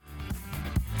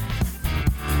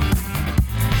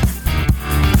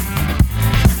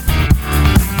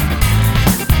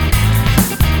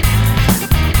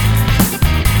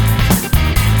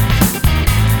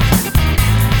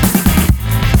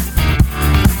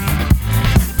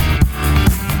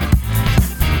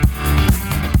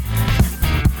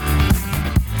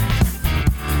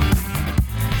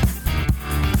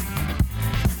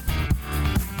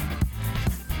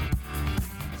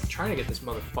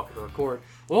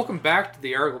Welcome back to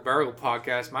the Argle Bargle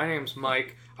podcast. My name's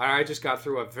Mike. I just got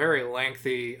through a very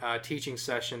lengthy teaching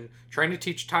session trying to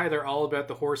teach Tyler all about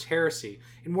the Horus Heresy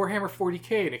in Warhammer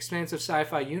 40k, an expansive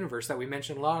sci-fi universe that we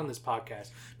mentioned a lot on this podcast.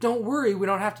 Don't worry, we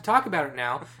don't have to talk about it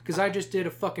now, because I just did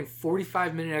a fucking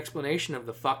 45-minute explanation of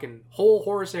the fucking whole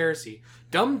Horus Heresy,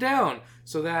 dumbed down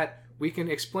so that we can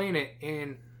explain it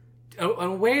in a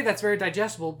way that's very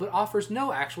digestible but offers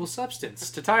no actual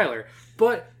substance to Tyler.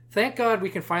 But thank God we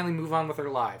can finally move on with our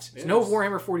lives. There's no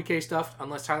Warhammer 40k stuff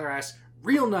unless Tyler asks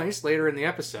real nice later in the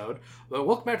episode. But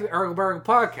welcome back to the Argle Bargle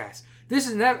podcast. This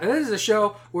is a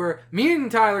show where me and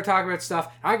Tyler talk about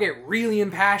stuff, and I get really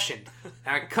impassioned.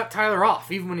 And I cut Tyler off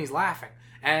even when he's laughing.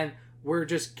 And we're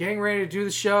just getting ready to do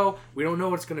the show. We don't know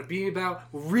what it's going to be about.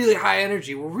 We're really high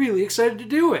energy. We're really excited to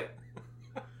do it.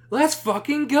 Let's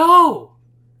fucking go.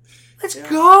 Let's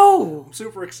go. I'm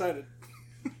super excited.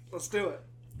 Let's do it.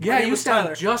 Yeah, you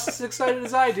sound just as excited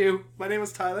as I do. My name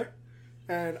is Tyler,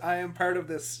 and I am part of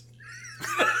this.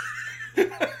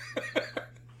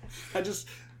 I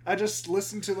just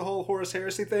listened to the whole Horus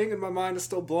Heresy thing, and my mind is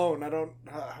still blown. I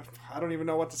don't even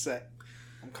know what to say.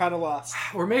 I'm kind of lost.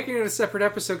 We're making it a separate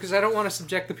episode because I don't want to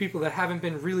subject the people that haven't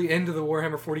been really into the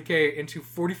Warhammer 40k into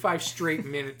 45 straight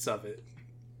minutes of it.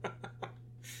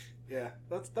 Yeah,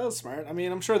 that was smart. I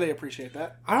mean, I'm sure they appreciate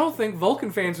that. I don't think Vulcan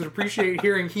fans would appreciate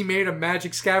hearing he made a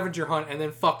magic scavenger hunt and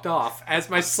then fucked off as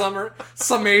my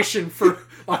summation for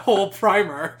a whole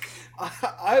primer.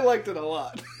 I liked it a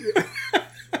lot.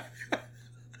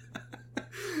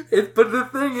 But the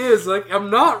thing is, like, I'm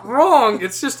not wrong.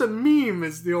 It's just a meme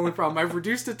is the only problem. I've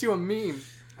reduced it to a meme.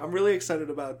 I'm really excited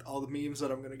about all the memes that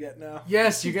I'm going to get now.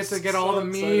 Yes, you get to get all the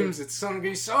memes. It's going to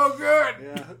be so good.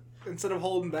 Yeah. Instead of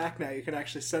holding back now, you can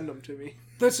actually send them to me.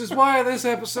 This is why this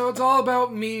episode's all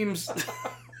about memes.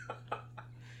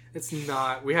 It's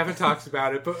not. We haven't talked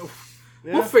about it, but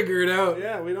we'll figure it out.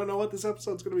 Yeah, we don't know what this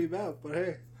episode's going to be about, but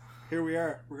hey, here we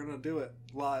are. We're going to do it.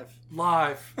 Live.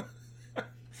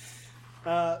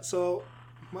 So,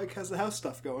 Mike has the house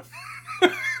stuff going.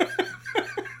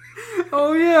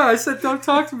 Oh yeah, I said don't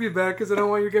talk to me about it because I don't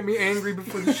want you to get me angry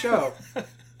before the show.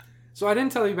 So I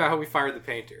didn't tell you about how we fired the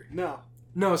painter.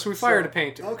 No, so we fired a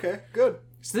painter. Okay, good.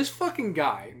 So this fucking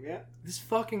guy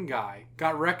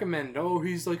got recommended. Oh,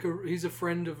 he's a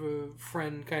friend of a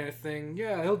friend kind of thing.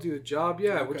 Yeah, he'll do the job.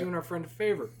 Yeah, We're doing our friend a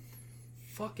favor.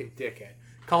 Fucking dickhead.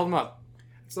 Called him up.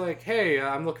 It's like, hey,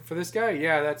 I'm looking for this guy.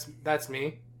 Yeah, that's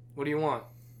me. What do you want?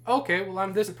 Okay, well,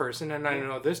 I'm this person, and I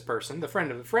know this person, the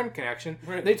friend of the friend connection.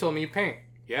 Right. They told me you paint.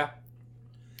 Yeah.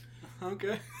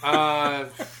 Okay.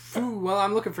 Well,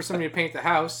 I'm looking for somebody to paint the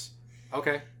house.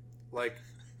 Okay. Like,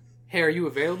 hey, are you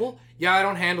available? Yeah, I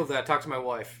don't handle that. Talk to my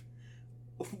wife.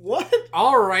 What?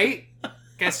 All right.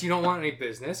 Guess you don't want any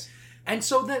business. And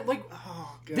so then, like,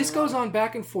 this goes on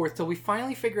back and forth till we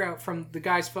finally figure out from the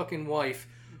guy's fucking wife,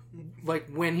 like,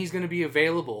 when he's going to be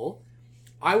available.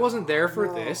 I wasn't there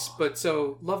for this, but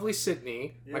so lovely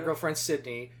Sydney, my girlfriend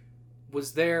Sydney,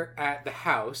 was there at the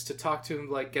house to talk to him,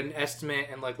 like, get an estimate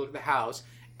and, like, look at the house.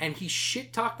 And he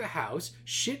shit-talked the house,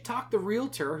 shit-talked the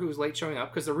realtor who was late showing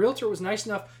up, because the realtor was nice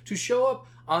enough to show up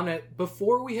on it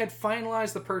before we had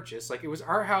finalized the purchase. Like, it was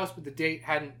our house, but the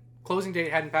closing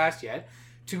date hadn't passed yet,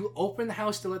 to open the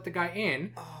house to let the guy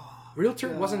in. Realtor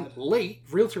wasn't late.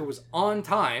 Realtor was on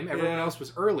time. Everyone else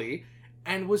was early.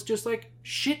 And was just, like,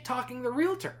 shit-talking the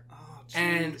realtor.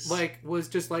 And, like, was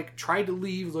just, like, tried to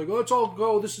leave. Like, let's all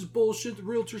go. This is bullshit. The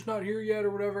realtor's not here yet or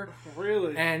whatever.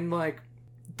 Really? And, like,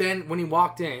 then when he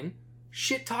walked in,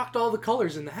 shit-talked all the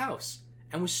colors in the house.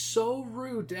 And was so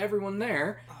rude to everyone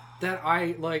there that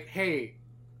I, like, hey,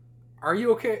 are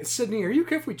you okay? Sydney, are you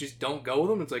okay if we just don't go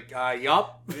with him? It's like,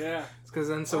 yup. Yeah. Because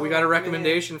then, so we got a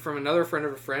recommendation from another friend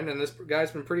of a friend, and this guy's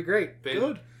been pretty great.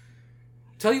 Good.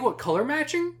 Tell you what, color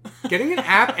matching? Getting an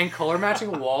app and color matching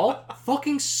a wall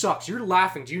fucking sucks. You're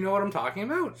laughing. Do you know what I'm talking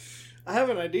about? I have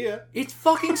an idea. It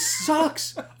fucking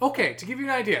sucks. Okay, to give you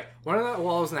an idea, one of the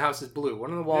walls in the house is blue.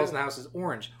 One of the walls in the house is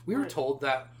orange. We were told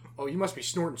that, oh, you must be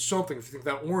snorting something if you think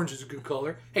that orange is a good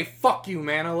color. Hey, fuck you,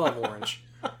 man. I love orange.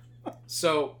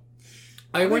 So,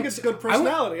 I think it's a good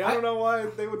personality. I don't know why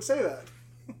they would say that.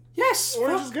 Yes.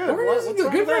 Orange is good. Orange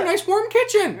is good for a nice warm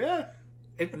kitchen. Yeah.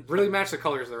 It really matched the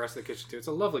colors of the rest of the kitchen, too. It's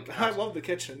a lovely house. I love the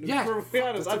kitchen. Yeah. To be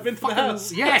honest, I've been to the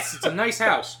house. Yes, it's a nice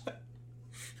house.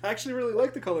 I actually really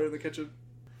like the color of the kitchen.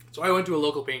 So I went to a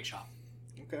local paint shop.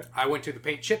 Okay. I went to the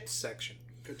paint chip section.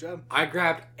 Good job. I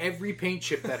grabbed every paint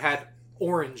chip that had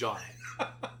orange on it.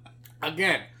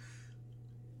 Again,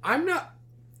 I'm not...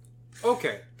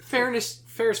 Okay, fair is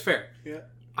fair. Yeah.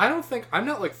 I don't think I'm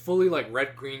not like fully like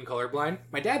red-green colorblind.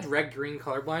 My dad's red-green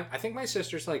colorblind. I think my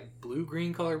sister's like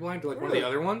blue-green colorblind, or like one of the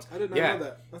other ones. I did not know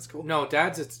that. That's cool. No,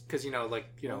 dad's it's because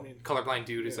colorblind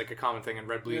dude is like a common thing, and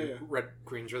Yeah.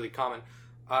 red-green's really common.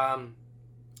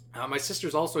 My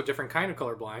sister's also a different kind of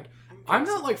colorblind. I'm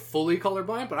not like fully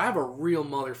colorblind, but I have a real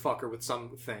motherfucker with some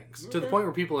things to the point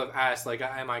where people have asked like,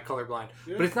 "Am I colorblind?"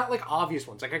 Yeah. But it's not like obvious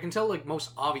ones. Like I can tell like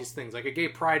most obvious things, like a gay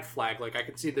pride flag. Like I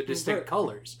can see the distinct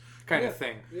colors, kind of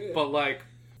thing. Yeah. But like,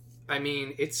 I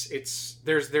mean, it's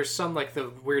there's some like the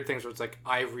weird things where it's like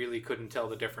I really couldn't tell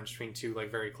the difference between two like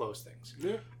very close things.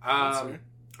 Yeah.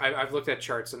 I've looked at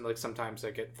charts and like sometimes I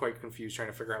get quite confused trying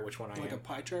to figure out which one I am. Like a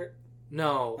pie chart.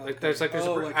 No, Okay. there's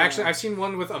Oh, actually I've seen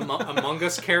one with Among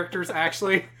Us characters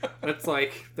actually. It's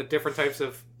like the different types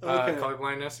of Okay.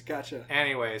 colorblindness. Gotcha.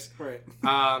 Anyways, Right.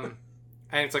 and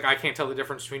it's like I can't tell the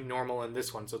difference between normal and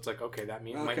this one, so it's like okay, that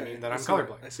might mean that I'm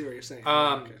colorblind. I see what you're saying.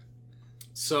 Okay.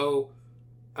 So,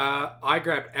 I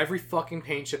grabbed every fucking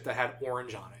paint chip that had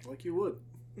orange on it. Like you would.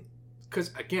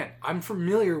 Because, again, I'm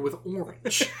familiar with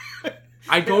orange.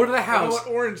 I go to the I know house. what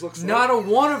orange looks like. Not a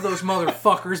one of those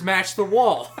motherfuckers matched the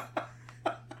wall.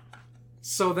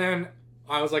 So then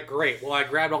I was like, great. Well, I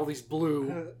grabbed all these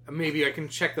blue. Maybe I can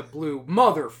check the blue.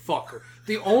 Motherfucker.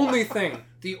 The only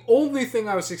thing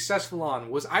I was successful on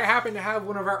was I happened to have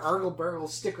one of our Argle Barrel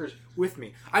stickers with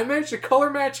me. I managed to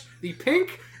color match the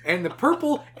pink and the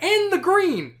purple and the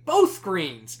green. Both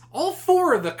greens. All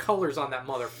four of the colors on that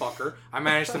motherfucker I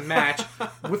managed to match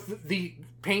with the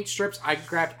paint strips I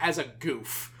grabbed as a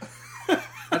goof.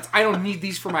 I don't need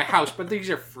these for my house, but these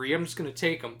are free. I'm just going to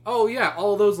take them. Oh, yeah,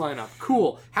 all of those line up.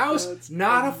 Cool. House, That's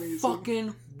not amazing. a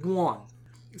fucking one.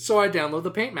 So I download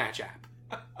the Paint Match app.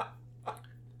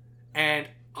 And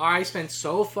I spent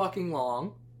so fucking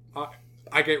long.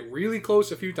 I get really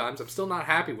close a few times. I'm still not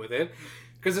happy with it.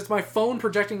 Because it's my phone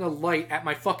projecting a light at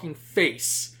my fucking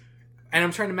face. And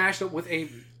I'm trying to match it with a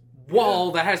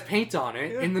wall that has paint on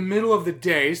it in the middle of the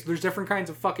day. So there's different kinds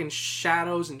of fucking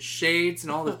shadows and shades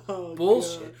and all this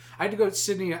bullshit. God. I had to go with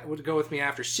Sydney, would go with me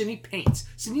after. Sydney paints.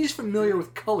 Sydney's familiar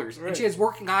with colors. And she has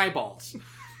working eyeballs.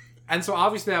 And so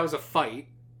obviously that was a fight.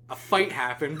 A fight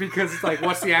happened because it's like,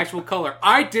 what's the actual color?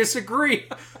 I disagree.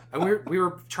 And we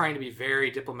were trying to be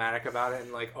very diplomatic about it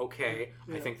and like, okay,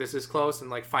 I think this is close. And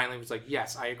like finally was like,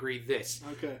 yes, I agree this.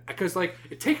 Okay. Because like,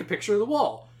 take a picture of the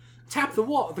wall. Tap the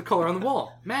wall, the color on the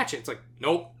wall. Match it. It's like,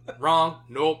 nope, wrong,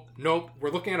 nope. We're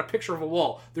looking at a picture of a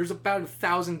wall. There's about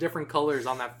 1,000 different colors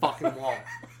on that fucking wall.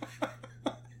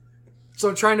 So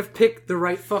I'm trying to pick the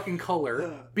right fucking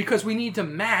color because we need to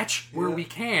match where we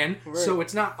can, so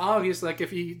it's not obvious. Like if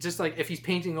he's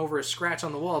painting over a scratch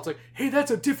on the wall, it's like, hey,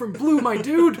 that's a different blue, my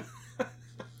dude.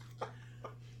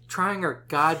 Trying our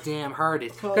goddamn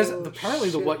hardest because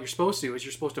apparently what you're supposed to do is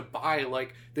you're supposed to buy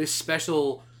like this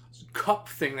special cup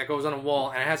thing that goes on a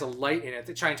wall and it has a light in it.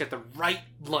 They're trying to get the right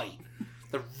light.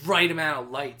 The right amount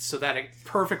of light so that it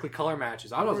perfectly color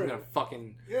matches. I wasn't gonna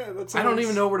fucking... Yeah, that's. I don't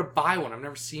even know where to buy one. I've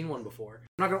never seen one before. I'm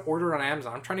not gonna order it on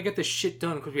Amazon. I'm trying to get this shit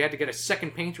done because we had to get a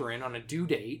second painter in on a due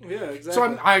date. Yeah, exactly.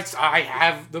 So I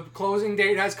have the closing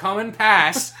date has come and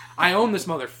passed. I own this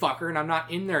motherfucker and I'm not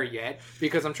in there yet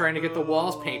because I'm trying to get the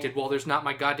walls painted while there's not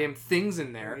my goddamn things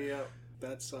in there. Yeah,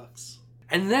 that sucks.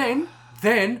 And then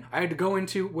I had to go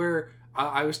into where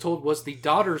I was told was the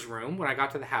daughter's room when I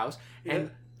got to the house.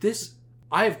 And this...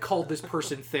 I have called this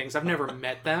person things. I've never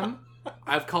met them.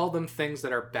 I've called them things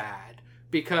that are bad.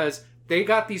 Because they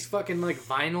got these fucking, like,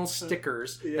 vinyl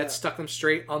stickers that stuck them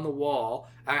straight on the wall.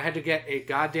 And I had to get a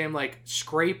goddamn, like,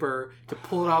 scraper to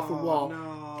pull it off the wall.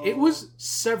 No. It was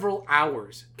several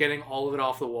hours getting all of it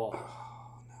off the wall.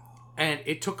 And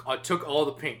it took all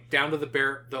the paint down to the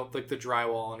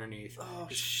drywall underneath. Oh,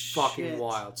 it's fucking shit.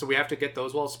 wild. So we have to get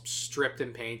those walls stripped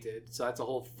and painted. So that's a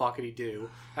whole fuckity do.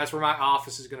 That's where my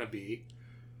office is gonna be.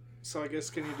 So I guess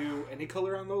can you do any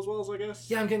color on those walls? I guess.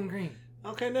 Yeah, I'm getting green.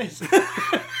 Okay, nice.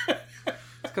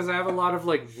 Because I have a lot of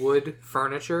like wood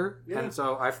furniture, and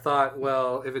so I've thought,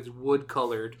 well, if it's wood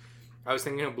colored, I was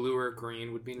thinking a blue or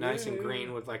green would be nice, and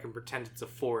green would I can pretend it's a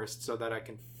forest so that I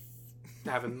can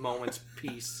have a moment's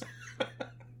peace.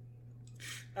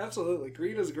 Absolutely,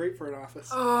 green is great for an office.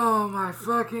 Oh my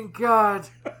fucking god.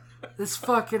 This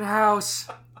fucking house.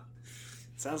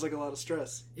 Sounds like a lot of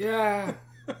stress. Yeah.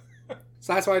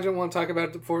 So that's why I didn't want to talk about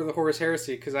it before the Horus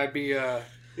Heresy, because I'd be a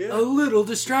little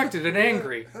distracted and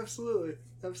angry. Absolutely.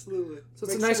 So it's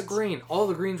Makes a nice sense. green. All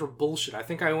the greens were bullshit. I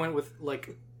think I went with,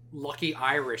 like, Lucky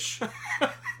Irish.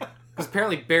 Because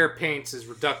apparently Bear Paints is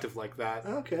reductive like that.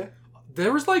 Okay.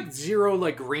 There was, like, zero,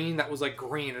 like, green that was, like,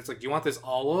 green. It's like, do you want this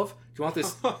olive? Do you want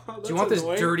this... do you want this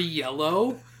dirty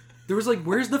yellow? There was like,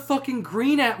 where's the fucking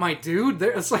green at, my dude?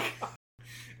 It's like...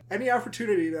 Any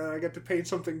opportunity that I get to paint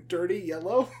something dirty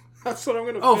yellow, that's what I'm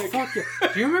going to pick. Oh, fuck yeah.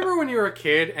 Do you remember when you were a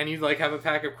kid and you'd, like, have a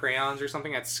pack of crayons or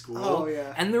something at school? Oh,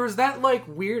 yeah. And there was that, like,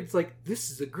 weird, it's like, this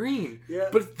is a green. Yeah.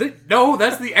 But, no,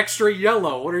 that's the extra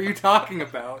yellow. What are you talking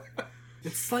about?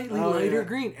 It's slightly lighter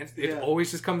green. And it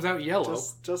always just comes out yellow.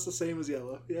 Just the same as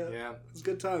yellow. Yeah. Yeah. It's a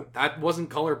good time. That wasn't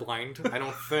colorblind, I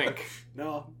don't think.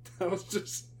 No, that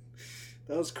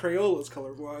was Crayola's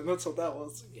colorblind. That's what that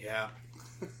was. Yeah.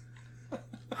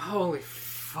 Holy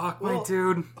fuck, my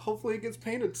dude. Hopefully it gets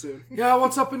painted soon. Yeah,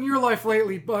 what's up in your life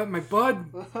lately, my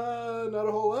bud? Not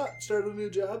a whole lot. Started a new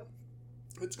job.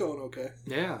 It's going okay.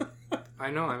 Yeah.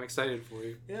 I know, I'm excited for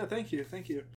you. Yeah, thank you.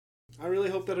 I really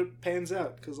hope that it pans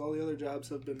out, because all the other jobs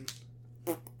have been...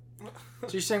 So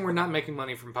you're saying we're not making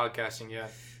money from podcasting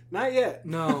yet? Not yet.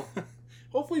 No.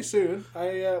 Hopefully soon.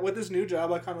 With this new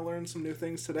job, I kind of learned some new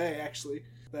things today, actually,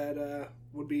 that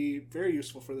would be very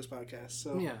useful for this podcast.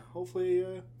 So yeah. Hopefully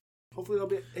I'll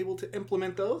be able to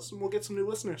implement those, and we'll get some new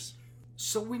listeners.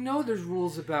 So we know there's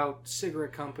rules about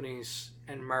cigarette companies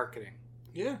and marketing.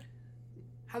 Yeah.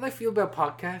 How do I feel about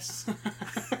podcasts?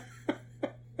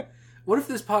 What if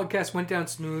this podcast went down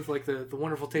smooth like the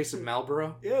wonderful taste of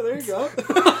Marlboro? Yeah, there you go.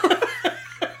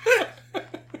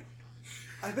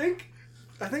 I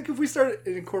think if we started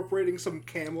incorporating some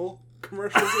Camel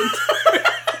commercials into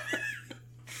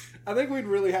I think we'd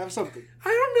really have something. I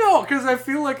don't know, because I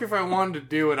feel like if I wanted to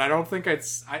do it, I don't think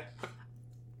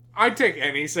I'd take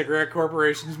any cigarette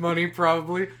corporation's money,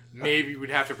 probably. Maybe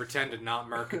we'd have to pretend to not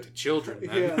market to children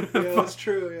then. Yeah, that's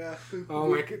true, yeah. Oh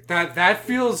my god, that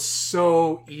feels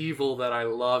so evil that I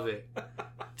love it.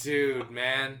 Dude,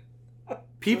 man.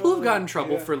 People have gotten in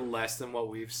trouble for less than what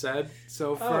we've said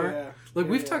so far. Oh, yeah. Like,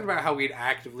 we've talked about how we'd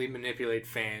actively manipulate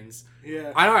fans.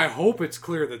 Yeah. I hope it's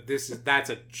clear that that's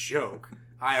a joke.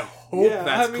 I hope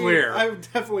that's clear. I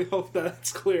definitely hope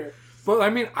that's clear. But,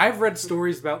 I mean, I've read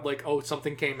stories about, like, oh,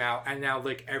 something came out, and now,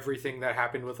 like, everything that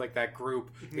happened with, like, that group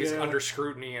is under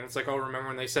scrutiny, and it's like, oh, remember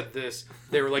when they said this?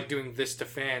 They were, like, doing this to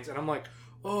fans. And I'm like,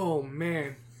 oh,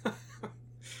 man.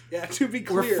 Yeah, to be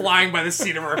clear. We're flying by the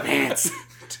seat of our pants.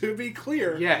 To be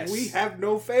clear, yes. We have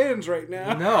no fans right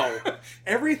now. No.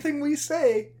 Everything we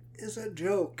say is a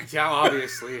joke. Yeah,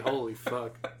 obviously. Holy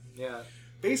fuck. Yeah.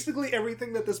 Basically,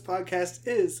 everything that this podcast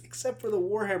is, except for the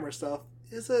Warhammer stuff,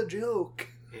 is a joke.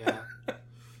 Yeah.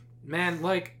 Man,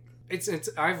 like, it's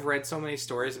I've read so many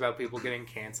stories about people getting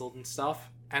canceled and stuff.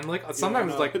 And, like,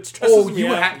 sometimes, like, oh,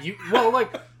 well,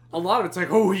 like, a lot of it's like,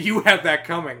 oh, you had that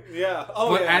coming. Yeah.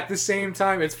 But at the same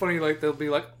time, it's funny, like, they'll be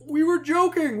like, we were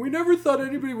joking. We never thought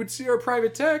anybody would see our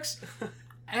private text.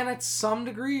 And at some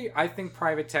degree, I think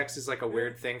private text is, like, a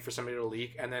weird thing for somebody to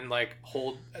leak and then, like,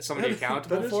 hold somebody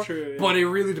accountable for. True, yeah. But it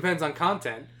really depends on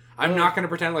content. I'm not going to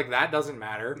pretend like that doesn't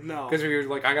matter. No. Because if you're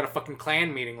like, I got a fucking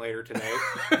clan meeting later today,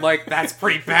 like, that's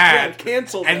pretty bad. Yeah,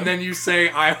 cancel them. And then you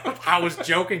say, I was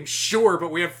joking, sure,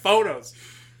 but we have photos.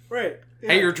 Right.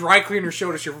 Yeah. Hey, your dry cleaner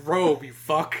showed us your robe, you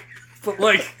fuck. But,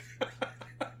 like...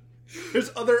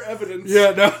 There's other evidence.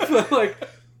 Yeah, no, but, like...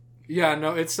 Yeah,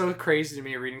 no, it's so crazy to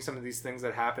me reading some of these things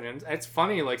that happen. And it's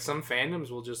funny, like, some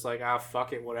fandoms will just, like,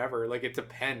 fuck it, whatever. Like, it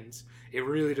depends. It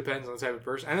really depends on the type of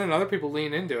person. And then other people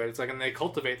lean into it. It's like, and they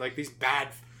cultivate, like, these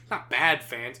not bad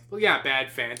fans. Well, yeah,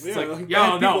 bad fans. It's like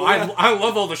yo, no, people, I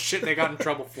love all the shit they got in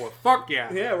trouble for. Fuck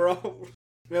yeah. Yeah,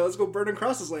 let's go burning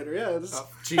crosses later. Yeah. Oh,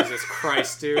 Jesus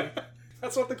Christ, dude.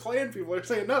 That's what the clan people are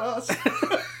saying, not us.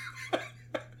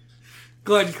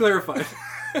 Glad you clarified.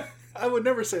 I would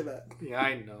never say that. Yeah,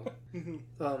 I know.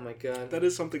 Oh my god. That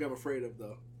is something I'm afraid of,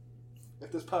 though.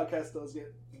 If this podcast does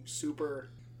get super,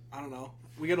 I don't know,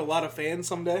 we get a lot of fans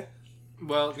someday.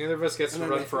 Well, neither of us gets to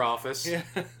run for office. Yeah.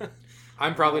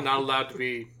 I'm probably not allowed to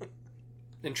be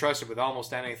entrusted with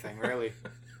almost anything, really.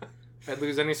 I'd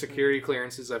lose any security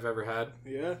clearances I've ever had.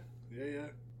 Yeah.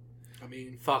 I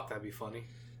mean... Fuck, that'd be funny.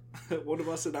 One of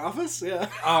us in office? Yeah.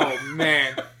 Oh,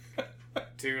 man.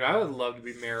 Dude, I would love to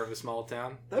be mayor of a small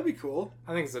town. That'd be cool.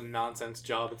 I think it's a nonsense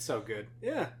job. It's so good.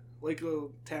 Yeah. Like a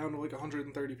town of like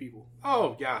 130 people.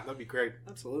 Oh, yeah. That'd be great.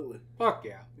 Absolutely. Fuck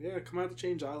yeah. Yeah, come out to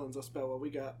Change Islands. That's about what we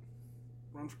got.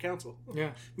 Run for council.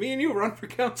 Yeah. Me and you run for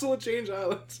council at Change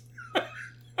Islands.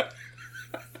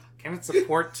 Can it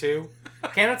support two?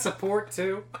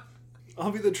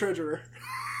 I'll be the treasurer.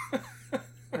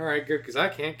 Alright, good, because I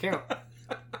can't count.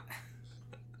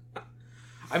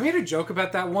 I made a joke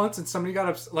about that once, and somebody got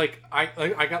upset. Like,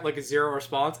 I got like a 0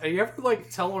 response. And you ever like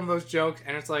tell one of those jokes,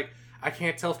 and it's like, I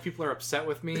can't tell if people are upset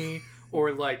with me,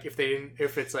 or like if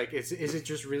it's like, is it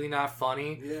just really not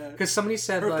funny? Yeah. Because somebody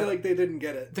said or if they didn't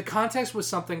get it. The context was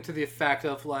something to the effect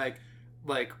of like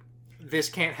this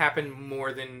can't happen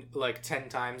more than like 10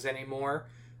 times anymore.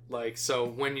 Like, so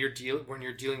when you're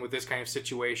dealing with this kind of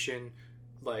situation,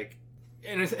 like,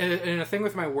 and a thing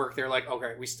with my work, they're like,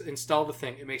 okay, we install the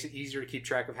thing. It makes it easier to keep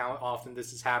track of how often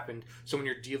this has happened. So when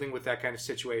you're dealing with that kind of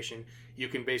situation, you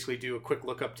can basically do a quick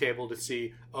lookup table to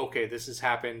see, okay, this has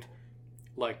happened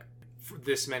like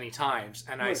this many times.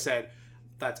 And I said,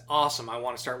 that's awesome. I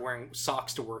want to start wearing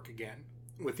socks to work again.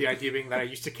 With the idea being that I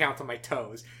used to count on my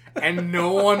toes. And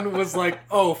no one was like,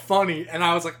 oh, funny. And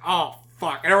I was like, oh,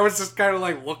 fuck. And everyone's just kind of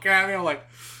like looking at me. I'm like,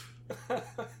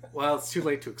 well, it's too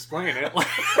late to explain it. Like,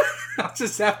 I'll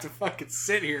just have to fucking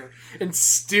sit here and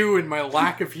stew in my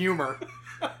lack of humor.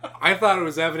 I thought it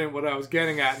was evident what I was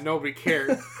getting at, and nobody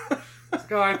cared.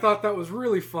 Like, oh, I thought that was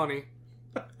really funny.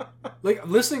 Like,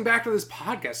 listening back to this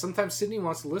podcast, sometimes Sydney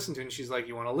wants to listen to it, and she's like,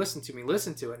 you want to listen to me?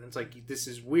 Listen to it. And it's like, this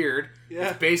is weird. Yeah.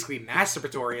 It's basically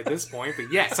masturbatory at this point,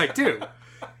 but yes, I do.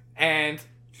 And,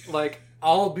 like,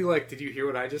 I'll be like, did you hear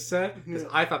what I just said? Because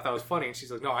I thought that was funny. And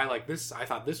she's like, no, I like this. I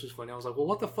thought this was funny. I was like, well,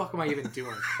 what the fuck am I even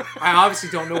doing? I obviously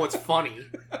don't know what's funny.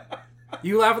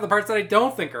 You laugh at the parts that I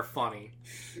don't think are funny.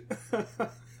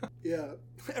 Yeah.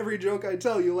 Every joke I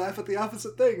tell, you laugh at the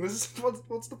opposite thing. This is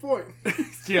what's the point?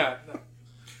 Yeah.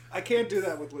 I can't do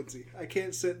that with Lindsay. I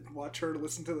can't sit and watch her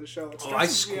listen to the show. It I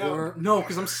squirm. No,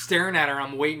 because I'm staring at her.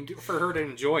 I'm waiting for her to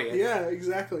enjoy it. Yeah,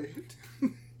 exactly.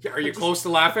 Yeah, are you close to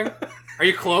laughing? Are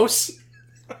you close?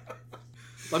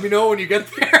 Let me know when you get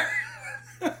there.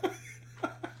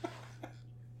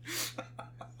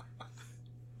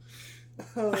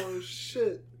 Oh,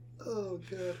 shit. Oh,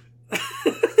 God.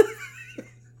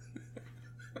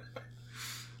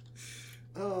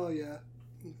 Oh, yeah.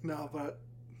 No, but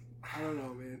I don't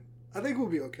know, man. I think we'll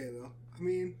be okay, though. I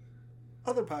mean,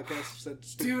 other podcasts have said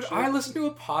stupid Dude, shit. I listened to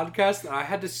a podcast that I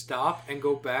had to stop and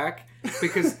go back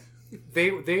because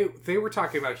they were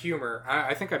talking about humor.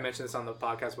 I think I mentioned this on the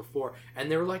podcast before.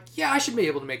 And they were like, yeah, I should be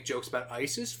able to make jokes about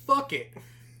ISIS. Fuck it.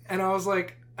 And I was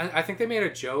like, I think they made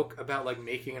a joke about, like,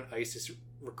 making an ISIS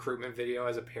recruitment video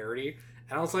as a parody.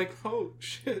 And I was like, oh,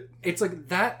 shit. It's like,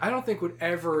 that I don't think would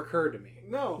ever occur to me.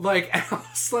 No. Like, and I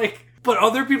was like, but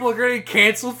other people are getting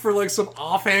canceled for, like, some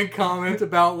offhand comment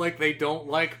about, like, they don't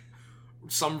like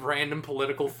some random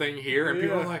political thing here. And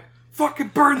people are like, fucking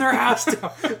burn their house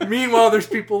down. Meanwhile, there's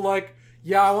people like,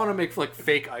 yeah, I want to make, like,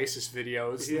 fake ISIS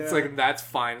videos. Yeah. It's like, that's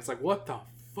fine. It's like, what the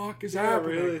fuck is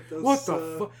happening? Really, what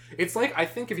the fuck? It's like, I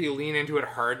think if you lean into it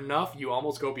hard enough, you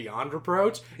almost go beyond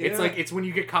reproach. Yeah. It's like, it's when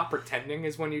you get caught pretending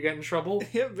is when you get in trouble.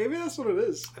 Yeah, maybe that's what it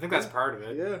is. I think that's part of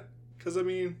it. Yeah. Because, I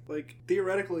mean, like,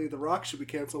 theoretically, The Rock should be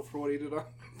canceled for what he did on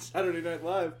Saturday Night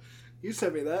Live. You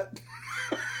sent me that.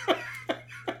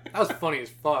 That was funny as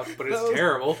fuck, but it's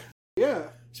terrible. Yeah.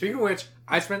 Speaking of which,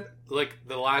 I spent, like,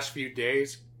 the last few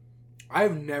days,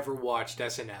 I've never watched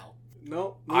SNL.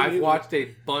 No. I've watched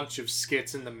a bunch of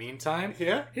skits in the meantime.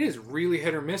 Yeah? It is really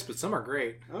hit or miss, but some are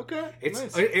great. Okay.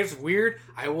 It's weird.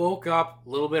 I woke up a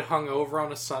little bit hungover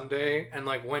on a Sunday and,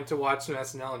 like, went to watch some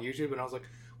SNL on YouTube, and I was like,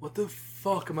 what the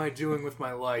fuck am I doing with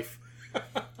my life?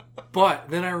 But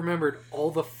then I remembered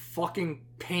all the fucking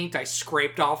paint I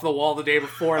scraped off the wall the day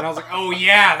before, and I was like, oh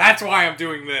yeah, that's why I'm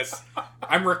doing this.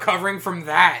 I'm recovering from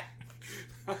that.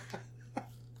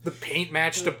 The paint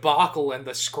match debacle and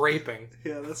the scraping.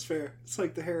 Yeah, that's fair. It's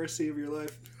like the heresy of your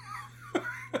life.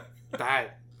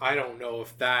 That, I don't know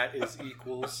if that is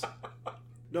equals.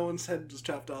 No one's head was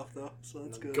chopped off, though, so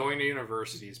that's good. Going to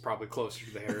university is probably closer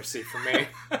to the heresy for me.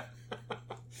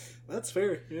 That's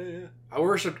fair. Yeah. I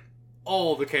worshipped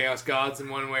all the chaos gods in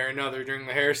one way or another during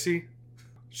the heresy.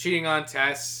 Cheating on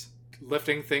tests,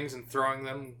 lifting things and throwing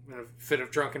them in a fit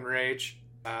of drunken rage.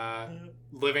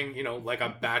 Living, like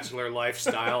a bachelor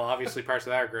lifestyle. Obviously, parts of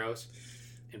that are gross.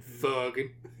 And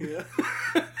fugging. Yeah.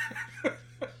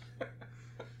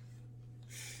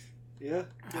 Yeah.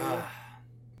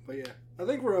 But yeah, I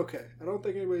think we're okay. I don't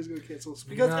think anybody's going to cancel us.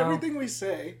 Because everything we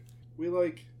say, we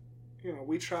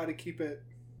we try to keep it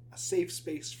a safe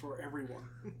space for everyone.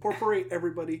 Incorporate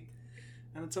everybody,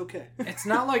 and it's okay. It's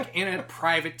not like in a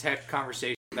private tech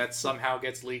conversation that somehow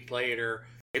gets leaked later.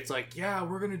 It's like, yeah,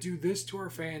 we're going to do this to our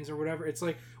fans or whatever. It's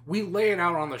like, we lay it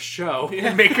out on the show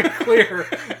and make it clear.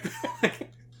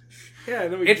 Yeah,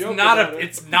 and then we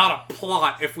it's not a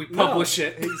plot if we publish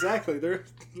it. Exactly.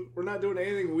 We're not doing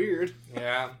anything weird.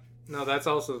 Yeah. No, that's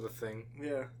also the thing.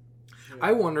 Yeah.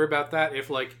 I wonder about that if,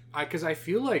 like, because I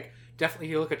feel like definitely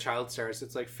you look at child stars,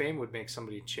 it's like fame would make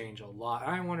somebody change a lot.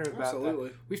 I wonder about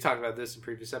that. We've talked about this in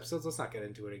previous episodes. Let's not get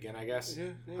into it again, I guess. Yeah.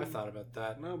 I thought about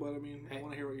that. No, but I mean, I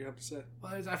want to hear what you have to say.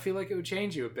 Well, I feel like it would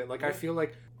change you a bit. Like, I feel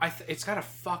like it's got to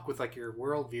fuck with, like, your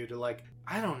worldview to, like,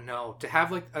 I don't know, to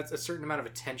have, like, a certain amount of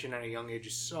attention at a young age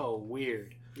is so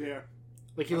weird. Yeah.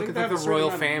 Like you I look think at like, they have the a royal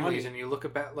certain amount of families, money. and you look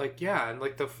about like and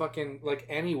like the fucking like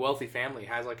any wealthy family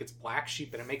has like its black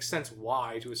sheep, and it makes sense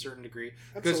why to a certain degree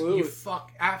because Absolutely. you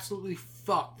absolutely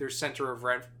fuck their center of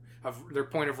their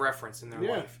point of reference in their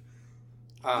Yeah. life.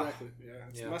 Exactly. Yeah,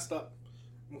 it's messed up.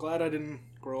 I'm glad I didn't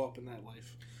grow up in that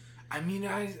life. I mean,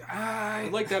 I'd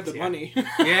like to have the money.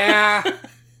 Yeah.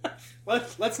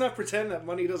 Let's not pretend that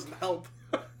money doesn't help.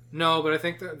 No, but I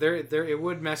think that there it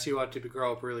would mess you up to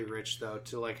grow up really rich though,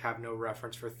 to like have no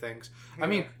reference for things. Yeah. I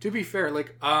mean, to be fair,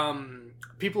 like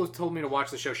people have told me to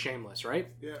watch the show Shameless, right?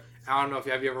 Yeah. I don't know if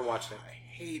have you ever watched it. I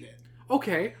hate it.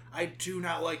 Okay. I do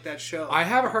not like that show. I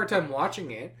have a hard time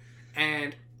watching it,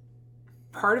 and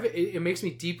part of it makes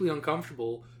me deeply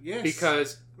uncomfortable. Yes.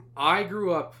 Because I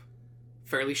grew up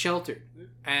fairly sheltered,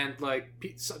 and like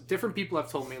different people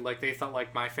have told me like they thought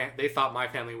like they thought my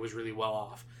family was really well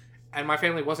off. And my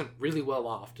family wasn't really well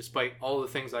off, despite all the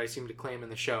things that I seem to claim in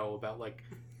the show about, like...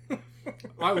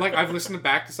 like, I've listened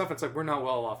back to stuff, and it's like, we're not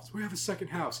well off. So we have a second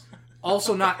house.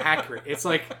 Also not accurate. It's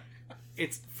like...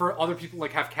 It's for other people,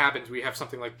 like, have cabins. We have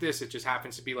something like this. It just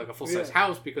happens to be, like, a full-size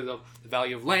house because of the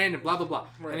value of land and blah, blah, blah.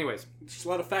 Right. Anyways. There's a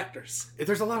lot of factors.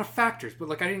 There's a lot of factors, but,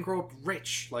 like, I didn't grow up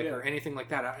rich, like, or anything like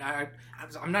that.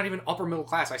 I'm not even upper middle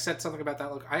class. I said something about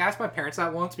that. Like, I asked my parents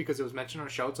that once because it was mentioned on a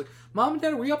show. It's like, Mom and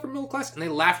Dad, are we upper middle class? And they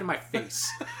laughed in my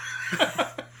face.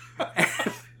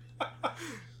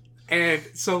 and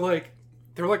so, like,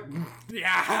 they're like,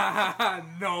 yeah,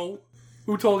 no.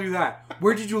 Who told you that?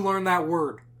 Where did you learn that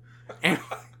word? And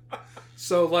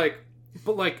so, like,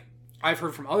 but, like, I've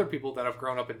heard from other people that have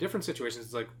grown up in different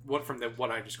situations, like,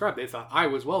 what I described, they thought I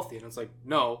was wealthy. And it's like,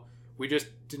 no, we just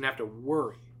didn't have to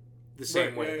worry the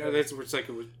same way. Yeah. It's like,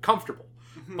 it was comfortable.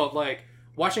 Mm-hmm. But, like,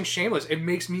 watching Shameless, it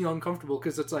makes me uncomfortable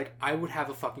because it's like, I would have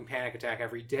a fucking panic attack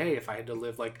every day if I had to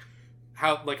live, like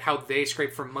how they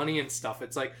scrape for money and stuff.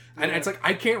 It's like, and it's like,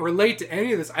 I can't relate to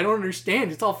any of this. I don't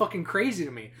understand. It's all fucking crazy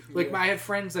to me. Like, I had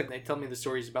friends, like, they tell me the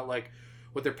stories about, like,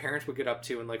 what their parents would get up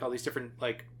to and, like, all these different,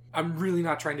 like, I'm really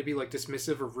not trying to be, like,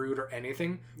 dismissive or rude or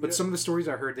anything, but some of the stories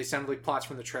I heard, they sounded like plots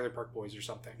from the Trailer Park Boys or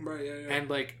something. Right, yeah. And,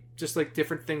 like, just, like,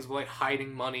 different things of, like,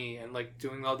 hiding money and, like,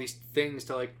 doing all these things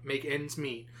to, like, make ends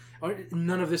meet.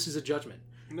 None of this is a judgment.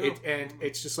 No.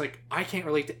 It's just, like, I can't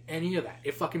relate to any of that.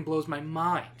 It fucking blows my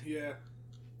mind. Yeah.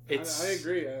 I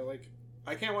agree.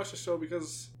 I can't watch the show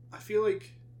because I feel like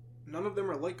none of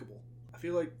them are likable. I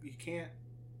feel like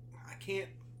I can't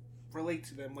relate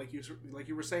to them like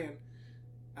you were saying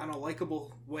in a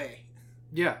likable way.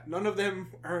 Yeah. None of them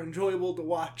are enjoyable to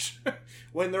watch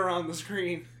when they're on the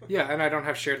screen. Yeah, and I don't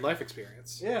have shared life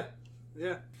experience. Yeah.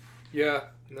 Yeah. Yeah.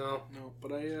 No,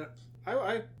 but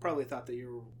I probably thought that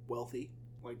you were wealthy,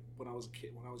 like when I was a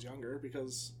kid, when I was younger,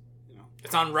 because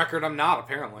it's on record I'm not,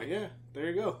 apparently. Yeah, there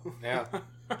you go. Yeah.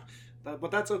 But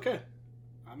that's okay.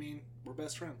 I mean, we're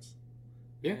best friends.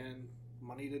 Yeah. And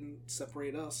money didn't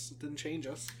separate us. It didn't change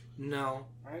us. No.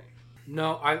 Right?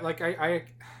 No, I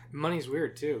money's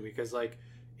weird too, because like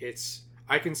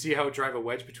I can see how it drive a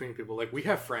wedge between people. Like, we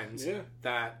have friends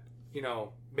that,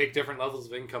 make different levels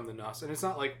of income than us, and it's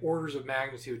not like orders of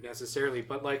magnitude necessarily,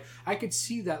 but like I could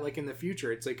see that like in the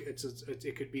future it's like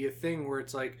it could be a thing where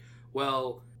it's like,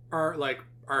 well, our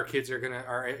kids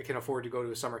can afford to go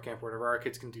to a summer camp or whatever, our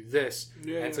kids can do this, and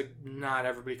it's like not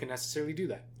everybody can necessarily do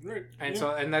that, right? And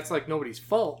so, and that's like nobody's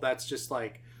fault. That's just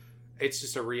like, it's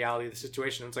just a reality of the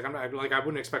situation. It's like, I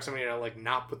wouldn't expect somebody to like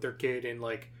not put their kid in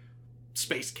like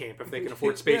space camp if they can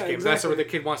afford space camp. Exactly. That's what the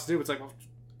kid wants to do. It's like, well,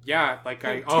 yeah, like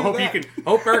I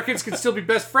hope our kids can still be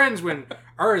best friends when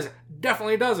ours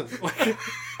definitely doesn't. Like,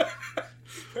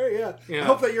 hey, yeah. I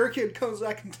hope that your kid comes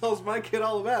back and tells my kid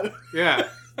all about it. Yeah.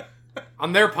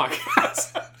 On their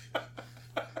podcast.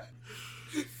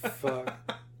 Fuck.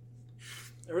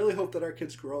 I really hope that our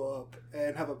kids grow up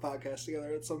and have a podcast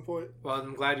together at some point. Well,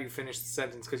 I'm glad you finished the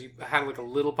sentence because you had like a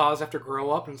little pause after grow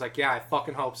up, and it's like, yeah, I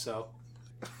fucking hope so.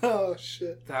 Oh,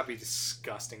 shit. That'd be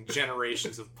disgusting.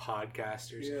 Generations of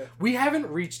podcasters. Yeah. We haven't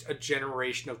reached a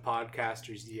generation of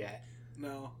podcasters yet.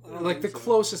 No. Like, the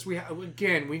closest we have...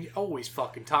 Again, we always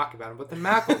fucking talk about them, but the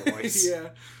McElroys... Yeah.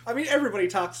 I mean, everybody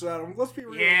talks about them. Let's be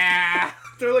real. Yeah.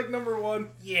 They're like number one.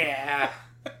 Yeah.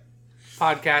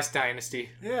 Podcast dynasty.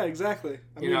 Yeah, exactly.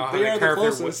 I mean, how they are the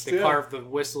closest. They carve the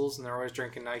whistles, and they're always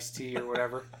drinking iced tea or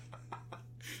whatever.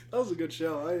 That was a good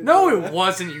show. No, it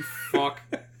wasn't, you fuck.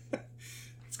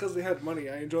 It's because they had money.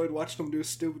 I enjoyed watching them do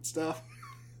stupid stuff.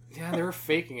 Yeah, they were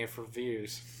faking it for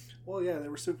views. Well, yeah, they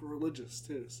were super religious,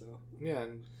 too, so... Yeah,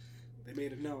 and... They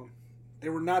made it known. They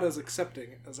were not as accepting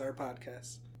as our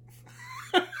podcast.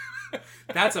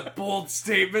 That's a bold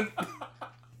statement.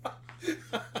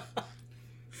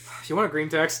 You want a green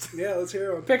text? Yeah, let's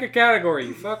hear one. Pick a category,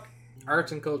 you fuck.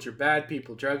 Arts and culture, bad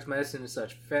people, drugs, medicine and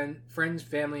such, friends,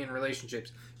 family, and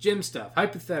relationships, gym stuff,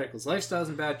 hypotheticals, lifestyles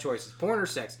and bad choices, porn or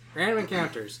sex, random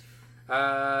encounters,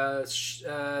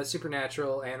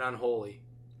 supernatural, and unholy.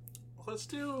 Let's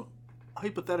do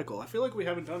hypothetical. I feel like we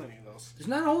haven't done any of those. There's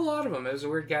not a whole lot of them. It was a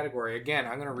weird category. Again,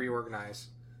 I'm going to reorganize.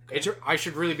 I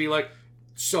should really be like,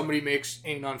 somebody makes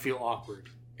Anon feel awkward.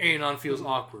 Anon feels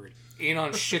awkward.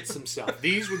 Anon shits himself.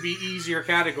 These would be easier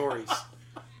categories.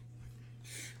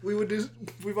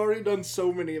 We've already done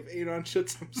so many of Anon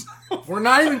shits himself. We're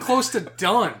not even close to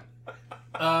done.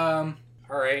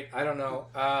 Alright, I don't know.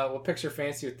 What picture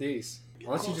fancy with these?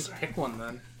 Unless you just pick one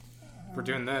then. We're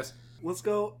doing this. Let's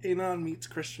go Anon meets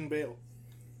Christian Bale.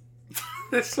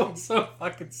 This sounds so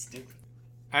fucking stupid.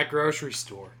 At grocery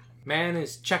store. Man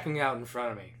is checking out in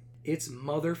front of me. It's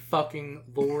motherfucking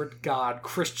Lord God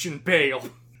Christian Bale.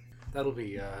 That'll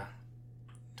be,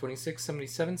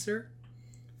 $26.77, sir?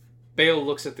 Bale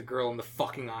looks at the girl in the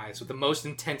fucking eyes with the most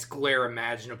intense glare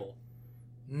imaginable.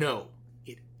 No,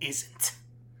 it isn't.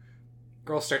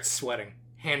 Girl starts sweating,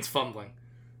 hands fumbling.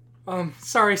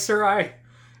 Sorry, sir,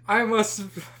 I must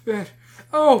have been...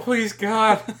 Oh, please,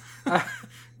 God.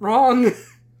 Wrong.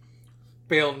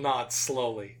 Bale nods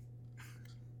slowly.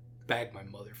 Bag my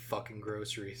motherfucking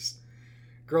groceries.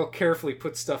 Girl carefully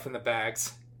puts stuff in the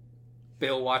bags.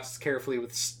 Bale watches carefully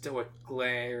with a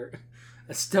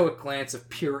stoic glance of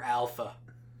pure alpha.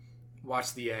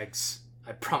 Watch the eggs.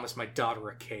 I promised my daughter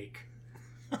a cake.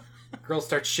 Girl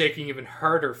starts shaking even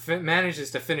harder, manages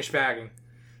to finish bagging.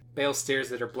 Bale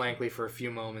stares at her blankly for a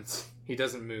few moments. He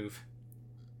doesn't move.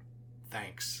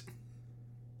 Thanks.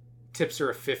 Tips her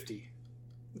a 50.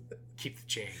 Keep the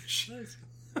change. Nice.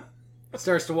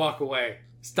 Starts to walk away.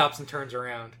 Stops and turns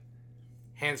around.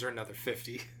 Hands her another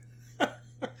 50.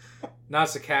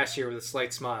 Nods the cashier with a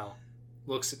slight smile.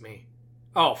 Looks at me.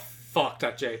 Oh,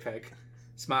 fuck.jpg.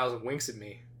 Smiles and winks at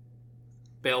me.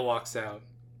 Bale walks out.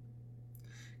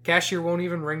 Cashier won't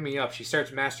even ring me up. She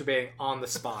starts masturbating on the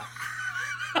spot.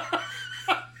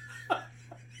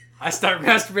 I start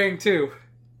masturbating too.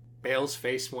 Bale's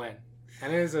face went.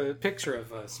 And it is a picture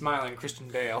of a smiling Christian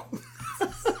Bale.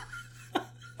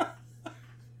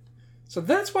 So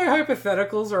that's why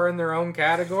hypotheticals are in their own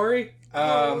category.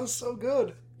 That was so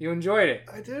good. You enjoyed it.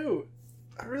 I do.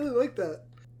 I really like that.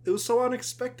 It was so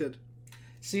unexpected.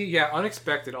 See, yeah,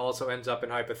 unexpected also ends up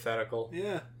in hypothetical.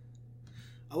 Yeah.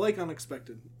 I like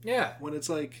unexpected. Yeah. When it's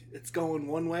like, it's going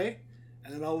one way,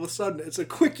 and then all of a sudden, it's a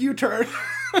quick U-turn.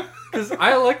 Because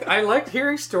I like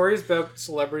hearing stories about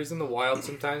celebrities in the wild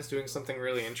sometimes doing something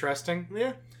really interesting.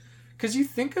 Yeah. Because you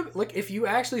think of, like, if you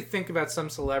actually think about some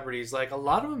celebrities, like, a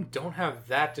lot of them don't have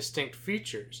that distinct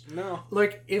features. No.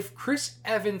 Like, if Chris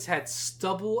Evans had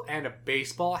stubble and a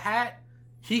baseball hat,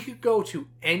 he could go to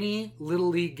any Little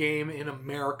League game in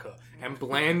America and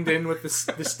blend in with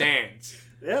the stands.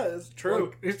 Yeah, it's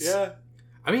true. Like, yeah.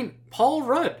 I mean, Paul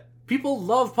Rudd. People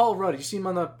love Paul Rudd. You see him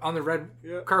on the red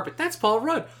carpet. That's Paul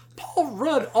Rudd. Paul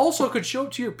Rudd also could show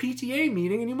up to your PTA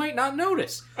meeting and you might not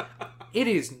notice. It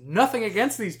is nothing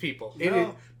against these people. No. It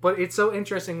is, but it's so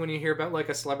interesting when you hear about like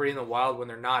a celebrity in the wild when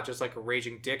they're not just like a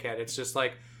raging dickhead. It's just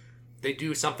like they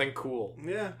do something cool.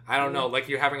 Yeah. I don't know, like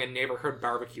you're having a neighborhood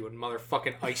barbecue and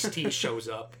motherfucking Ice-T shows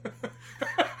up.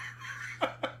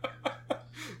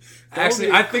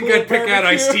 Actually, I think I'd pick out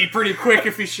Ice-T pretty quick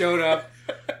if he showed up.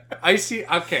 Ice-T,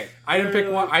 okay. I didn't pick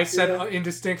one. I said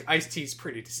indistinct. Ice-T's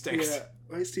pretty distinct.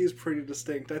 Yeah, Ice-T is pretty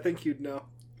distinct. I think you'd know.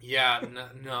 Yeah,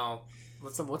 no.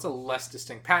 What's a less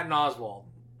distinct? Patton Oswalt.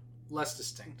 Less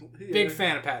distinct. Yeah. Big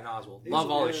fan of Patton Oswalt.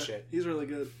 Love all his shit. He's really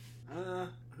good.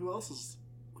 Who else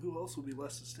would be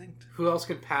less distinct? Who else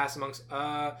could pass amongst...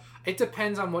 it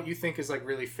depends on what you think is, like,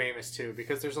 really famous, too.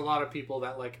 Because there's a lot of people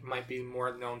that, like, might be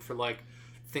more known for, like,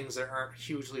 things that aren't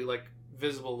hugely, like,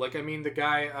 visible. Like, I mean, the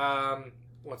guy,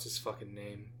 what's his fucking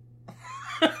name?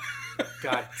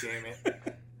 God damn it.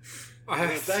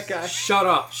 That guy. Shut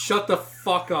up. Shut the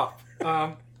fuck up.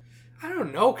 I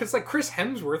don't know, because, like, Chris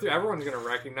Hemsworth, everyone's going to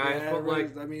recognize. Yeah, but,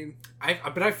 like, I mean...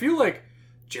 But I feel like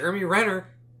Jeremy Renner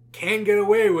can get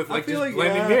away with, like, just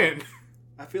blending in.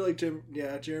 I feel like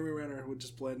Jeremy Renner would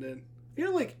just blend in. I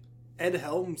feel like Ed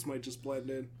Helms might just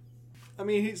blend in. I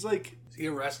mean, he's like... Is he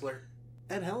a wrestler?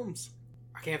 Ed Helms.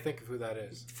 I can't think of who that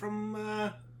is. From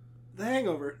The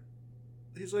Hangover.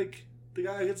 He's like the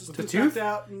guy who gets his With the tooth tooth?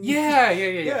 out. And Yeah.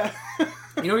 yeah.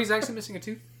 You know he's actually missing a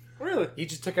tooth? Really? He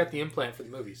just took out the implant for the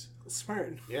movies.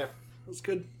 Smart. Yeah. That's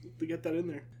good to get that in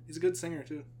there. He's a good singer,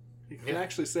 too. He can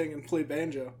actually sing and play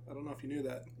banjo. I don't know if you knew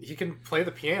that. He can play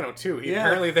the piano, too.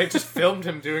 Apparently they just filmed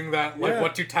him doing that, like,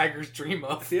 What Do Tigers Dream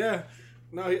Of? Yeah.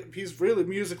 No, he's really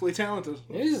musically talented.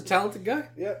 He's a talented guy.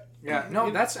 Yeah. Yeah, no,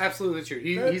 that's absolutely true.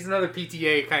 He's another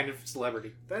PTA kind of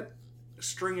celebrity. That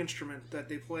string instrument that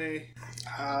they play...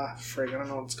 frig, I don't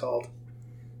know what it's called.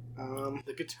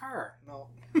 The guitar. No.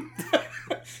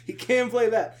 He can play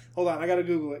that. Hold on, I gotta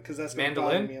Google it, because that's going to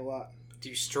bother me a lot. Do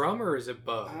you strum, or is it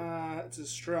bow? It's a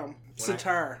strum.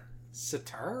 Sitar.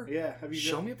 Sitar? Yeah. Have you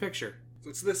Show me a picture.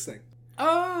 It's this thing.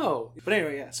 Oh! But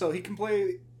anyway, yeah, so he can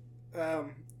play...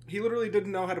 he literally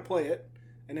didn't know how to play it,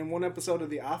 and in one episode of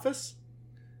The Office,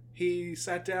 he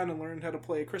sat down and learned how to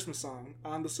play a Christmas song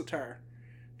on the sitar.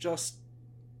 Just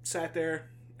sat there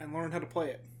and learned how to play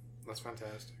it. That's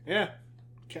fantastic. Yeah.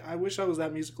 I wish I was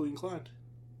that musically inclined.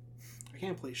 I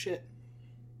can't play shit.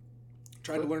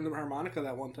 Tried to learn the harmonica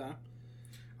that one time.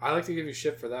 I like to give you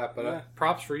shit for that, but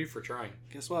props for you for trying.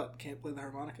 Guess what? Can't play the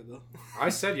harmonica, though. I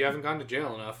said you haven't gone to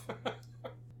jail enough.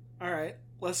 Alright,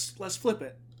 let's flip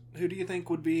it. Who do you think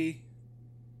would be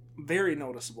very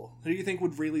noticeable? Who do you think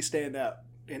would really stand out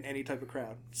in any type of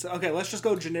crowd? So, okay, let's just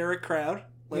go generic crowd.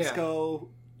 Let's go,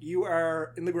 you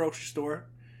are in the grocery store.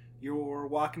 You're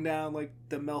walking down, like,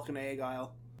 the milk and egg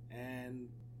aisle, and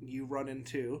you run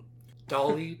into...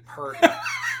 Dolly Parton.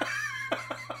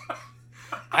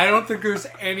 I don't think there's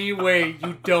any way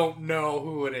you don't know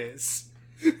who it is.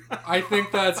 I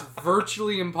think that's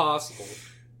virtually impossible.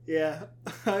 Yeah.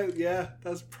 Yeah,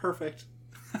 that's perfect.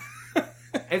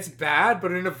 It's bad,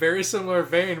 but in a very similar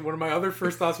vein, one of my other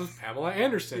first thoughts was Pamela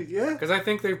Anderson. Yeah. Because I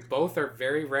think they both are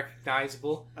very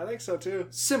recognizable. I think so, too.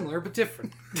 Similar, but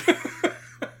different.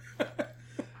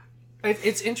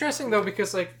 It's interesting, though,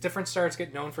 because, like, different stars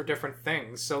get known for different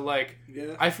things. So, like,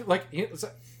 I feel like,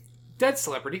 dead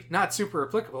celebrity, not super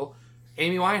applicable,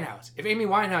 Amy Winehouse. If Amy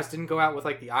Winehouse didn't go out with,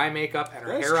 like, the eye makeup and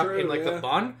her hair up in, like, the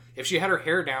bun, if she had her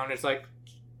hair down, it's like,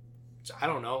 I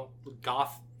don't know,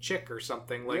 goth chick or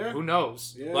something. Like, who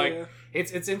knows?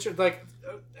 It's interesting. Like,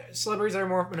 celebrities are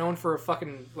more known for a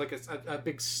fucking, like, a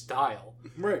big style.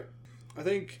 Right. I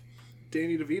think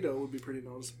Danny DeVito would be pretty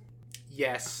noticeable.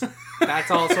 Yes.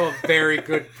 That's also a very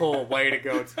good pull. Way to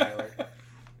go, Tyler.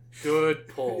 Good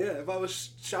pull. Yeah, if I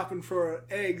was shopping for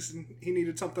eggs and he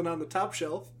needed something on the top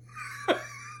shelf.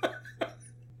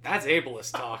 That's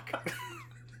ableist talk.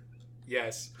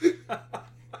 Yes.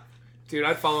 Dude,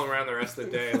 I'd follow him around the rest of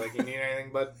the day. Like, you need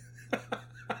anything, bud?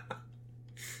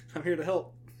 I'm here to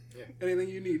help. Yeah. Anything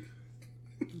you need.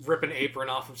 Rip an apron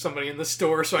off of somebody in the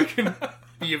store so I can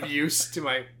be of use to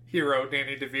my hero,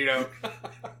 Danny DeVito.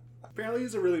 Apparently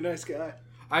he's a really nice guy.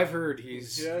 I've heard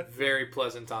he's very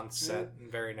pleasant on set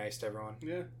and very nice to everyone.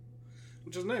 Yeah.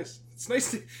 Which is nice.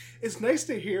 It's nice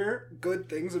to hear good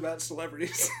things about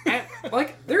celebrities. And,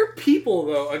 like, they're people,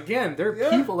 though. Again, they're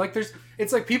people. Like,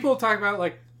 it's like people talk about,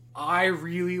 like, I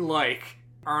really like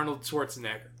Arnold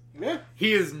Schwarzenegger. Yeah.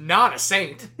 He is not a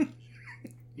saint.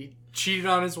 He cheated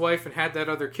on his wife and had that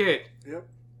other kid. Yep.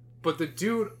 But the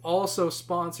dude also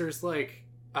sponsors, like,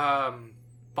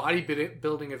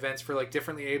 bodybuilding events for, like,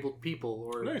 differently abled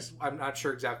people. Or nice. I'm not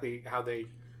sure exactly how they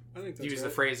use the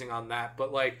right. phrasing on that.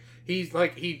 But, like, he's,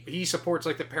 like, he supports,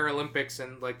 like, the Paralympics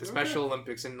and, like, the Special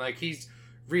Olympics. And, like, he's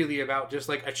really about just,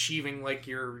 like, achieving, like,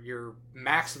 your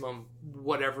maximum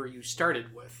whatever you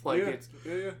started with. Like,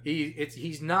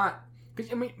 he's not...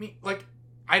 I mean, like,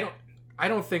 I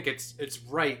don't think it's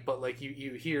right, but, like,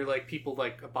 you hear, like, people,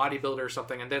 like, a bodybuilder or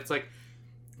something, and that's, like,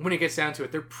 when it gets down to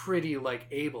it, they're pretty, like,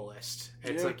 ableist.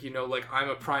 It's like, you know, like, I'm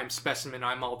a prime specimen,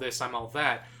 I'm all this, I'm all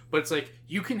that. But it's like,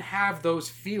 you can have those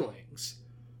feelings,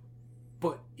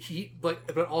 but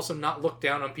also not look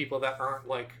down on people that aren't,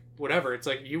 like, whatever. It's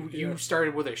like, you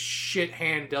started with a shit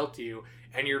hand dealt to you,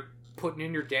 and you're putting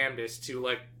in your damnedest to,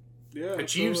 like,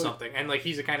 achieve something. And, like,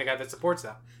 he's the kind of guy that supports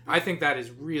that. I think that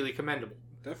is really commendable.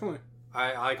 Definitely.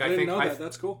 I didn't think know that.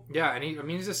 That's cool. Yeah, and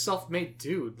he's a self-made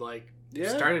dude. Like,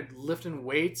 started lifting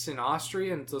weights in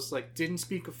Austria and just, like, didn't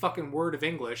speak a fucking word of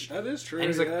English. That is true. And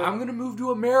he's like, I'm gonna move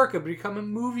to America, become a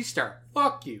movie star.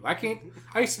 Fuck you.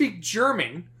 I speak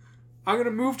German. I'm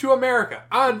gonna move to America.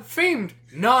 A famed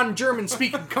non-German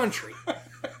speaking country.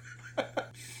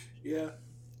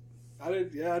 I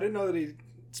didn't know that he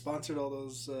sponsored all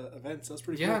those events. That's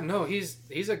pretty cool. Yeah, no, he's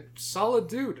a solid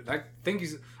dude. I think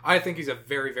he's a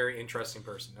very, very interesting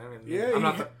person. I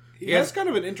mean, he has kind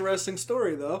of an interesting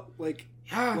story though. Like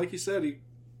you said, he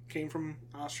came from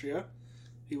Austria.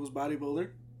 He was bodybuilder,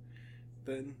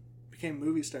 then became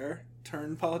movie star,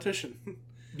 turned politician.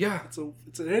 Yeah, it's an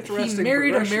interesting. He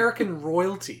married American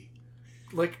royalty,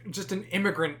 like just an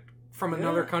immigrant from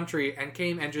another country, and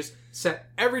came and just set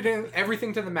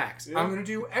everything to the max. I'm going to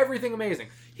do everything amazing.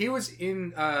 He was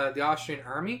in the Austrian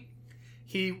army.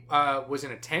 He was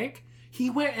in a tank. He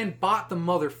went and bought the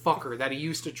motherfucker that he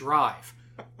used to drive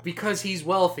because he's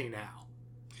wealthy now.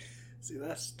 See,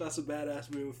 that's a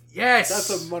badass move. Yes!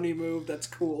 That's a money move. That's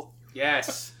cool.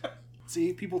 Yes.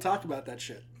 See, people talk about that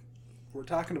shit. We're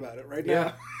talking about it right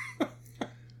now. Yeah.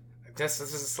 I guess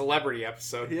this is a celebrity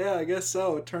episode. Yeah, I guess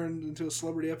so. It turned into a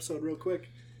celebrity episode real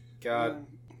quick. God.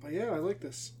 But yeah, I like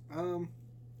this. Who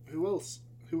else?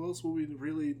 Who else will we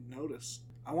really notice?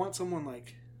 I want someone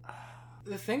like...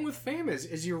 The thing with fame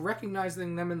is you're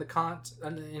recognizing them in the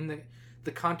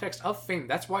context of fame.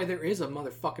 That's why there is a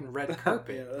motherfucking red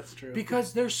carpet. Yeah, that's true.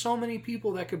 Because there's so many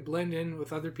people that could blend in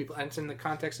with other people, and it's in the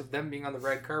context of them being on the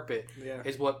red carpet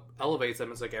is what elevates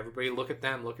them. It's like, everybody look at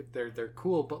them, look at they're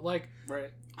cool. But like,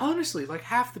 right. Honestly, like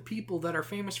half the people that are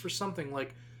famous for something,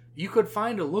 like you could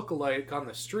find a lookalike on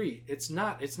the street. It's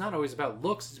not always about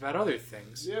looks. It's about other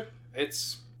things. Yeah.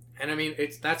 And I mean,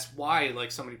 that's why,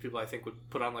 like, so many people, I think, would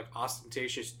put on, like,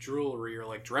 ostentatious jewelry or,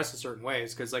 like, dress a certain way.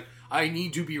 Is because, like, I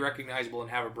need to be recognizable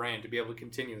and have a brand to be able to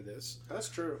continue this. That's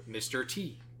true. Mr.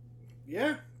 T.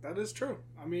 Yeah, that is true.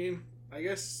 I mean, I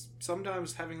guess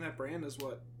sometimes having that brand is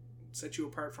what sets you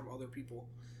apart from other people.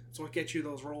 It's what gets you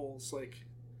those roles. Like,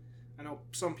 I know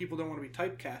some people don't want to be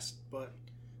typecast, but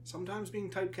sometimes being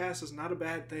typecast is not a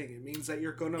bad thing. It means that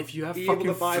you're going to be able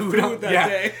to buy food that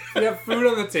day. If you have food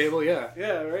on the table, yeah.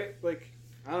 Yeah, right? Like,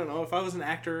 I don't know. If I was an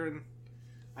actor and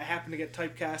I happened to get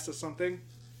typecast as something,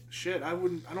 shit, I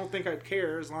don't think I'd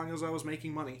care as long as I was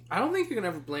making money. I don't think you can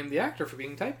ever blame the actor for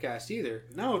being typecast either.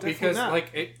 No, definitely because, not.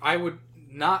 Like, I would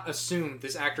not assume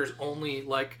this actor's only,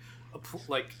 like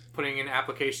putting in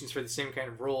applications for the same kind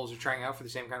of roles or trying out for the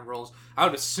same kind of roles. I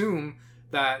would assume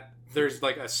that there's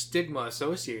like a stigma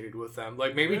associated with them.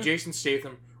 Like maybe Jason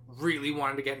Statham really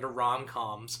wanted to get into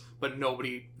rom-coms, but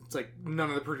it's like none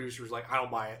of the producers like, I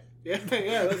don't buy it. Yeah,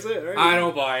 that's it, right? I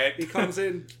don't buy it. He comes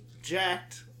in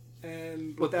jacked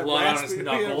and with that blood on his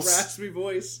knuckles. Raspy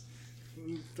voice.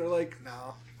 And they're like,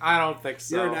 no. I don't think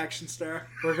so. You're an action star.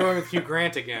 We're going with Hugh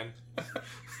Grant again.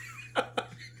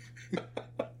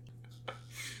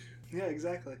 Yeah,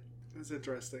 exactly. It's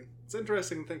interesting. It's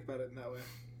interesting to think about it in that way.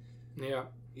 Yeah.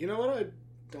 You know what I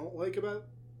don't like about,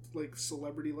 like,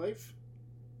 celebrity life?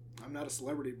 I'm not a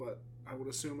celebrity, but I would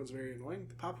assume it's very annoying.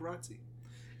 The paparazzi.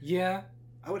 Yeah.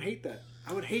 I would hate that.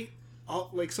 I would hate,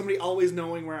 somebody always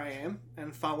knowing where I am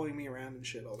and following me around and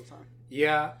shit all the time.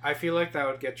 Yeah, I feel like that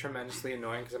would get tremendously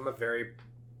annoying because I'm a very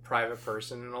private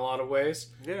person in a lot of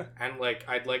ways. Yeah. And, like,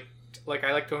 I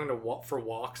like going for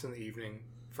walks in the evening,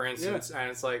 for instance,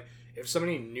 and it's like, if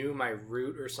somebody knew my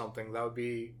route or something, that would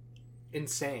be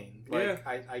insane. Like,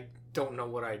 I don't know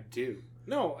what I'd do.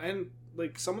 No, and,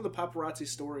 like, some of the paparazzi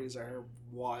stories are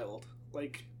wild.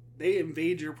 Like, they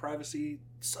invade your privacy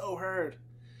so hard.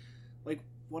 Like,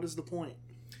 what is the point?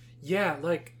 Yeah,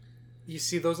 like, you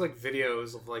see those, like,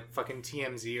 videos of, like, fucking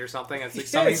TMZ or something, and it's like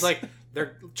somebody's, like,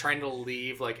 they're trying to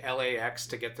leave, like, LAX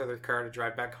to get to their car to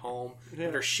drive back home,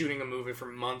 and they're shooting a movie for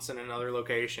months in another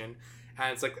location,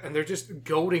 and it's like, and they're just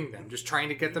goading them, just trying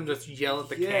to get them to yell at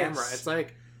the camera. It's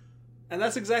like... And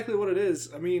that's exactly what it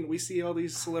is. I mean, we see all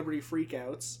these celebrity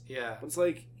freakouts. Yeah. But it's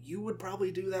like, you would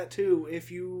probably do that too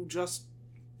if you just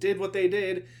did what they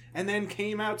did and then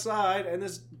came outside and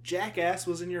this jackass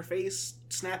was in your face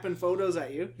snapping photos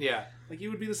at you. Yeah. Like, you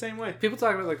would be the same way. People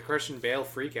talk about, like, the Christian Bale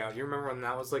freakout. You remember when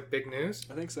that was, like, big news?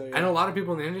 I think so, yeah. And a lot of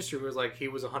people in the industry was like, he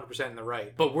was 100% in the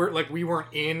right. But we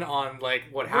weren't in on, like,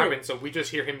 what happened, so we just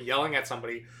hear him yelling at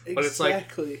somebody. But it's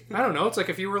like, I don't know, it's like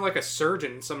if you were, like, a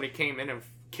surgeon and somebody came in and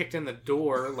kicked in the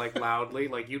door, like, loudly,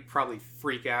 like, you'd probably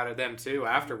freak out at them, too,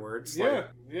 afterwards. Yeah, like,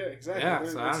 yeah, exactly. Yeah,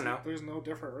 so I don't know. There's no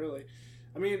different, really.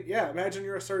 I mean, yeah, imagine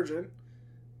you're a surgeon,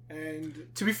 and...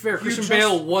 To be fair, Christian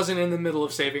Bale wasn't in the middle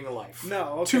of saving a life.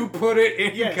 No, okay. To put it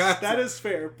in yes, context. that is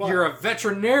fair, but... You're a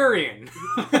veterinarian.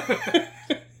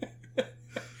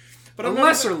 But a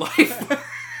lesser life.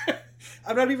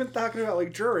 I'm not even talking about,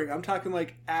 like, during. I'm talking,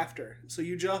 like, after. So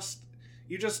you just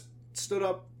stood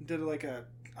up, did, like, a,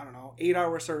 I don't know,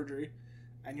 8-hour surgery,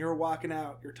 and you're walking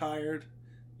out, you're tired,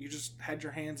 you just had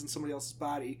your hands in somebody else's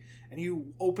body, and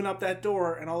you open up that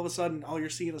door, and all of a sudden, all you're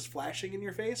seeing is flashing in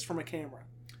your face from a camera.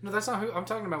 No, that's not who I'm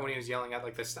talking about when he was yelling at,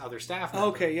 like, the other staff member.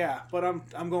 Okay, yeah, but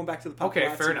I'm going back to the paparazzi.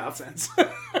 Okay, fair enough. Sense.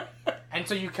 And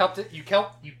so you kept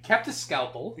a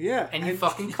scalpel. Yeah, and you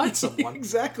fucking cut someone.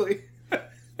 Exactly.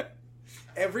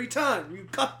 Every time you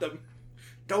cut them,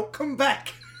 don't come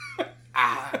back.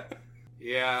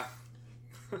 Yeah.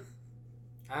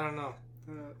 I don't know.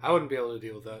 I wouldn't be able to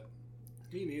deal with that.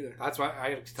 Me neither. That's why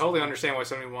I totally understand why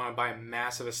somebody would want to buy a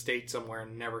massive estate somewhere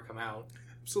and never come out.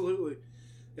 Absolutely.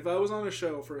 If I was on a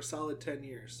show for a solid 10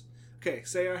 years, okay,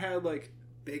 say I had, like,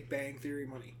 Big Bang Theory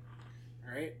money,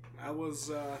 all right? I was,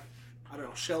 I don't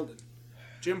know, Sheldon,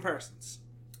 Jim Parsons.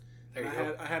 There you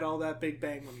go. I had all that Big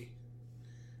Bang money.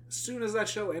 As soon as that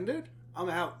show ended, I'm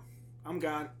out. I'm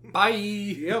gone. Bye.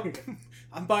 Yep.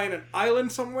 I'm buying an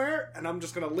island somewhere, and I'm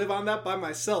just gonna live on that by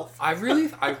myself. I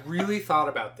really thought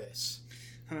about this.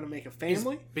 I'm gonna make a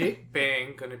family. Is Big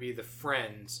Bang gonna be the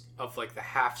friends of like the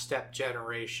Half Step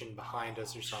generation behind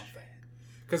us or something?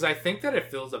 Because I think that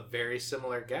it fills a very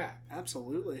similar gap.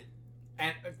 Absolutely.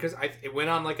 And because it went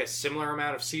on like a similar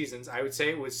amount of seasons, I would say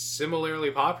it was similarly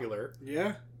popular.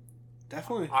 Yeah,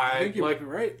 definitely. I think you like. might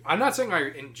be right. I'm not saying I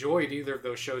enjoyed either of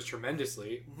those shows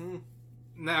tremendously. Mm-hmm.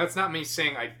 No, it's not me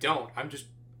saying I don't. I'm just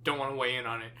don't want to weigh in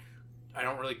on it. I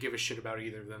don't really give a shit about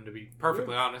either of them, to be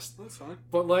perfectly honest. That's fine.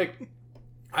 But like,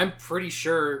 I'm pretty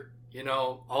sure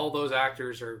all those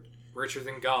actors are richer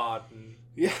than God and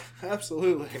Yeah,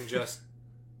 absolutely. can just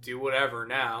do whatever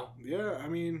now. Yeah, I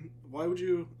mean, why would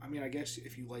you? I mean, I guess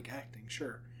if you like acting,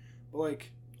 sure. But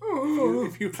like,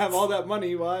 if you have all that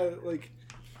money, why? Like,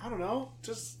 I don't know.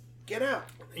 Just get out.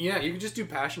 Yeah, you can just do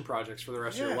passion projects for the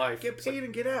rest of your life. Get paid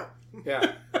and get out.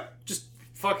 Yeah. Just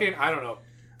fucking, I don't know.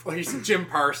 Please, Jim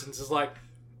Parsons is like,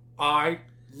 I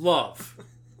love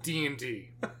D&D.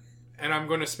 And I'm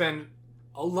going to spend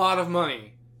a lot of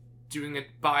money doing a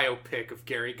biopic of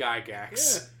Gary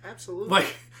Gygax. Yeah, absolutely.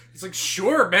 Like, it's like,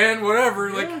 sure, man, whatever.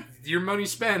 Yeah. Like, your money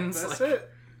spends. That's like, it.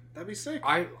 That'd be sick.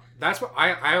 That's what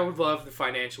I would love the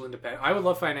financial independence. I would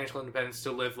love financial independence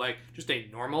to live like just a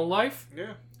normal life.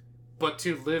 Yeah. But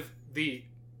to live the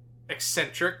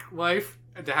eccentric life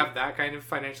and to have that kind of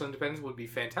financial independence would be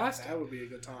fantastic. That would be a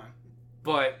good time.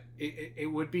 But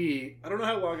it would be... I don't know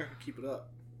how long I could keep it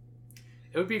up.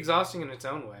 It would be exhausting in its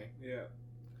own way. Yeah.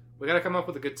 We got to come up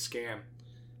with a good scam.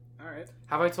 All right.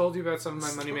 Have I told you about some of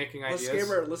my money-making Let's ideas?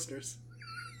 scam our listeners.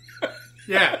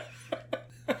 Yeah.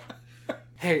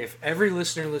 Hey, if every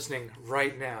listener listening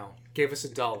right now gave us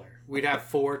 $1, we'd have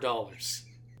 $4.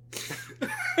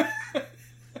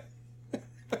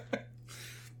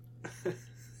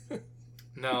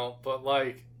 No, but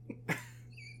like...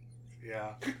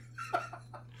 Yeah.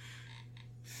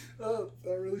 Oh,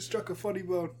 that really struck a funny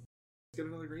bone. Let's get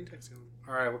another green text going.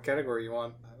 Alright, what category you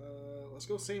want? Let's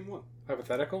go same one.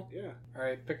 Hypothetical? Yeah.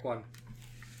 Alright, pick one.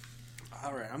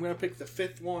 All right, I'm going to pick the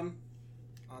fifth one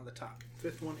on the top.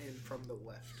 Fifth one in from the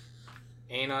left.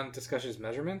 Anon discusses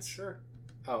measurements? Sure.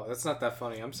 Oh, that's not that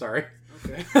funny. I'm sorry.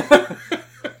 Okay.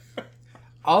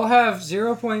 I'll have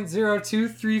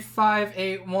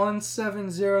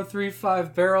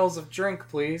 0.02358170035 barrels of drink,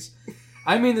 please.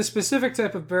 I mean the specific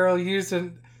type of barrel used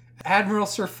in Admiral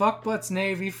Sir Fuckbutt's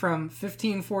Navy from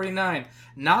 1549.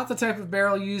 Not the type of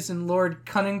barrel used in Lord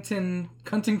Cunnington's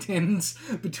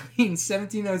between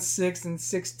 1706 and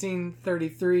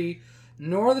 1633.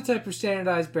 Nor the type of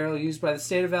standardized barrel used by the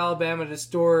state of Alabama to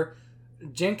store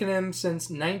Jenkinham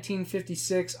since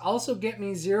 1956. Also get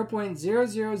me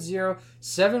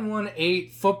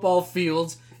 0.000718 football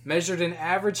fields measured in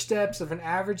average steps of an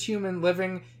average human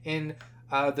living in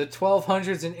the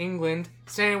 1200s in England.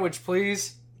 Sandwich,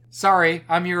 please. Sorry,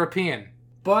 I'm European.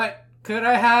 But could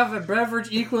I have a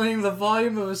beverage equaling the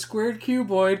volume of a squared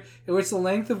cuboid in which the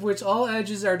length of which all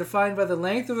edges are defined by the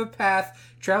length of a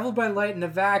path traveled by light in a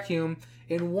vacuum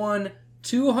in one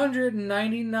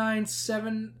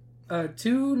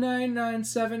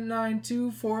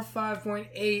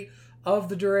 299,79245.8 of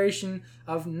the duration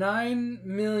of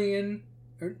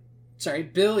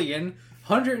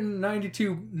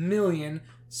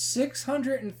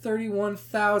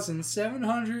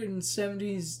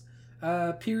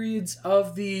periods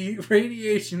of the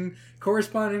radiation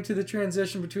corresponding to the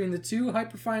transition between the two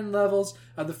hyperfine levels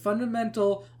of the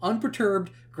fundamental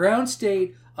unperturbed ground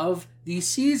state of the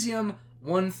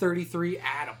cesium-133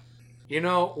 atom. You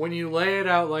know, when you lay it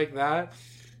out like that,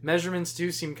 measurements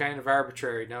do seem kind of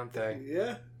arbitrary, don't they?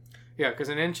 Yeah. Yeah, because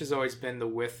an inch has always been the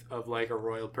width of like a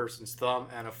royal person's thumb,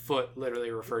 and a foot literally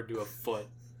referred to a foot.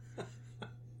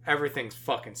 Everything's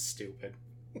fucking stupid.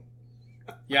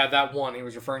 Yeah, that one, he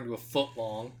was referring to a foot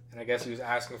long, and I guess he was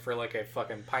asking for like a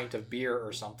fucking pint of beer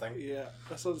or something. Yeah,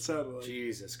 that's what it sounded like.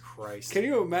 Jesus Christ. Can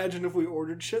you imagine if we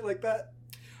ordered shit like that?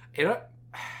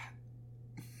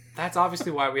 That's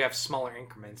obviously why we have smaller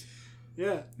increments.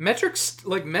 Yeah. Metric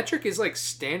is like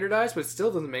standardized, but it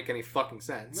still doesn't make any fucking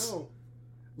sense. No.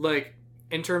 Like,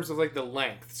 in terms of like the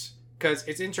lengths. Because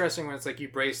it's interesting when it's like you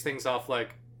base things off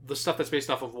like the stuff that's based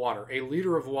off of water. A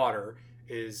liter of water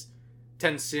is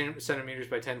 10 centimeters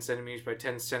by 10 centimeters by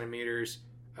 10 centimeters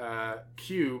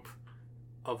cube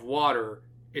of water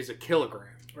is a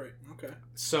kilogram. Right, okay.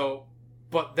 So,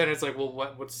 but then it's like, well,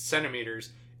 what's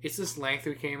centimeters? It's this length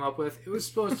we came up with. It was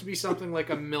supposed to be something like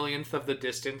 1/millionth of the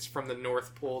distance from the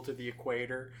North Pole to the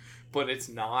equator, but it's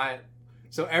not.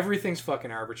 So everything's fucking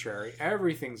arbitrary.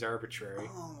 Everything's arbitrary.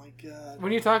 Oh my god.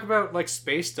 When you talk about like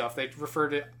space stuff, they refer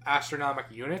to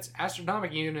astronomical units.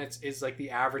 Astronomical units is like the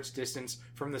average distance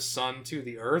from the sun to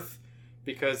the Earth,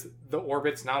 because the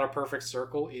orbit's not a perfect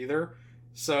circle either.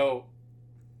 So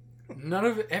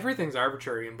everything's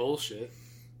arbitrary and bullshit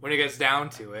when it gets down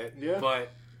to it. Yeah.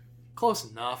 But close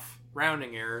enough.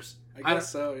 Rounding errors. I guess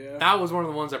so, yeah. That was one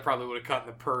of the ones I probably would have cut in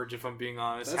The Purge, if I'm being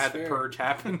honest. That's had fair. The Purge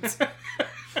happened.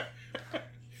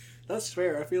 That's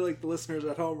fair. I feel like the listeners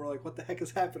at home are like, what the heck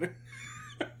is happening?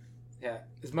 Yeah.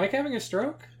 Is Mike having a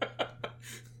stroke?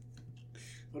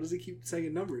 Why does he keep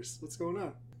saying numbers? What's going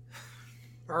on?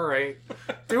 All right.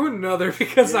 Do another,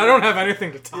 because I don't have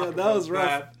anything to talk about. Yeah, that was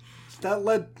rough.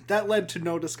 That led to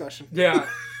no discussion. Yeah.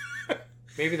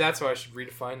 Maybe that's why I should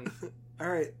redefine. All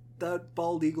right. That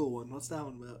bald eagle one. What's that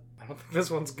one about? I don't think this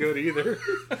one's good either.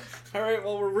 All right.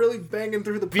 Well, we're really banging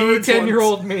through the Be Purge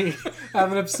 10-year-old me.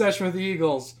 Have an obsession with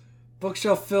eagles.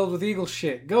 Bookshelf filled with eagle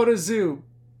shit. Go to zoo.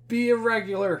 Be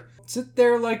irregular. Sit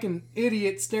there like an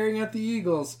idiot staring at the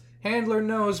eagles. Handler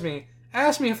knows me.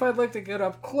 Ask me if I'd like to get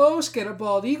up close, get a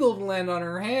bald eagle to land on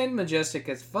her hand, majestic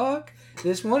as fuck.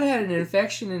 This one had an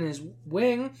infection in his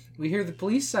wing. We hear the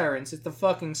police sirens as the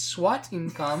fucking SWAT team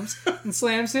comes and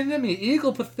slams into me.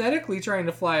 Eagle pathetically trying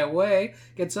to fly away.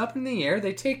 Gets up in the air.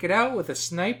 They take it out with a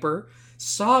sniper.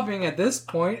 Sobbing at this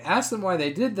point. Ask them why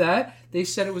they did that. They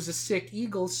said it was a sick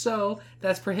eagle, so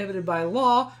that's prohibited by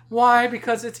law. Why?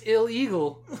 Because it's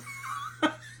illegal.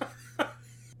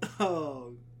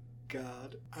 Oh,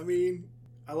 God. I mean,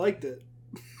 I liked it.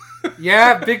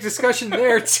 Yeah, big discussion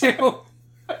there, too.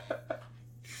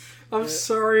 I'm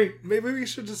sorry. Maybe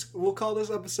we'll call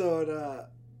this episode,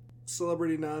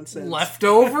 Celebrity Nonsense.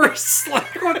 Leftovers?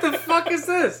 Like, what the fuck is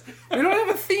this? We don't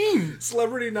have a theme.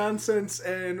 Celebrity Nonsense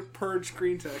and Purge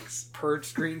Green Text.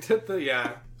 Purge green tip,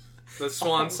 the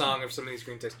swan song of some of these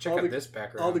green texts. Check out this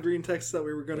background. All the green texts that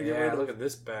we were going to get rid of. Look at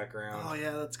this background. Oh,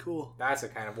 yeah, that's cool. That's the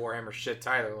kind of Warhammer shit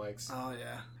Tyler likes. Oh,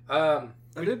 yeah.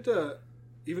 I did,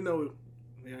 even though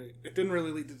it didn't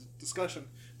really lead to discussion,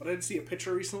 but I did see a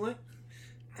picture recently,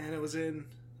 and it was in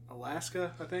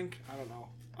Alaska, I think. I don't know.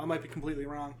 I might be completely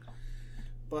wrong.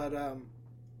 But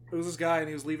it was this guy, and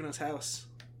he was leaving his house.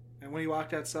 And when he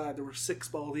walked outside, there were 6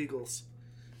 bald eagles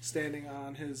standing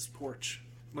on his porch.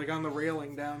 Like on the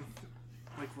railing down,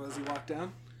 like as he walked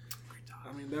down.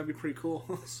 I mean, that'd be pretty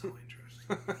cool. So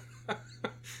interesting.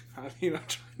 I mean, I'm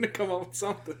trying to come up with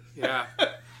something. Yeah.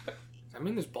 I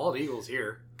mean, there's bald eagles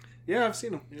here. Yeah, I've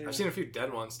seen them. Yeah, I've seen a few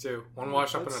dead ones, too. One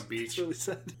washed up on a beach. That's really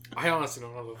sad. I honestly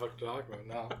don't know what the fuck to talk about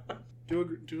now.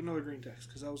 Do another green text,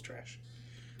 because that was trash.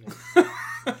 Do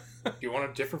you want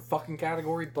a different fucking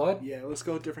category, bud? Yeah, let's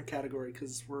go a different category,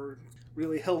 because we're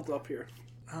really held up here.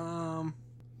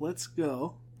 Let's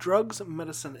go drugs,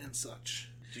 medicine, and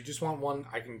such. Do you just want one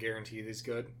I can guarantee is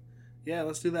good? Yeah,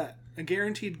 let's do that. A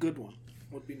guaranteed good one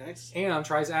would be nice. Aeon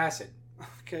tries acid.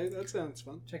 Okay, that sounds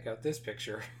fun. Check out this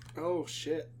picture. Oh,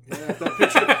 shit. Yeah,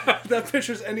 if that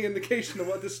picture's any indication of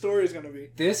what this story is going to be.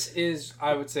 This is,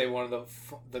 I would say, one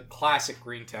of the classic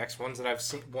green text, ones that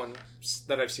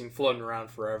I've seen floating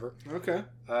around forever. Okay.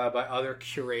 By other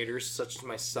curators such as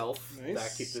myself. Nice.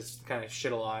 That keep this kind of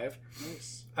shit alive.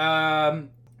 Nice.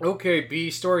 Okay,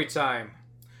 B, story time.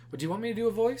 But do you want me to do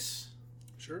a voice?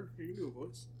 Sure, you can do a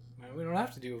voice. We don't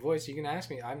have to do a voice. You can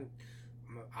ask me. I'm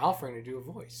offering to do a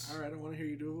voice. All right, I want to hear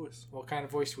you do a voice. What kind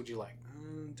of voice would you like? I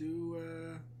don't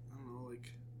know,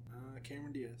 like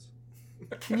Cameron Diaz.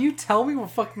 Can you tell me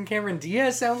what fucking Cameron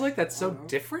Diaz sounds like? That's so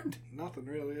different. Nothing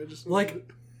really. I just like.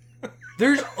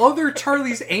 There's other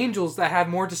Charlie's Angels that have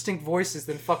more distinct voices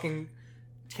than fucking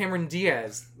Cameron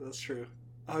Diaz. That's true.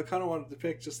 I kind of wanted to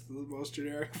pick just the most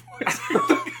generic voice.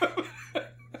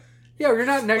 Yeah, you're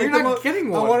not getting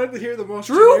one. I wanted to hear the most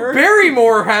Drew generic.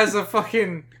 Barrymore has a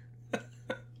fucking.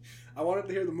 I wanted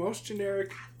to hear the most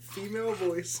generic female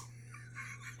voice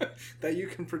that you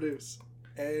can produce,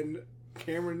 and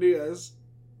Cameron Diaz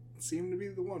seemed to be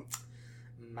the one.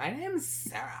 My name's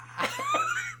Sarah.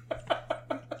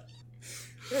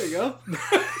 There you go.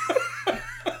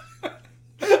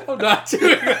 I'm not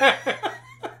doing that.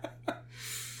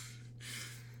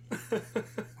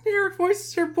 Your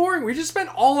voices are boring. We just spent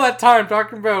all that time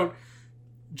talking about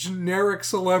generic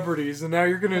celebrities, and now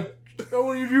you're gonna. I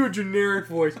want you to do a generic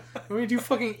voice. I want you to do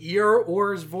fucking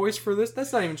Orr's voice for this.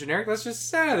 That's not even generic. That's just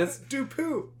sad. It's do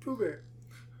Pooh Bear.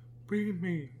 What do you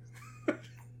mean?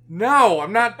 No,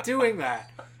 I'm not doing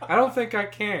that. I don't think I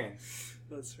can.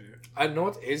 That's fair. I know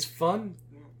what is fun.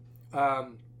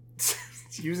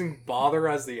 Using bother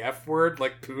as the F word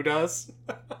like Pooh does.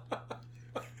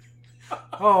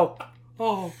 Oh,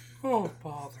 bother. Oh,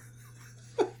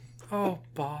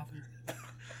 bother.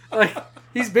 Like,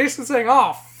 he's basically saying,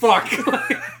 oh, fuck.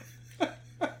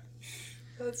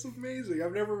 That's amazing.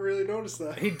 I've never really noticed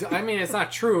that. I mean, it's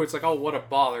not true. It's like, oh, what a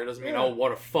bother. It doesn't mean, oh,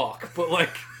 what a fuck. But,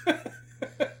 like,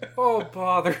 oh,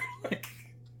 bother. Like,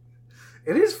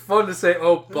 it is fun to say,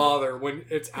 oh, bother, when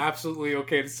it's absolutely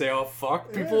okay to say, oh,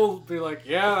 fuck. People will be like,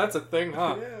 yeah, that's a thing,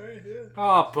 huh? Yeah, right, yeah.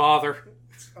 Oh, bother.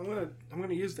 I'm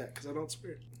gonna use that because I don't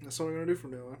swear. That's what I'm gonna do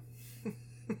from now on.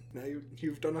 Now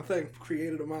you've done a thing,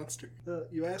 created a monster.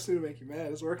 You asked me to make you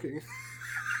mad. It's working.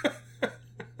 I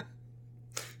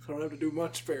don't have to do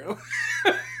much, apparently.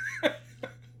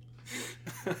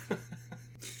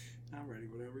 I'm ready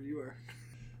whenever you are.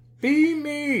 Be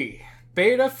me,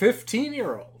 beta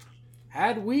 15-year-old.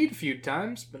 Had weed a few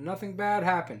times, but nothing bad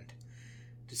happened.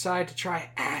 Decide to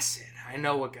try acid. I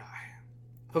know a guy.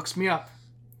 Hooks me up.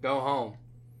 Go home.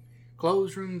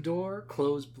 Close room door,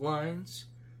 close blinds.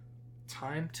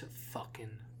 Time to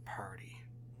fucking party.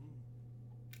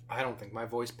 I don't think my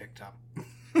voice picked up.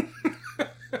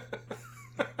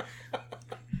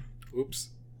 Oops.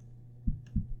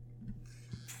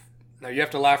 Now you have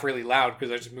to laugh really loud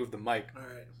because I just moved the mic.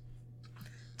 Alright.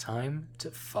 Time to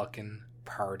fucking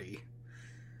party.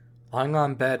 Lying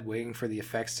on bed waiting for the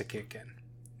effects to kick in.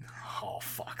 Oh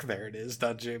fuck, there it is,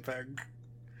 .jpg.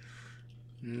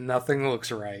 Nothing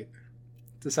looks right.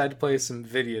 Decide to play some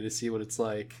video to see what it's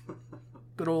like.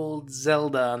 Good old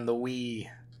Zelda on the Wii.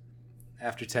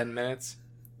 After 10 minutes,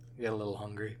 you get a little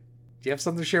hungry. Do you have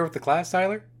something to share with the class,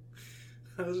 Tyler?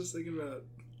 I was just thinking about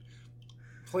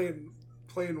playing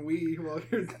Wii while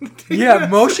you're... Yeah,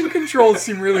 motion controls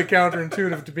seem really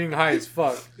counterintuitive to being high as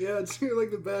fuck. Yeah, it seems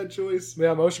like the bad choice.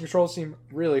 Yeah, motion controls seem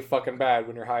really fucking bad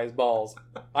when you're high as balls.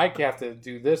 I have to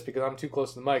do this because I'm too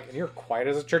close to the mic, and you're quiet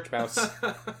as a church mouse.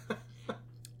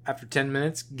 After 10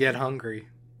 minutes, get hungry.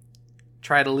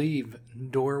 Try to leave.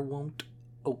 Door won't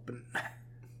open.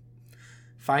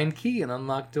 Find key and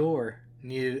unlock door.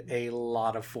 Needed a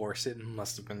lot of force. It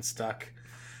must have been stuck.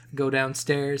 Go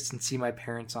downstairs and see my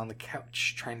parents on the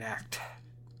couch trying to act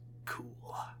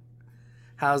cool.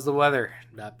 How's the weather?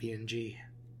 .png.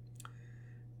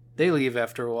 They leave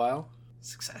after a while.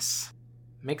 Success.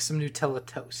 Make some Nutella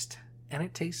toast. And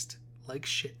it tastes like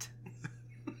shit.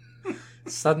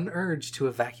 Sudden urge to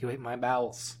evacuate my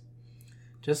bowels.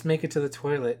 Just make it to the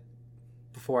toilet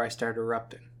before I start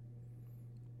erupting.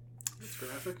 That's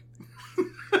graphic.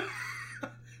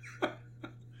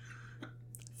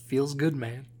 Feels good,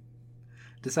 man.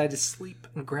 Decide to sleep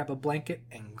and grab a blanket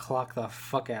and clock the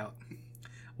fuck out.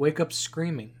 Wake up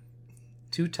screaming.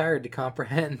 Too tired to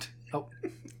comprehend. Oh,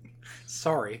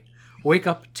 sorry. Wake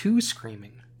up too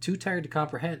screaming. Too tired to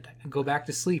comprehend. Go back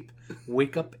to sleep.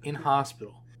 Wake up in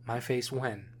hospital. My face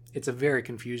when? It's a very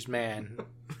confused man.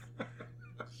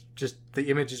 Just the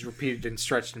image is repeated and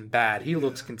stretched and bad. He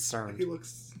looks concerned. He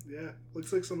looks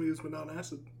like somebody who's been on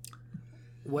acid.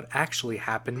 What actually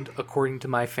happened, according to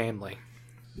my family?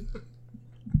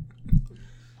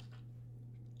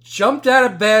 Jumped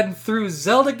out of bed and threw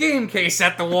Zelda game case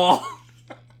at the wall.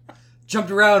 Jumped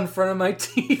around in front of my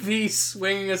TV,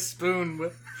 swinging a spoon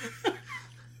with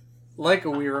like a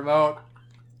Wii remote.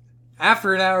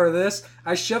 After an hour of this,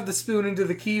 I shoved the spoon into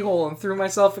the keyhole and threw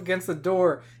myself against the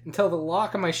door until the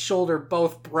lock on my shoulder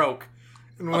both broke.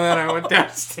 And then I went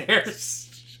downstairs.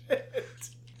 Shit.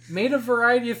 Made a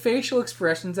variety of facial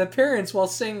expressions at parents while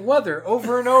saying weather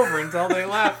over and over until they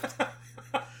left.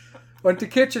 Went to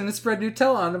kitchen and spread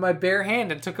Nutella onto my bare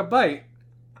hand and took a bite.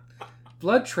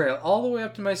 Blood trail all the way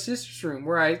up to my sister's room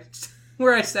where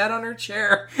I sat on her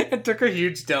chair and took a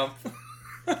huge dump.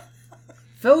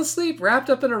 Fell asleep wrapped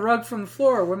up in a rug from the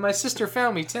floor when my sister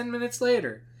found me 10 minutes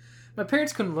later. My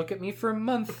parents couldn't look at me for a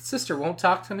month. Sister won't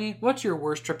talk to me. What's your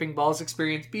worst tripping balls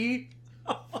experience be?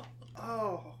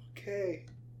 Oh, okay.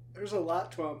 There's a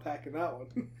lot to unpack in that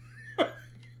one.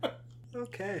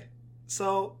 Okay.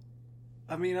 So,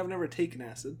 I mean, I've never taken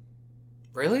acid.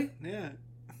 Really? Yeah.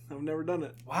 I've never done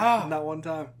it. Wow. Not one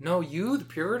time. No, you, the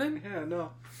Puritan? Yeah,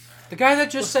 no. The guy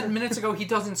that just said minutes ago he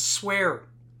doesn't swear.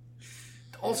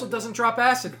 Also doesn't drop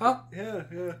acid, huh? Yeah,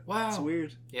 yeah. Wow. It's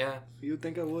weird. Yeah. You'd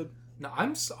think I would. No,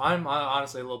 I'm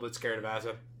honestly a little bit scared of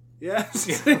acid.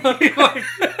 Yes.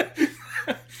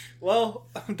 Well,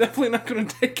 I'm definitely not going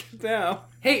to take it now.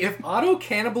 Hey, if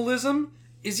auto-cannibalism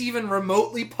is even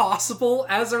remotely possible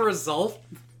as a result...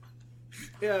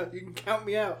 Yeah, you can count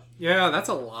me out. Yeah, that's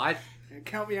a lot. And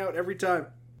count me out every time.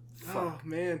 Fuck. Oh,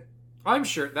 man. I'm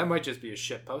sure that might just be a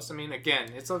shit post. I mean,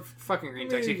 again, it's a fucking green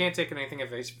text. You can't take anything at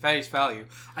face value.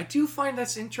 I do find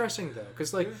that's interesting, though,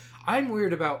 because, like, I'm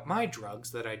weird about my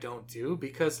drugs that I don't do,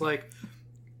 because, like,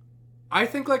 I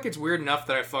think, like, it's weird enough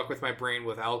that I fuck with my brain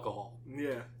with alcohol.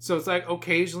 Yeah. So it's, like,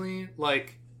 occasionally,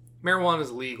 like, marijuana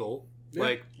is legal. Yeah,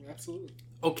 Like, absolutely.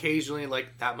 occasionally,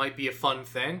 like, that might be a fun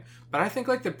thing. But I think,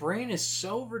 like, the brain is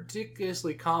so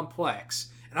ridiculously complex.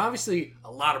 And obviously,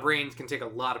 a lot of brains can take a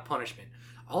lot of punishment.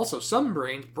 Also, some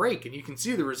brains break, and you can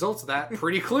see the results of that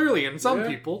pretty clearly in some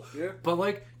people. Yeah. But,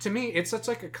 like, to me, it's such,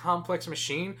 like, a complex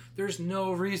machine. There's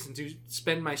no reason to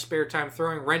spend my spare time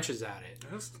throwing wrenches at it.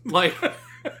 Like,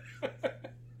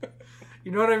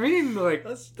 you know what I mean? Like,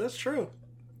 that's true.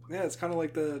 Yeah, it's kind of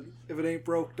like the if it ain't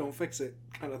broke, don't fix it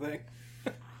kind of thing.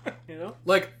 You know?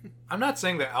 Like, I'm not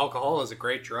saying that alcohol is a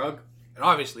great drug. It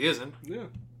obviously isn't. Yeah.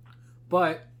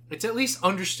 But it's at least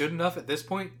understood enough at this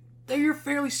point that you're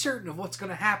fairly certain of what's going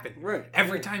to happen. Right.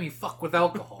 Every time you fuck with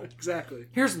alcohol. Exactly.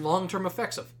 Here's long-term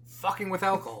effects of fucking with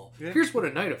alcohol. Yeah. Here's what a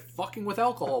night of fucking with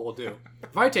alcohol will do.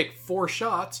 If I take 4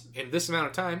 shots in this amount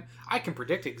of time, I can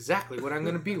predict exactly what I'm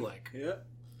going to be like. Yeah.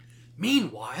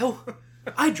 Meanwhile,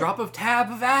 I drop a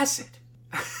tab of acid.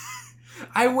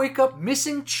 I wake up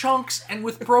missing chunks and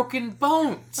with broken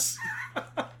bones.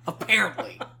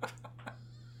 Apparently.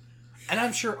 And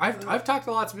I'm sure I've talked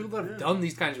to lots of people that have done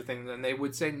these kinds of things, and they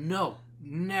would say no,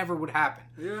 never would happen.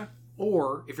 Yeah.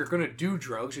 Or if you're gonna do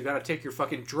drugs, you gotta take your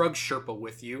fucking drug Sherpa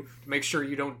with you to make sure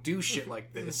you don't do shit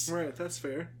like this. Right, that's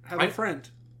fair. Have a friend.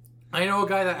 I know a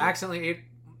guy that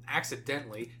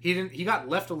accidentally he got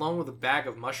left alone with a bag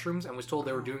of mushrooms and was told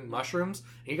they were doing mushrooms,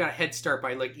 and he got a head start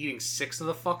by like eating 6 of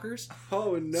the fuckers.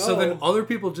 Oh no. So then other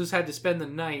people just had to spend the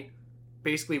night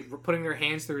basically putting their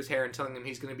hands through his hair and telling him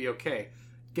he's gonna be okay.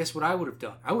 Guess what I would have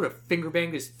done? I would have finger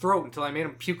banged his throat until I made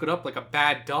him puke it up like a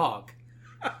bad dog.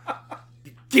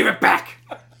 Give it back!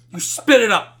 You spit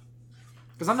it up!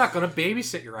 Because I'm not going to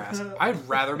babysit your ass. I'd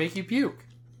rather make you puke.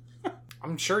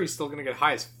 I'm sure he's still going to get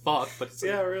high as fuck, but it's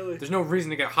like, yeah, really. There's no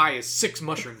reason to get high as 6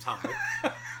 mushrooms high.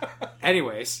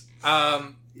 Anyways,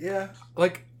 yeah.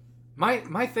 like,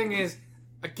 my thing is,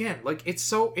 again, like,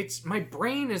 it's my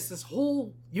brain is this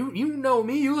whole, you know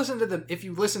me, if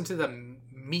you listen to the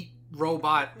Meat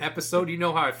Robot episode, you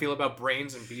know how I feel about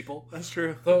brains and people. That's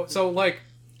true. So like,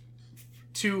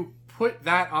 to put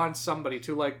that on somebody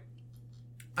to like,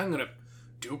 I'm gonna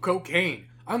do cocaine,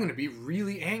 I'm gonna be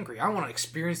really angry, I want to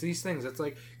experience these things. It's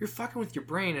like, you're fucking with your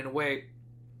brain in a way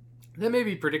that may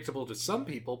be predictable to some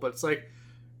people, but it's like,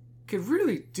 could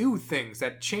really do things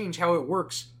that change how it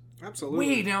works. Absolutely.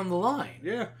 Way down the line.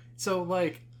 Yeah. So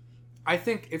like, I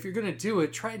think if you're gonna do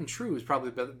it, tried and true is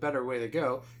probably the better way to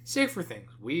go. Safer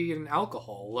things, weed and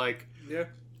alcohol. Like, yeah.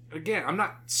 Again, I'm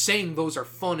not saying those are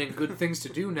fun and good things to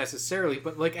do necessarily,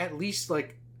 but like, at least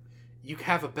like, you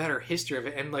have a better history of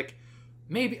it, and like,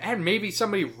 maybe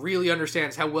somebody really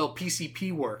understands how well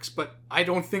PCP works, but I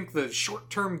don't think the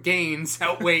short-term gains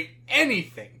outweigh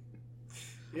anything.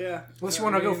 Yeah. Unless you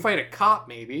want to go fight a cop,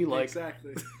 maybe. Like,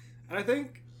 exactly. And I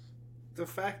think the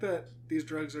fact that these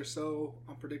drugs are so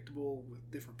unpredictable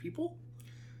with different people,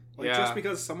 like, just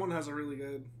because someone has a real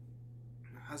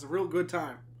good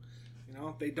time, you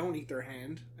know, they don't eat their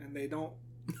hand, and they don't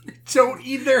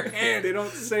eat their hand. They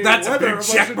don't say that's a big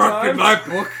check mark in my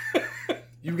book.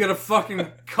 You get a fucking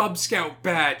Cub Scout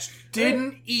badge.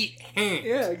 Didn't eat hand.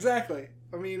 Yeah, exactly.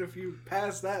 I mean, if you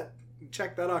pass that,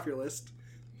 check that off your list,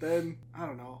 then I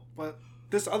don't know. But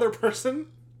this other person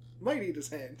might eat his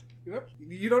hand. You know,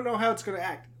 you don't know how it's going to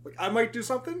act. Like, I might do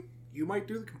something, you might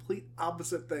do the complete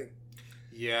opposite thing.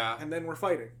 Yeah. And then we're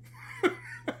fighting.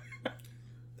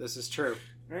 This is true.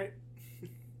 Right?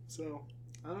 So,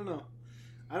 I don't know.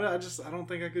 I don't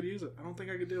think I could use it. I don't think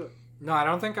I could do it. No, I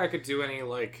don't think I could do any,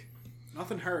 like...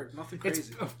 Nothing hard. Nothing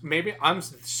crazy. Maybe I'm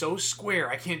so square,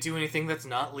 I can't do anything that's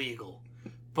not legal.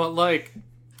 But, like,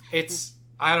 it's...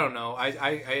 I don't know.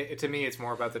 I to me, it's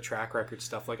more about the track record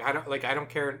stuff. Like, I don't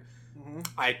care... Mm-hmm.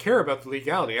 I care about the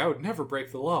legality. I would never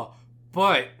break the law.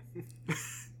 But...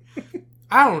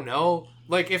 I don't know.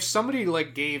 Like, if somebody,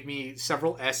 like, gave me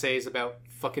several essays about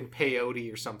fucking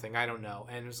peyote or something, I don't know,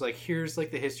 and it was like, here's, like,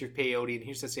 the history of peyote, and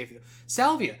here's the safety.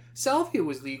 Salvia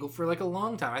was legal for, like, a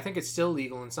long time. I think it's still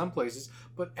legal in some places,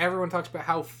 but everyone talks about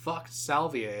how fucked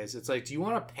salvia is. It's like, do you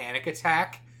want a panic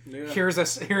attack? Yeah.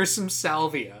 Here's some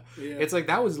salvia. Yeah. It's like,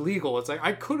 that was legal. It's like,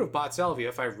 I could have bought salvia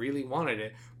if I really wanted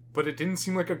it, but it didn't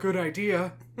seem like a good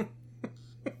idea.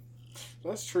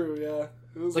 That's true, yeah.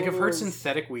 Like, I've heard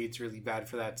synthetic weed's really bad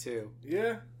for that, too.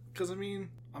 Yeah, because, I mean,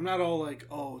 I'm not all like,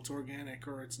 oh, it's organic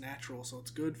or it's natural, so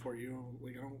it's good for you.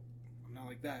 Like, I'm not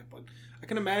like that. But I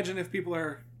can imagine if people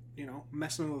are, you know,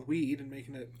 messing with weed and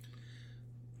making it,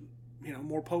 you know,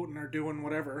 more potent or doing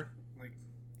whatever, like,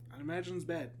 I'd imagine it's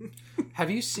bad. Have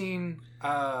you seen,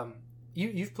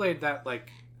 you've played that,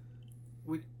 like,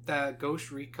 with that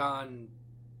Ghost Recon,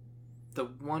 the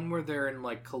one where they're in,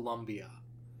 like, Colombia.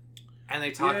 and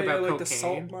they talk about like cocaine. The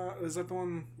salt mine. Is that the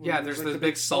one? Yeah, there's the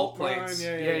big salt plates.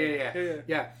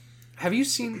 Yeah. Have you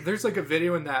seen? There's like a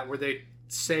video in that where they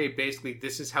say basically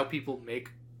this is how people make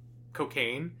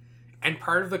cocaine, and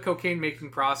part of the cocaine making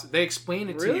process, they explain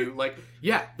it to you. Like,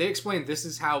 yeah, they explain this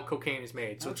is how cocaine is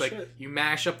made. So it's like you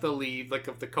mash up the leaf, like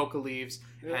of the coca leaves,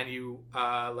 and you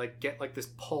like get like this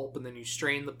pulp, and then you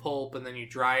strain the pulp, and then you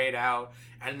dry it out,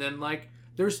 and then like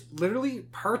there's literally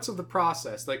parts of the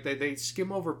process, like they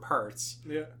skim over parts.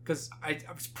 Yeah. Because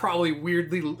it's probably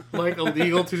weirdly like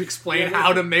illegal to explain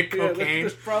how to make cocaine.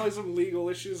 There's probably some legal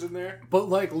issues in there. But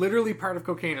like literally part of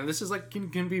cocaine, and this is like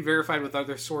can be verified with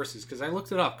other sources because I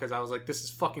looked it up because I was like, this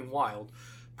is fucking wild.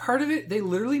 Part of it, they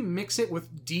literally mix it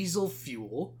with diesel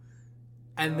fuel,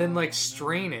 and then like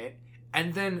strain it.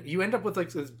 And then you end up with like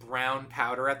this brown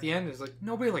powder at the end. It's like,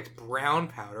 nobody likes brown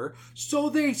powder. So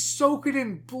they soak it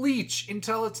in bleach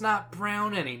until it's not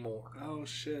brown anymore. Oh,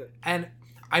 shit. And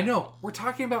I know, we're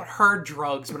talking about hard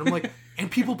drugs, but I'm like,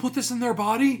 and people put this in their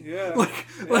body? Yeah. All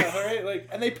right. Like,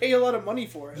 and they pay a lot of money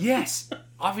for it. Yes.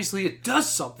 Obviously it does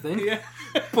something. Yeah.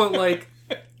 But like,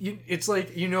 it's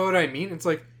like, you know what I mean? It's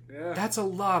like, that's a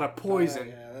lot of poison.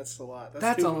 Yeah, that's a lot.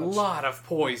 That's a lot of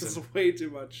poison. That's way too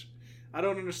much. I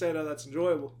don't understand how that's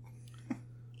enjoyable.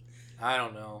 I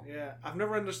don't know. Yeah, I've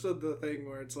never understood the thing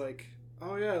where it's like,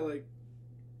 oh yeah, like,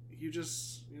 you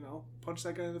just, punch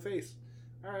that guy in the face.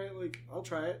 All right, like, I'll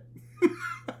try it.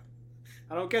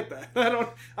 I don't get that. I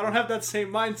don't have that same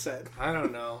mindset. I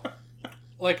don't know.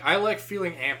 Like, I like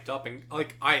feeling amped up, and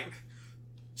like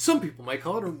some people might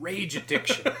call it a rage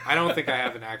addiction. I don't think I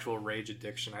have an actual rage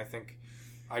addiction. I think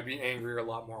I'd be angrier a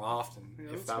lot more often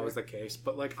if that was the case.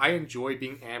 But, like, I enjoy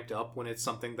being amped up when it's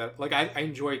something that... Like, I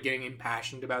enjoy getting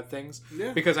impassioned about things.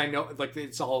 Yeah. Because I know, like,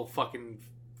 it's all fucking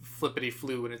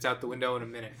flippity-flu and it's out the window in a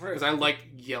minute. Because I like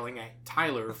yelling at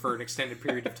Tyler for an extended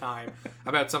period of time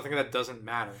about something that doesn't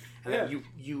matter. And then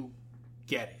you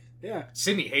get it. Yeah.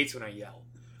 Sydney hates when I yell.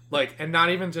 Like, and not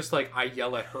even just, like, I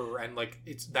yell at her and, like,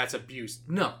 that's abuse.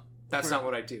 No. That's not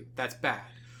what I do. That's bad.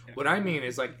 What I mean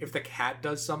is, like, if the cat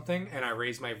does something and I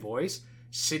raise my voice,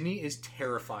 Sydney is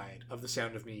terrified of the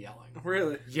sound of me yelling.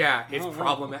 Really? Yeah, it's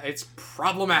It's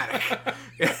problematic.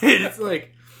 It's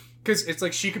like, because it's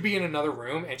like she could be in another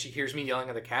room and she hears me yelling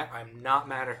at the cat. I'm not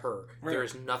mad at her. Right. There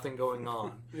is nothing going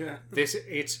on. Yeah.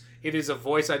 It is a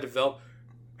voice I developed.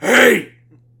 Hey.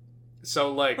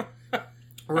 So like,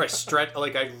 where I stretch,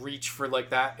 like I reach for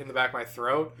like that in the back of my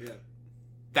throat. Yeah.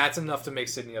 That's enough to make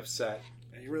Sydney upset.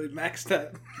 You really maxed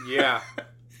that. Yeah.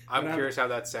 I'm curious how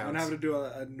that sounds. I'm going to have to do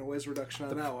a noise reduction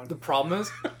on that one. The problem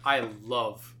is, I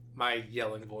love my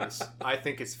yelling voice. I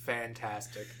think it's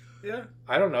fantastic. Yeah.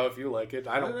 I don't know if you like it.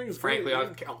 I think it's frankly,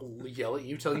 great, I'll yell at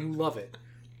you till you love it.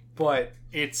 But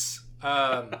it's...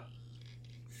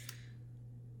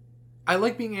 I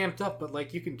like being amped up, but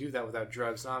like you can do that without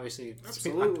drugs. And obviously,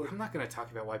 absolutely. I'm not going to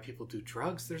talk about why people do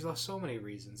drugs. There's so many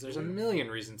reasons. There's a million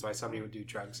reasons why somebody would do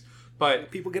drugs. But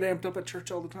people get amped up at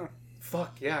church all the time.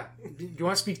 Fuck yeah! You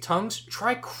want to speak tongues?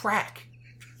 Try crack.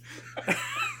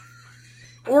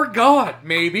 Or God,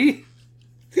 maybe.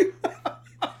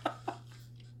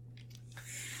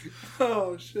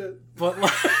 Oh shit! But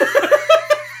like.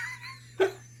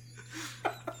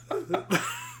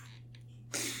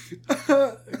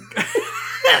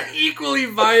 Equally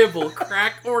viable,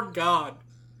 crack or God.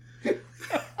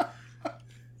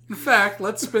 In fact,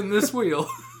 let's spin this wheel.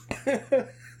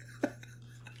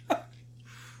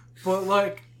 But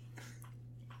like,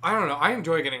 I don't know. I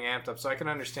enjoy getting amped up, so I can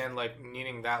understand like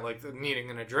needing that, like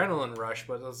needing an adrenaline rush.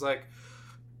 But it's like,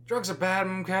 drugs are bad,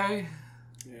 okay?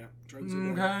 Yeah, drugs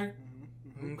are bad. Okay.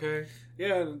 Mm-hmm. Okay.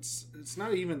 Yeah, and it's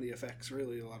not even the effects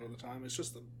really a lot of the time. It's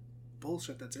just the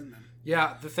bullshit that's in them.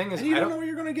 Yeah, the thing is, and you don't know what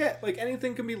you're gonna get. Like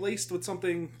anything can be laced with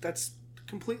something that's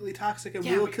completely toxic and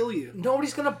will kill you.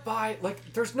 Nobody's gonna buy,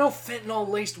 like, there's no fentanyl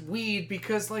laced weed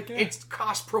because like it's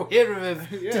cost prohibitive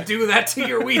to do that to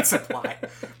your weed supply.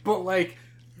 But like,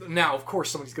 now of course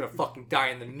somebody's gonna fucking die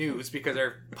in the news because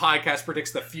our podcast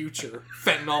predicts the future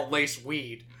fentanyl laced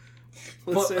weed.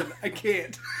 Listen, I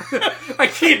can't. I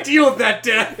can't deal with that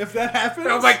death. If that happens,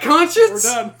 on my conscience,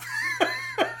 we're done.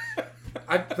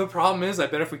 The problem is, I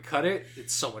bet if we cut it,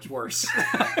 it's so much worse.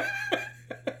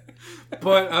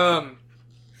 But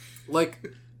like,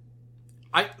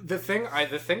 the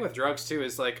thing with drugs too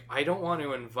is like I don't want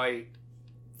to invite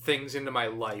things into my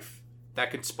life that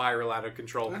could spiral out of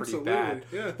control pretty bad.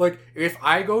 Yeah. Like if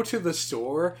I go to the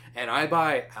store and I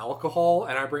buy alcohol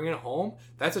and I bring it home,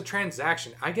 that's a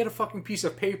transaction. I get a fucking piece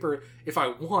of paper if I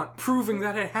want, proving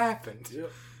that it happened. Yep.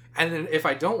 And then if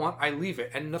I don't want, I leave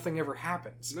it and nothing ever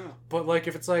happens. No. But like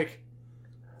if it's like,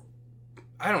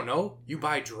 I don't know, you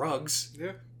buy drugs.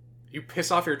 Yeah. you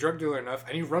piss off your drug dealer enough,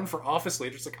 and you run for office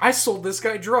leader. It's like, I sold this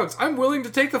guy drugs. I'm willing to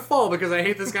take the fall because I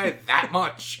hate this guy that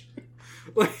much.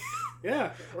 Like,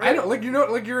 yeah, right. I don't like, you know,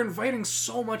 like, you're inviting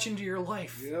so much into your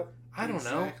life. Yep. I don't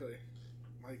know. Exactly.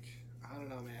 Like, I don't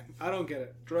know, man. I don't get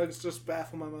it. Drugs just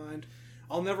baffle my mind.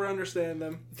 I'll never understand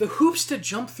them. The hoops to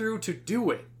jump through to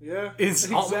do it. Yeah. Is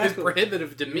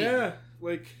prohibitive to me. Yeah.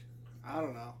 Like, I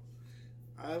don't know.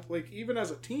 Even as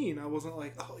a teen, I wasn't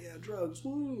like, oh yeah, drugs,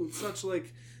 woo, it's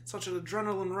such an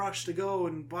adrenaline rush to go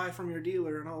and buy from your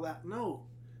dealer and all that. No.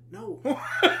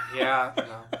 Yeah,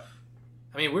 no.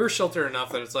 I mean, we were sheltered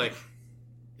enough that it's like,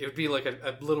 it would be like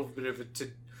a little bit of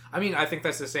I mean, I think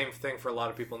that's the same thing for a lot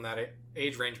of people in that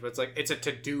age range, but it's like, it's a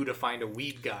to-do to find a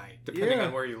weed guy, depending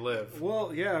on where you live.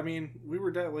 Well, yeah, I mean, we were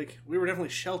definitely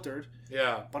sheltered.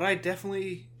 Yeah. But I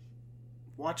definitely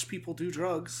watched people do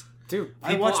drugs. Dude,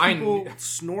 I watched people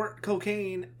snort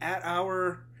cocaine at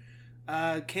our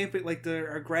camping, like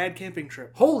our grad camping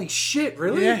trip. Holy shit,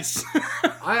 really? Yes.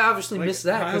 I obviously missed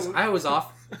that because I was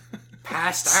off,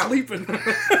 passed out. Sleeping.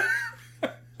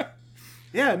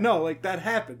 Yeah, no, like, that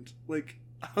happened. Like,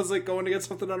 I was, like, going to get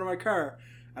something out of my car,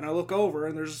 and I look over,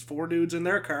 and there's 4 dudes in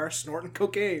their car snorting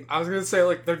cocaine. I was going to say,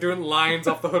 like, they're doing lines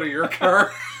off the hood of your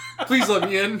car. Please let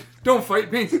me in. Don't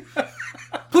fight me.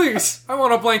 Please, I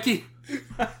want a blankie.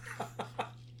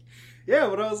 Yeah,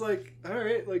 but I was like, all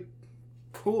right, like,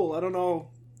 cool. I don't know.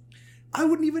 I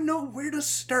wouldn't even know where to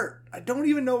start. I don't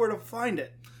even know where to find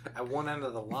it. At one end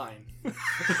of the line.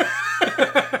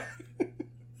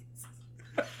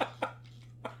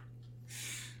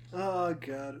 Oh,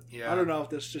 God. Yeah. I don't know if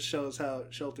this just shows how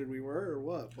sheltered we were or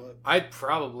what, but... I'd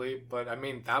probably, but I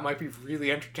mean, that might be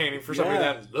really entertaining for somebody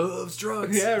that loves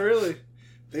drugs. Yeah, really.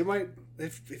 They might...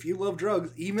 If you love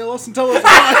drugs, email us and tell us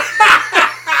why.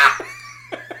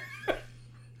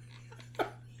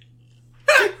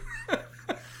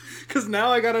 Because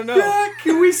now I gotta know. Yeah,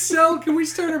 can we start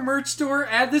a merch store?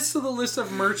 Add this to the list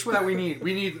of merch that we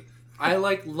need. I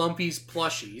like Lumpy's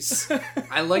plushies.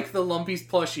 I like the Lumpy's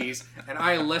plushies, and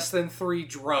I less than 3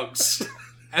 drugs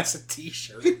as a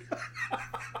t-shirt.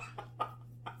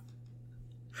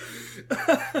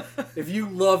 If you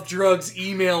love drugs,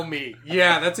 email me.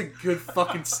 Yeah, that's a good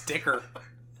fucking sticker.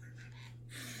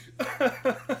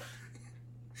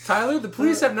 Tyler, the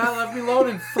police have not left me alone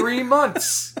in 3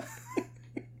 months.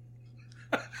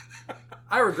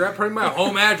 I regret putting my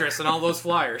home address in all those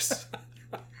flyers.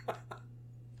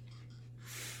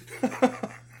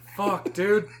 Fuck,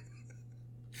 dude.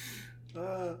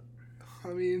 I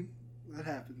mean, that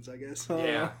happens, I guess.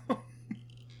 Yeah.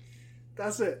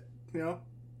 That's it. You know,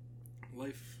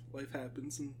 life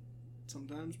happens, and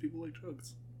sometimes people like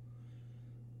drugs.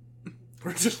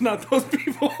 We're just not those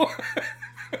people.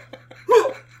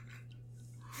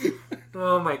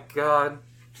 Oh my god.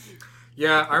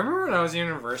 Yeah, I remember when I was in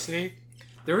university,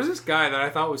 there was this guy that I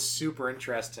thought was super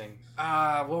interesting.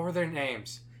 What were their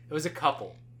names? It was a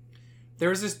couple. There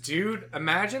was this dude,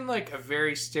 imagine like a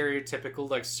very stereotypical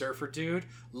like surfer dude,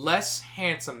 less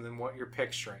handsome than what you're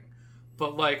picturing,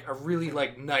 but like a really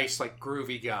like nice, like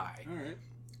groovy guy. All right.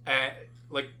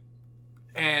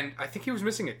 And I think he was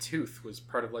missing a tooth, was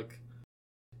part of like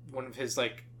one of his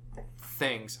like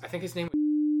things. I think his name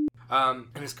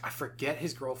was, I forget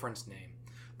his girlfriend's name.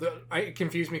 It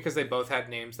confused me because they both had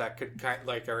names that could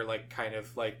kind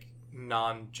of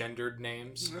non-gendered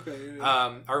names. Okay.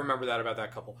 Yeah. I remember that about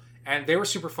that couple, and they were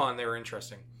super fun. They were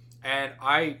interesting, and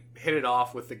I hit it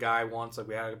off with the guy once. Like,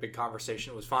 we had a big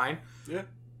conversation. It was fine. Yeah.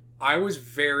 I was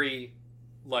very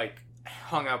like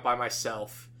hung out by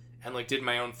myself and like did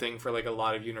my own thing for like a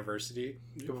lot of university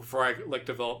before I like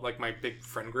developed like my big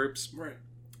friend groups. Right.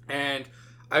 And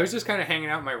I was just kind of hanging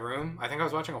out in my room. I think I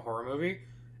was watching a horror movie,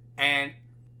 and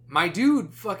my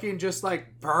dude fucking just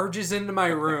like barges into my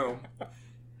room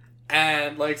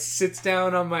and like sits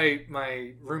down on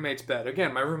my roommate's bed.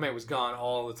 Again, my roommate was gone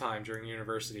all the time during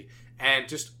university, and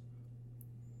just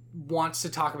wants to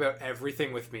talk about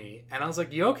everything with me. And I was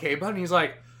like, "You okay, bud?" And he's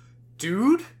like,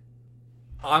 "Dude,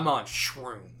 I'm on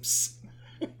shrooms."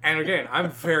 And again,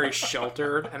 I'm very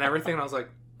sheltered and everything. And I was like,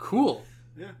 "Cool.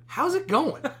 Yeah. How's it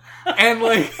going?" And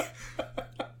like,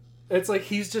 it's like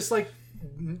he's just like,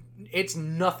 it's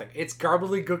nothing. It's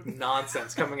gobbledygook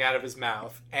nonsense coming out of his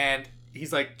mouth. And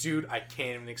he's like, "Dude, I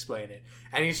can't even explain it."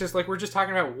 And he's just like, we're just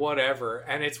talking about whatever.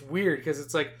 And it's weird because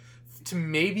it's like, to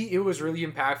maybe it was really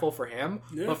impactful for him,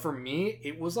 but for me,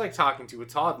 it was like talking to a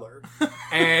toddler.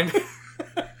 And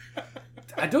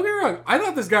don't get me wrong, I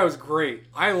thought this guy was great.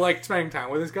 I liked spending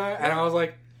time with this guy, and I was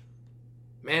like,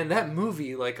 man, that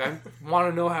movie, like, I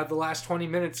want to know how the last 20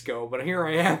 minutes go, but here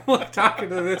I am, like, talking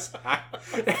to this guy.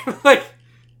 And, like,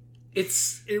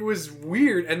 it was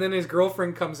weird. And then his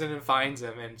girlfriend comes in and finds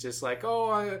him and just like,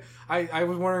 oh, I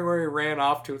was wondering where he ran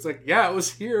off to. It's like, yeah, it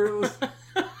was here. It was...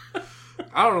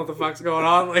 I don't know what the fuck's going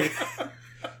on. Like,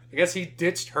 I guess he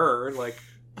ditched her. Like,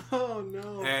 oh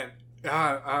no. And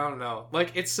I don't know.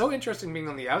 Like, it's so interesting being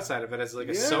on the outside of it as like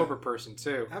a sober person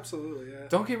too. Absolutely, yeah.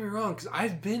 Don't get me wrong, because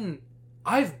I've been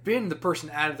the person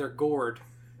out of their gourd,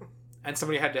 and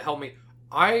somebody had to help me.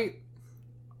 I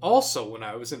also, when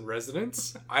I was in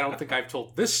residence, I don't think I've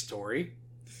told this story.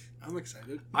 I'm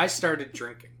excited. I started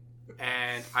drinking,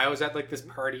 and I was at like this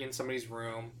party in somebody's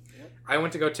room. Yep. I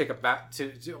went to go take a bath.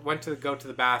 Go to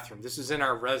the bathroom. This is in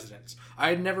our residence. I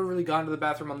had never really gone to the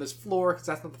bathroom on this floor because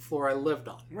that's not the floor I lived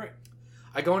on. Right.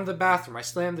 I go into the bathroom. I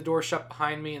slam the door shut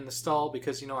behind me in the stall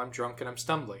because I'm drunk and I'm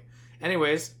stumbling.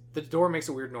 Anyways, the door makes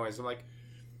a weird noise. I'm like,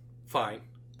 fine.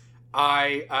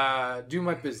 I do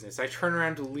my business. I turn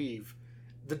around to leave.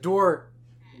 The door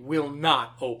will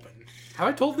not open. Have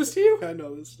I told this to you? I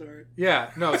know this story.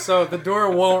 Yeah, no, so the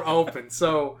door won't open.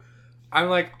 So I'm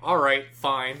like, all right,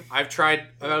 fine. I've tried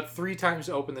about 3 times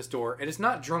to open this door. It is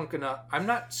not drunk enough. I'm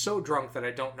not so drunk that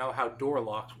I don't know how door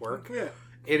locks work. Yeah.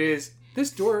 It is,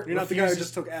 this door You're not the guy who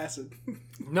just took acid.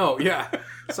 No, yeah.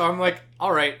 So I'm like,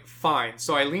 all right, fine.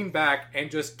 So I lean back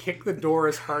and just kick the door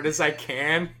as hard as I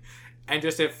can. And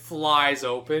just it flies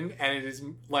open, and it is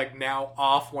like now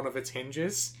off one of its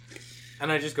hinges,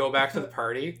 and I just go back to the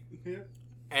party. Yeah.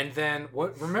 And then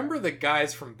remember the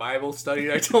guys from Bible study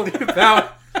I told you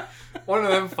about? One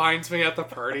of them finds me at the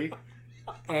party,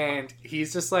 and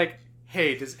he's just like,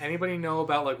 "Hey, does anybody know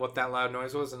about like what that loud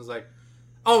noise was?" And I was like,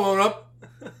 "I'll own up,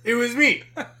 it was me."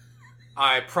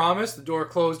 I promise. The door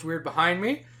closed weird behind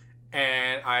me,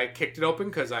 and I kicked it open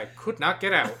because I could not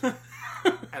get out.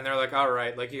 And they're like, all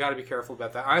right, like, you got to be careful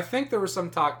about that. I think there was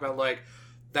some talk about, like,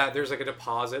 that there's, like, a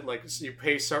deposit. Like, so you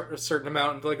pay a certain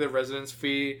amount into, like, the residence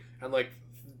fee. And, like,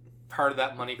 part of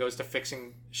that money goes to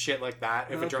fixing shit like that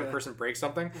if a drunk person breaks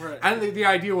something. Right. And the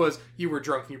idea was you were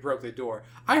drunk and you broke the door.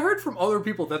 I heard from other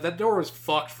people that door was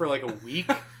fucked for, like, a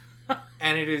week.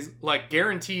 And it is, like,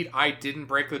 guaranteed I didn't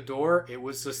break the door. It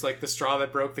was just, like, the straw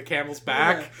that broke the camel's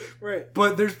back. Yeah, right.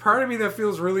 But there's part of me that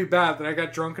feels really bad that I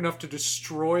got drunk enough to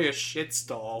destroy a shit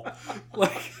stall.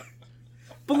 Like,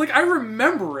 but, like, I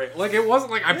remember it. Like, it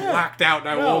wasn't like I blacked out and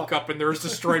I woke up and there was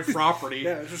destroyed property.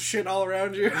 Yeah, just shit all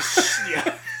around you.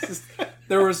 Yeah.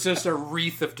 There was just a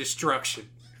wreath of destruction.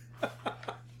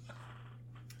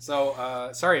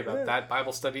 So, sorry about that,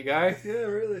 Bible study guy. Yeah,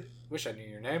 really. Wish I knew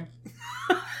your name.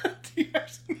 Do you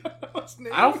actually know his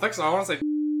name? I don't think so. I want to say...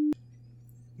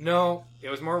 No, it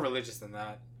was more religious than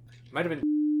that. It might have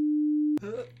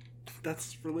been...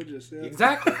 That's religious, yeah.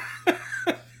 Exactly.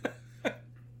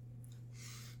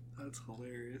 That's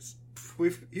hilarious.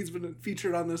 He's been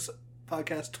featured on this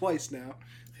podcast twice now,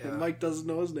 and Mike doesn't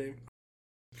know his name.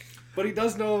 But he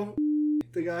does know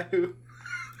the guy who...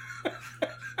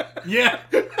 Yeah.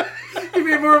 He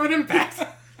made more of an impact.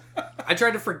 I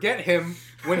tried to forget him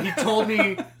when he told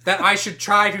me that I should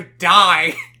try to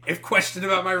die if questioned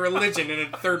about my religion in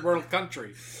a third world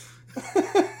country.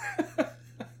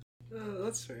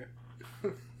 That's fair.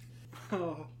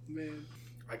 Oh, man.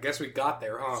 I guess we got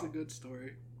there, huh? That's a good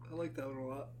story. I like that one a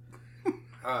lot.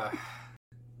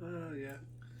 Yeah.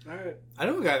 Alright. I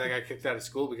know a guy that got kicked out of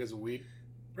school because of weed.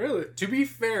 Really? To be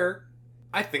fair,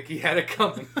 I think he had it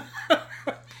coming.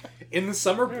 In the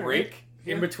summer break,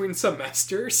 in between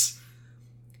semesters,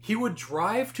 he would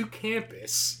drive to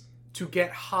campus to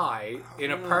get high in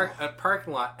a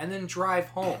parking lot and then drive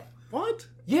home. What?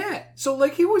 Yeah. So,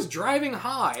 like, he was driving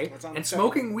high and the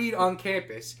smoking weed on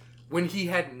campus when he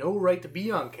had no right to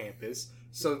be on campus.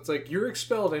 So it's like, you're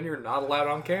expelled and you're not allowed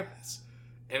on campus.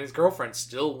 And his girlfriend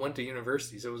still went to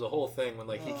university, so it was a whole thing when,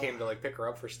 like, he came to, like, pick her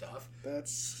up for stuff.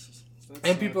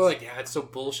 And people are like, yeah, it's so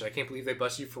bullshit. I can't believe they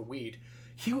bust you for weed.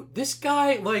 This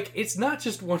guy, like, it's not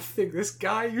just one thing. This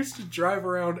guy used to drive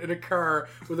around in a car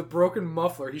with a broken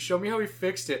muffler. He showed me how he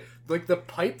fixed it. Like, the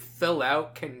pipe fell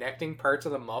out connecting parts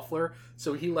of the muffler,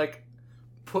 so he, like,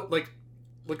 put, like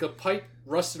a pipe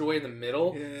rusted away in the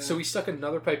middle, so he stuck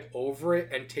another pipe over it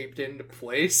and taped it into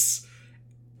place.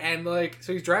 And, like,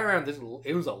 so he's driving around this,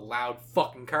 it was a loud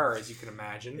fucking car, as you can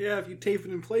imagine. Yeah, if you tape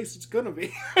it in place, it's gonna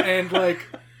be. And, like...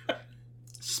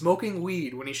 smoking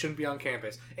weed when he shouldn't be on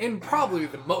campus. In probably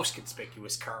the most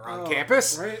conspicuous car on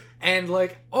campus. Right. And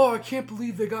like, oh, I can't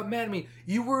believe they got mad at me.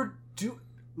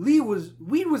 Weed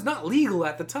was not legal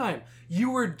at the time.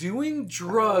 You were doing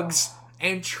drugs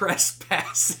and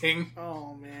trespassing.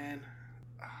 Oh, man.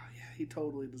 Yeah, he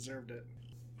totally deserved it.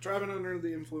 Driving under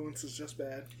the influence is just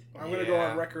bad. I'm going to go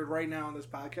on record right now on this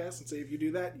podcast and say if you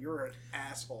do that, you're an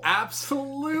asshole.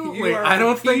 Absolutely. You are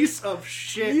a piece of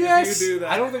shit if you do that.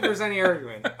 I don't think there's any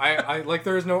argument. I like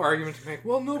there is no argument to make.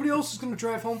 Well, nobody else is going to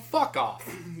drive home. Fuck off.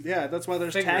 Yeah, that's why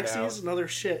there's taxis and other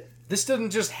shit. This doesn't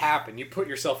just happen. You put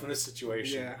yourself in this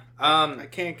situation. Yeah. I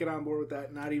can't get on board with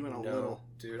that, not even a little.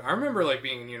 Dude, I remember like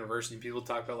being in university, people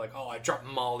talk about like, oh, I dropped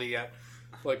Molly at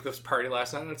like this party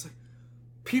last night, and it's like,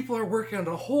 people are working on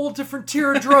a whole different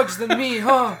tier of drugs than me,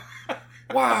 huh?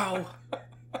 Wow.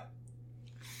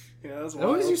 Yeah, that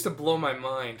always used to blow my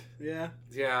mind. Yeah?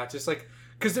 Yeah, just like,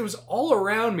 because it was all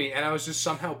around me, and I was just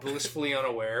somehow blissfully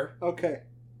unaware. Okay.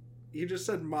 You just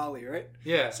said Molly, right?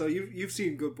 Yeah. So you've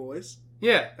seen Good Boys.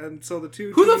 Yeah. And so the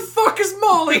two... Who the fuck is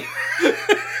Molly?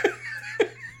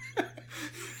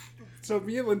 So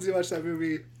me and Lindsay watched that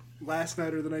movie last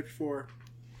night or the night before.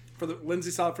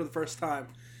 Lindsay saw it for the first time.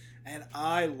 And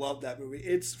I love that movie.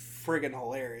 It's friggin'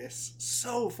 hilarious.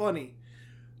 So funny.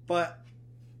 But,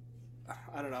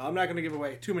 I don't know. I'm not going to give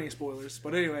away too many spoilers.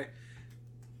 But anyway.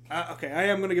 Okay, I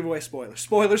am going to give away spoilers.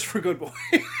 Spoilers for Good Boys.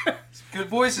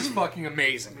 Good Boys is fucking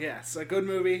amazing. Yeah, it's a good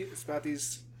movie. It's about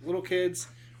these little kids.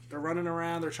 They're running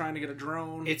around. They're trying to get a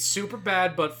drone. It's super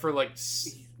bad, but for like...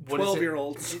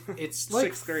 12-year-olds. It's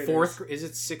like 6th graders. Fourth... Is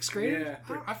it 6th graders?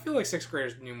 Yeah. I feel like 6th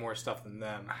graders knew more stuff than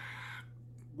them.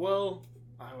 Well,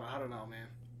 I don't know, man.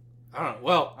 I don't know.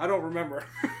 Well... I don't remember.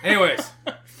 Anyways.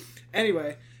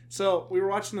 Anyway, so we were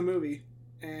watching the movie,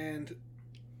 and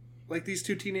like these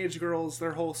two teenage girls,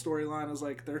 their whole storyline is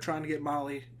like they're trying to get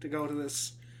Molly to go to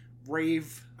this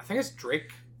rave. I think it's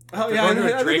Drake. Oh, yeah, I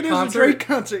think it is a Drake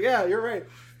concert. Yeah, you're right.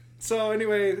 So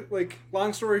anyway, like,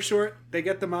 long story short, they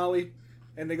get the Molly,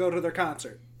 and they go to their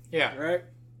concert. Yeah. Right?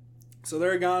 So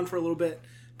they're gone for a little bit.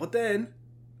 But then,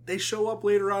 they show up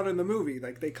later on in the movie.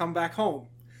 Like, they come back home.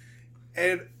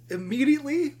 And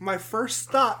immediately, my first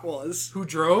thought was... Who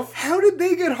drove? How did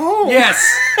they get home? Yes!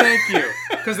 Thank you.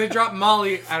 Because they dropped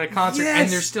Molly at a concert, and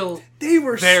they're still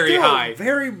very high.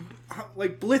 Very,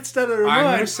 like, blitzed out of their mind.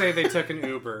 I'm going to say they took an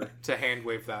Uber to hand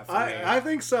wave that for me. I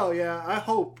think so, yeah. I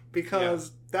hope,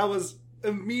 because that was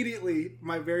immediately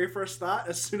my very first thought.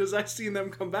 As soon as I seen them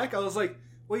come back, I was like,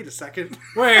 wait a second.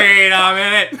 Wait a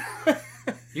minute.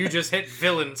 You just hit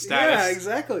villain status. Yeah,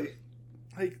 exactly.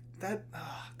 Like, that...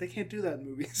 they can't do that in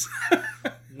movies.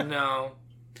 No.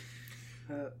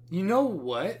 You know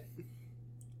what?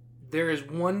 There is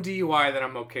one DUI that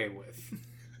I'm okay with.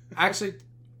 Actually,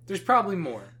 there's probably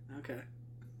more. Okay.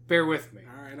 Bear with me.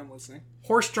 All right, I'm listening.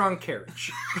 Horse-drawn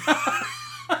carriage.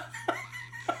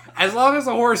 As long as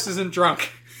the horse isn't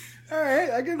drunk. All right,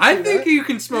 I think you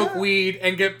can smoke weed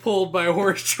and get pulled by a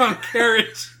horse-drawn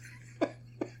carriage.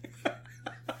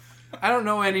 I don't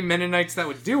know any Mennonites that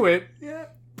would do it. Yeah.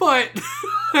 But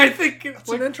I think it's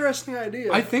an interesting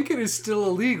idea. I think it is still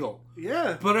illegal.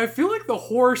 Yeah. But I feel like the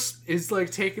horse is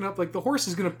like taking up, like the horse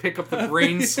is going to pick up the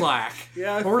brain slack.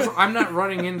 Yeah. Horse, I'm not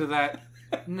running into that.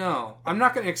 No. I'm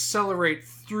not going to accelerate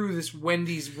through this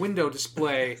Wendy's window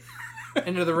display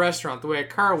into the restaurant the way a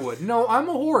car would. No, I'm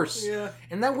a horse. Yeah.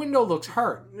 And that window looks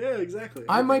hard. Yeah, exactly.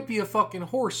 I might be a fucking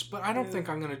horse, but I don't think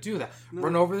I'm going to do that. No.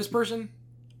 Run over this person?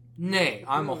 Nay,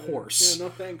 I'm a horse. Yeah,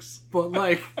 no thanks. But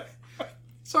like...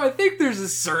 So I think there's a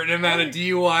certain amount of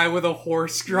DUI with a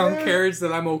horse-drawn carriage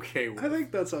that I'm okay with. I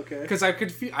think that's okay. Because I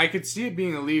could see it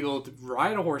being illegal to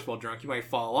ride a horse while drunk. You might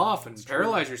fall off and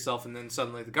paralyze yourself, and then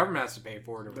suddenly the government has to pay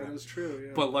for it. Or that is true,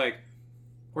 yeah. But like,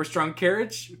 horse-drawn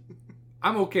carriage,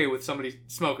 I'm okay with somebody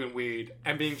smoking weed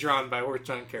and being drawn by a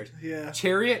horse-drawn carriage. Yeah.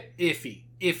 Chariot,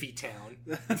 iffy town.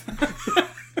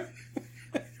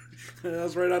 That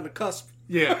was right on the cusp.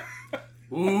 Yeah.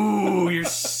 Ooh, you're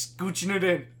scooching it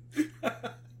in.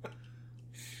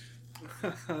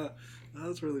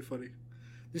 That's really funny.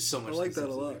 There's so much. I like that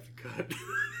a lot. Good.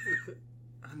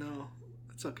 I know.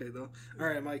 It's okay though. All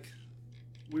right, Mike.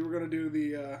 We were gonna do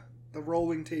the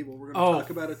rolling table. We're gonna talk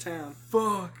about a town.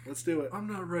 Fuck. Let's do it. I'm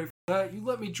not ready for that. You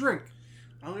let me drink.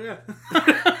 Oh yeah.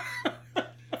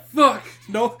 Fuck.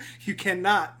 No, you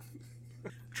cannot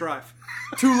drive.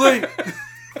 Too late.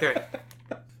 Okay.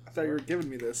 I thought you were giving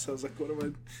me this. I was like, what am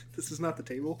I... This is not the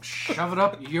table. Shove it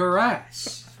up your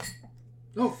ass.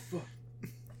 Oh, fuck.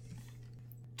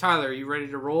 Tyler, are you ready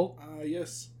to roll?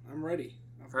 Yes. I'm ready.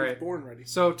 I was born ready.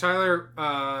 So, Tyler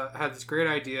had this great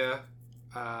idea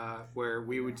where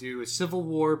we would do a civil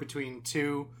war between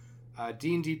two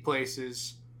D&D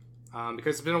places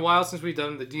because it's been a while since we've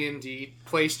done the D&D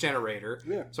place generator.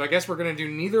 Yeah. So I guess we're going to do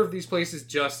neither of these places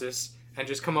justice and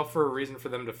just come up for a reason for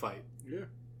them to fight. Yeah.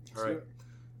 All right.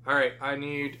 All right, I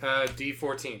need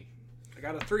D14. I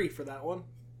got a 3 for that one.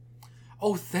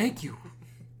 Oh, thank you.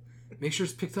 Make sure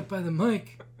it's picked up by the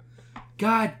mic.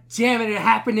 God damn it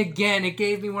happened again. It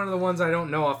gave me one of the ones I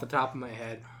don't know off the top of my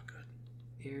head. Oh,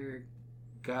 good.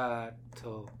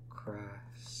 Ergotocracy.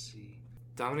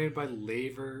 Dominated by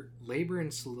labor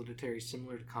and solidary,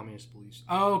 similar to communist beliefs.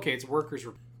 Oh, okay, it's workers.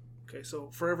 Okay, so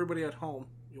for everybody at home,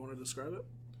 you want to describe it?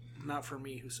 Not for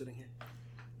me, who's sitting here.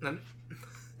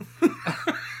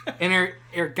 And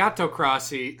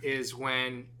ergotocracy is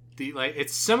when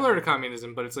it's similar to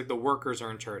communism, but it's like the workers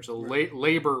are in charge. The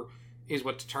labor is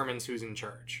what determines who's in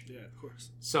charge. Yeah, of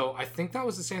course. So I think that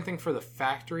was the same thing for the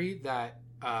factory that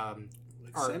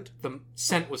Scent? the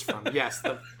scent was from. Yes,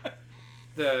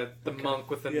 the monk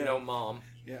with the no mom.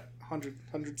 Yeah,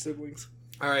 100 siblings.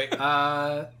 All right,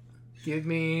 give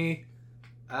me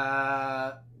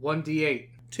 1d8.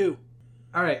 2.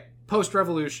 All right,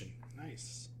 post-revolution.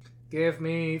 Nice. Give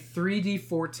me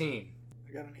 3d14.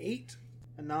 I got an 8,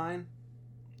 a 9,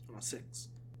 and a 6.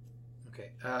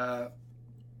 Okay.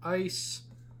 Ice,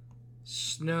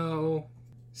 snow,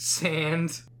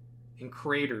 sand, and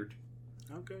cratered.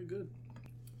 Okay, good.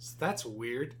 So that's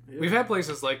weird. Yeah. We've had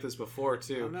places like this before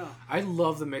too. Oh, no. I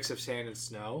love the mix of sand and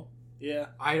snow. Yeah.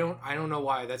 I don't know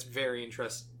why. That's very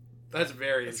interesting. That's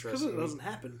very interesting. Because it doesn't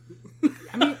happen.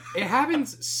 I mean, it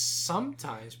happens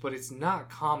sometimes, but it's not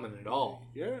common at all.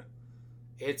 Yeah.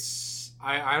 It's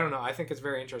I don't know. I think it's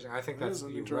very interesting. I think that's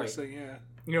interesting. Right. Yeah.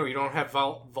 You know, you don't have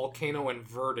volcano and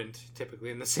verdant typically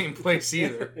in the same place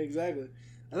either. Exactly.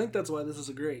 I think that's why this is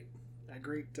a great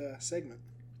segment.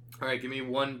 All right, give me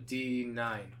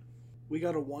 1d9. We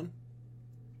got a 1.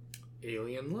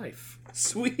 Alien life.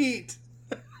 Sweet.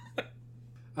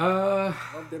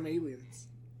 Love them aliens.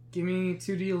 Give me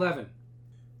 2d11.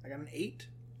 I got an 8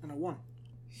 and a 1.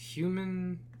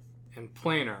 Human and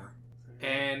planar.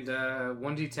 And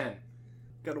 1d10.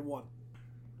 Got a 1.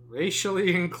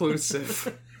 Racially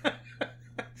inclusive.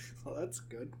 Well, that's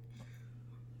good.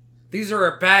 These are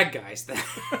our bad guys then.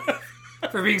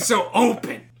 For being so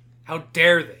open. How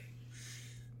dare they?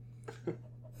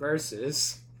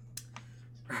 Versus.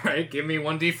 Alright, give me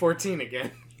 1d14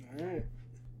 again. Alright.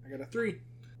 I got a 3.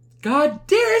 God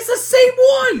damn, it's the same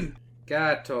one!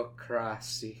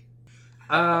 Gatocracy.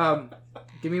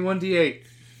 Give me 1d8.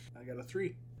 I got a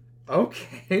 3.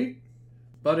 Okay.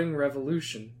 Budding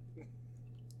revolution.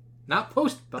 Not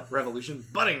post-revolution,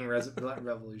 budding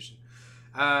revolution.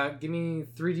 Give me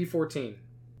 3d14.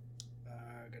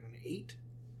 I got an 8,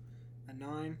 a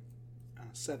 9,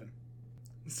 and a 7.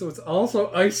 So it's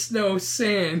also ice, snow,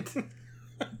 sand,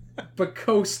 but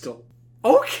coastal.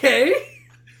 Okay!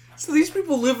 So these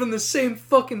people live in the same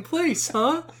fucking place,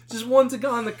 huh? Just one's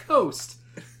on the coast.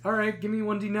 Alright, give me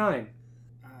 1d9. I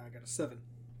got a 7.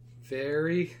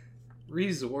 Very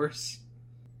resource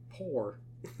poor.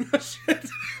 Shit.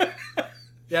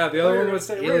 Yeah, the other one was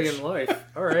alien life.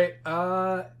 Alright,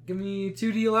 give me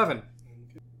 2d11.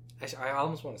 Actually, I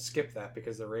almost want to skip that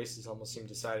because the races almost seem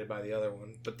decided by the other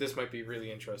one, but this might be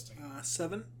really interesting.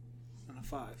 7 and a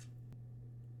 5.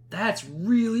 That's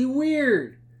really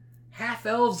weird. Half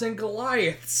elves and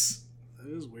Goliaths.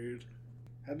 That is weird.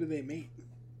 How do they mate?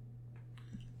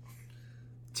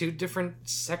 2 different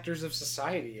sectors of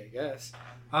society, I guess.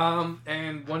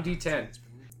 And 1d10.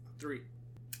 3.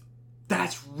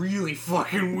 That's really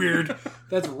fucking weird.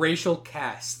 That's racial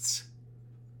castes.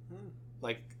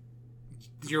 Like,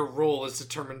 your role is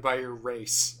determined by your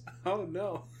race. Oh,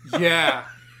 no. Yeah.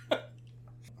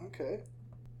 Okay.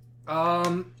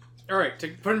 Alright,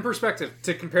 to put in perspective,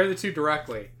 to compare the two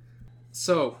directly.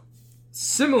 So,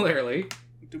 similarly...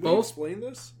 Did we explain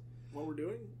this? What we're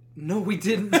doing? No, we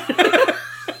didn't.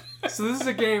 So this is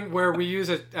a game where we use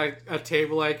a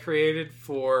table I created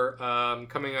for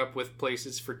coming up with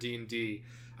places for D&D.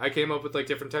 I came up with like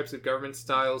different types of government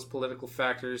styles, political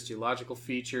factors, geological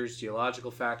features,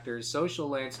 geological factors, social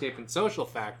landscape, and social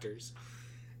factors.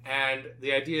 And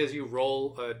the idea is you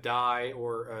roll a die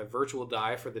or a virtual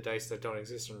die for the dice that don't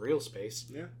exist in real space.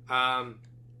 Yeah.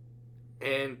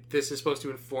 And this is supposed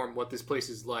to inform what this place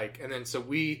is like. And then so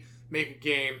we make a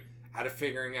game out of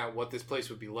figuring out what this place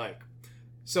would be like.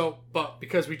 So, but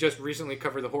because we just recently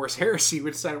covered the Horus Heresy, we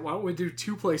decided, why don't we do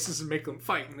 2 places and make them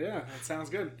fight? Yeah, that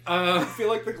sounds good. I feel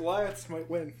like the Goliaths might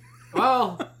win.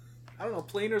 Well, I don't know.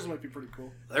 Planers might be pretty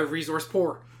cool. They're resource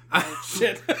poor. Oh,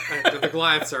 shit. The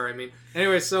Goliaths are, I mean.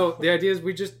 Anyway, so the idea is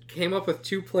we just came up with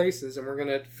 2 places and we're going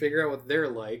to figure out what they're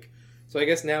like. So I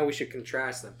guess now we should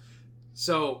contrast them.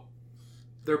 So,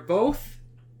 they're both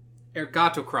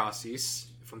ergotocracies,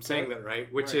 if I'm saying that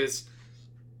right, which is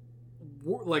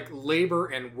like labor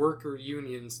and worker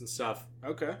unions and stuff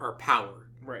are power.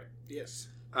 Right. Yes.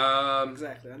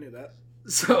 Exactly. I knew that.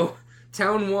 So,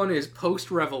 Town 1 is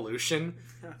post-revolution.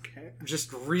 Okay.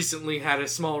 Just recently had a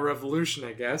small revolution,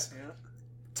 I guess. Yeah.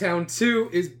 Town 2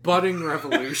 is Budding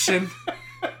Revolution.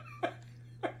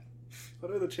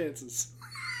 What are the chances?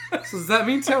 So does that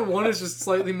mean Town 1 is just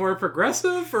slightly more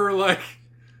progressive, or like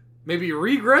maybe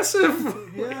regressive?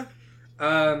 Yeah.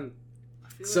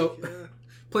 So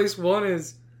place 1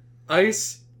 is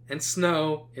ice and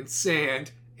snow and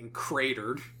sand and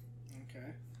cratered. Okay.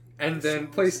 And then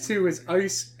place 2 is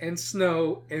ice and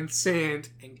snow and sand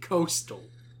and coastal.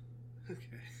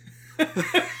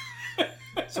 Okay.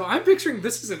 So I'm picturing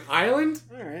this is an island,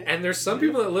 All right. and there's some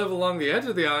people that live along the edge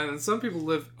of the island, and some people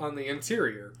live on the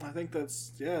interior. I think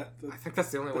that's I think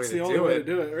that's the only way that's to the only do way it. to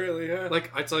do it, really. Yeah.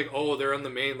 Like it's like, oh, they're on the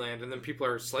mainland, and then people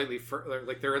are slightly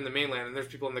like they're in the mainland, and there's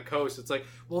people on the coast. It's like,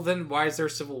 well, then why is there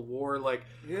civil war? Like,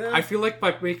 yeah. I feel like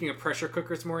by making a pressure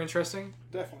cooker, it's more interesting.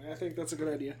 Definitely, I think that's a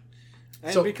good idea.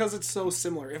 And So- because it's so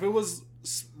similar, if it was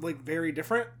like very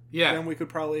different, Yeah, then we could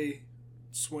probably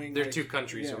swing. they're like, two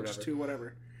countries yeah, or just whatever. two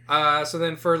whatever. So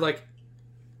then for like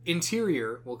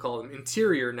interior, we'll call them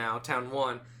interior now. Town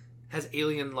 1 has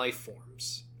alien life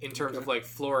forms in terms of like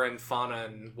flora and fauna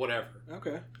and whatever.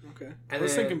 Okay. I And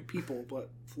was then- thinking people, but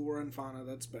flora and fauna,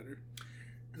 that's better.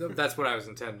 That's what I was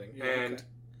intending. Yeah, and okay.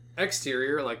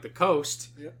 exterior, like the coast,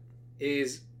 Yep.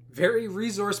 is very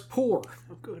resource poor.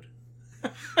 Oh, good.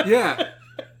 Yeah.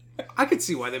 I could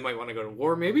see why they might want to go to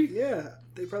war, maybe. Yeah,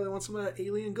 they probably want some of that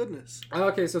alien goodness.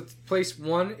 Okay, so place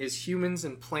 1 is humans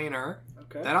and planar.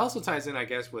 Okay. That also ties in, I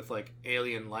guess, with like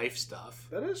alien life stuff.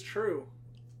 That is true.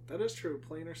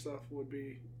 Planar stuff would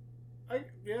be, And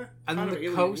then kind of the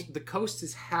alien-y. coast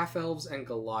is half elves and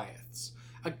Goliaths.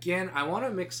 Again, I want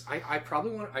to mix. I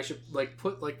probably want. I should like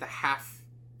put like the half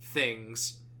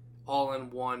things all in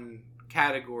one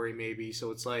category, maybe. So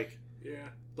it's like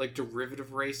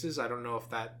derivative races. I don't know if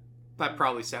that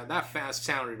probably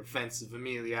sounded offensive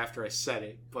immediately after I said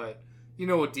it, but you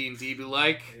know what D&D be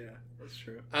like. Yeah, that's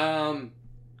true.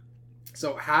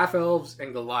 So half elves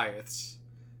and Goliaths.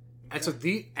 And so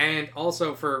and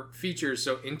also for features,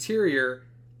 so interior,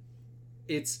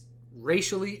 it's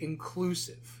racially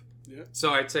inclusive. Yeah.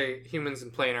 So I'd say humans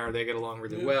and planar, they get along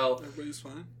really Yeah, well. Everybody's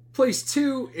fine. Place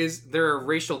 2 is they're a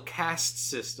racial caste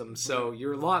system, so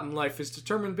your lot in life is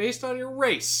determined based on your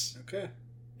race. Okay.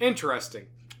 Interesting.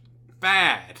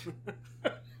 Bad.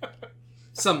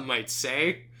 Some might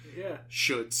say. Yeah.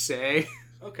 Should say.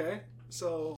 Okay.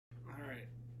 So, all right.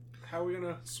 How are we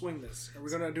gonna swing this? Are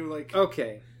we gonna do like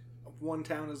Okay. one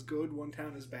town is good, one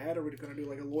town is bad? Are we gonna do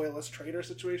like a loyalist traitor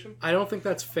situation? I don't think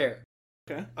that's fair.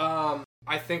 Okay.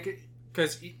 I think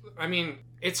because I mean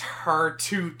it's hard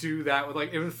to do that with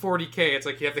like in 40K. It's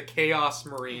like you have the Chaos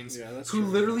Marines Yeah, who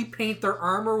literally paint their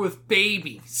armor with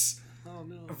babies Oh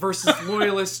no. versus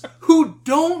loyalists who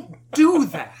don't do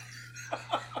that.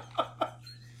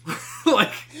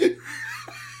 Like,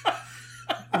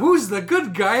 who's the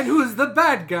good guy and who's the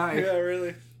bad guy? Yeah,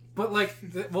 really. But like,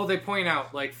 they point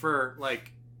out like for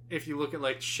like if you look at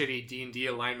like shitty D&D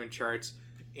alignment charts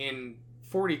in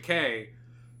 40K,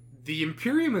 the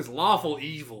Imperium is lawful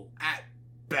evil at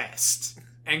best,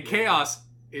 and Chaos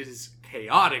is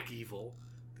chaotic evil.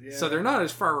 Yeah. So they're not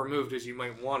as far removed as you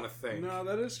might want to think. No,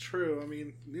 that is true. I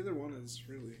mean, neither one is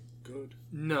really good.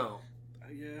 No,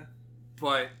 Yeah.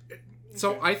 but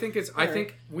so Okay. I think it's. I Alright.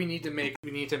 think we need to make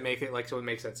it like so it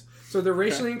makes sense. So they're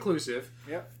racially inclusive.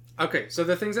 Yep. Okay, so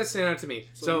the things that stand out to me.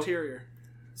 So interior.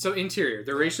 So interior,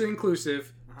 they're racially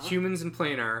inclusive, Uh-huh. humans and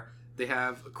planar. They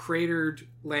have a cratered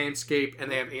landscape and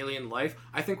they have alien life.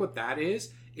 I think what that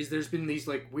is there's been these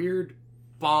like weird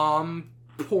bomb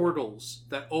portals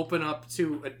that open up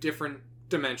to a different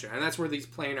dimension, and that's where these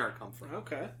planar come from.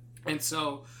 Okay. And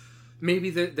so maybe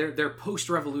they're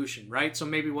post-revolution, right? So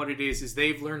maybe what it is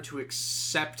they've learned to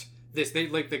accept this. They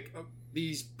like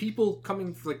these people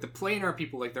coming from, like the planar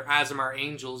people, like they're Azamar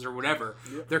angels or whatever.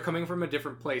 Yep. They're coming from a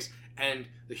different place, and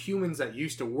the humans that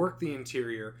used to work the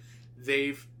interior,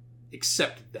 they've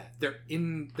accepted that.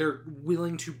 They're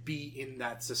willing to be in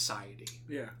that society.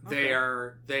 Yeah.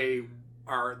 They're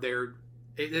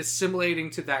assimilating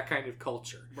to that kind of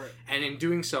culture. Right. And in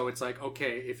doing so, it's like,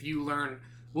 okay, if you learn,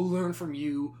 we'll learn from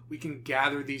you. We can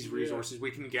gather these resources.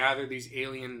 We can gather these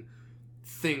alien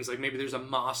things. Like maybe there's a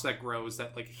moss that grows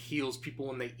that like heals people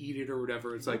when they eat it or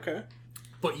whatever. It's like, Okay.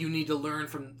 but you need to learn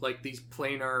from like these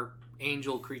planar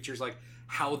angel creatures, like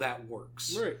how that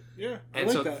works. Right. Yeah. I And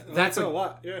like so that. I like that's that a a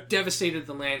lot. Yeah. Devastated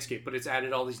the landscape, but it's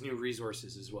added all these new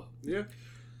resources as well. Yeah.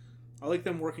 I like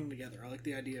them working together. I like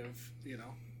the idea of,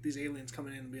 these aliens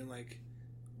coming in and being like,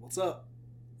 "What's up?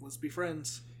 Let's be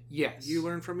friends. Yes. You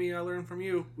learn from me, I learn from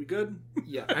you. We good?"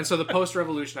 Yeah. And so the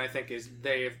post-revolution, I think, is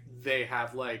they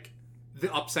have like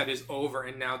the upset is over,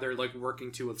 and now they're like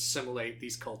working to assimilate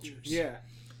these cultures. Yeah.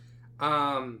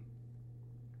 And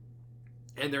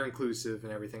and they're inclusive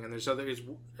and everything. And there's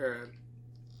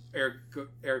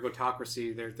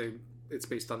ergotocracy. It's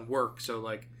based on work, so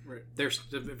like they're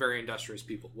very industrious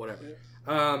people. Whatever. Yeah.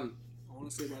 I want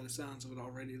to say by the sounds of it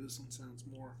already, this one sounds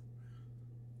more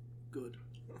good.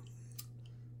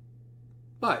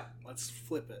 But let's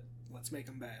flip it. Let's make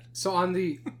them bad. So on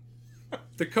the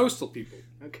coastal people,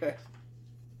 okay.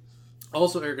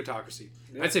 Also ergotocracy.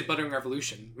 Yeah. I'd say budding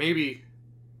revolution. Maybe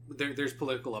there's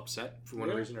political upset for one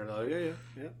reason or another.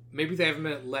 Yeah. Maybe they haven't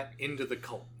been let into the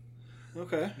cult.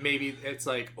 Okay. Maybe it's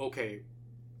like, okay,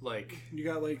 like you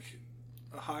got like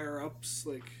higher ups,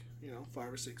 like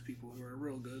 5 or 6 people who are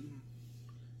real good, and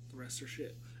the rest are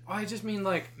shit. Oh, I just mean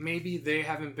like maybe they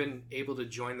haven't been able to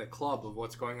join the club of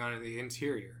what's going on in the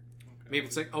interior. Okay. Maybe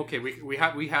it's like, okay,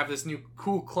 we have this new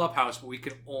cool clubhouse, but we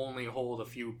can only hold a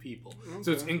few people. Okay.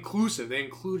 So it's inclusive. They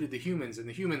included the humans and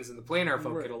the planar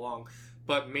folk get along,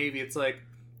 but maybe it's like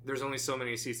there's only so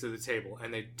many seats at the table,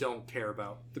 and they don't care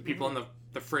about the people on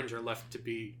the fringe are left to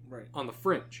be on the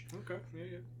fringe. Okay.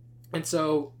 Yeah. And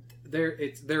so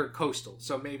they're coastal.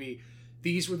 So maybe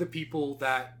these were the people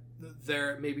that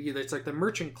maybe it's like the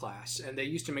merchant class, and they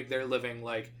used to make their living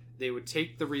like they would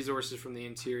take the resources from the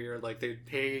interior, like they'd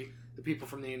pay the people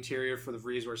from the interior for the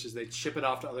resources, they'd ship it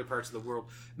off to other parts of the world.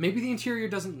 Maybe the interior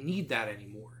doesn't need that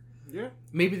anymore. Yeah.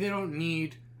 Maybe they don't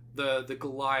need the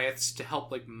Goliaths to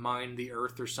help like mine the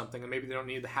earth or something, and maybe they don't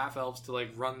need the half-elves to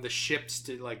like run the ships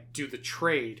to like do the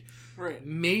trade. Right.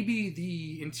 Maybe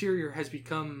the interior has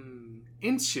become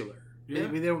insular. Yeah.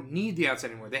 Maybe they don't need the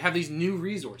outside anymore. They have these new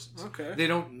resources. Okay. They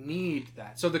don't need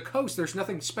that. So the coast, there's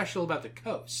nothing special about the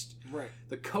coast. Right.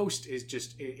 The coast is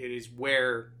just, it is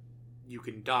where you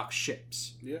can dock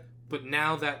ships. Yeah. But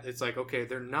now that it's like, okay,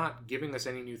 they're not giving us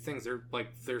any new things.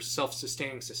 They're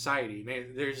self-sustaining society.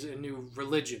 There's a new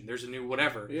religion. There's a new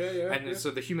whatever. Yeah. And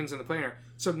so the humans and the planar.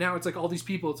 So now it's like all these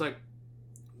people, it's like,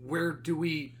 where do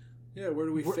we... Yeah, where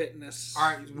do we fit in this?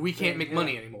 We can't make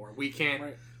money anymore. We can't...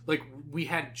 Right. Like, we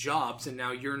had jobs, and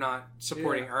now you're not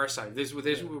supporting our side.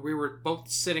 We were both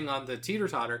sitting on the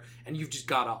teeter-totter, and you've just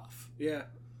got off. Yeah,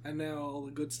 and now all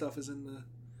the good stuff is in the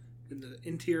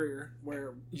interior,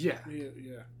 where... Yeah.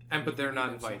 But they're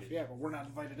not invited. Yeah, but we're not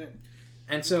invited in.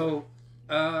 And so...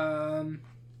 so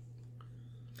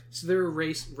they're a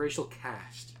racial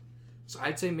caste. So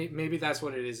I'd say maybe that's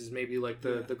what it is maybe like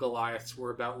the Goliaths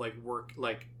were about like work,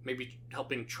 like maybe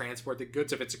helping transport the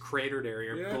goods if it's a cratered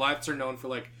area. Yeah. Goliaths are known for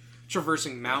like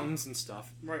traversing mountains and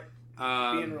stuff. Right.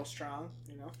 Being real strong,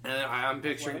 And I'm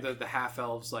picturing the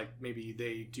half-elves, like maybe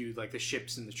they do like the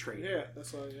ships and the trade. Yeah,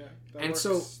 that's what, that and works.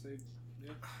 So...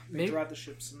 They drive the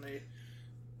ships and they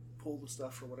pull the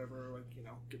stuff or whatever, like,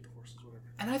 get the horses, whatever.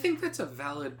 And I think that's a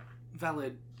valid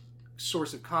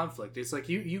source of conflict. It's like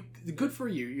you good for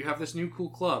you. You have this new cool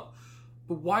club,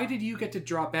 but why did you get to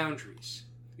draw boundaries?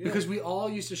 Yeah. Because we all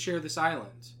used to share this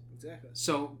island. Exactly.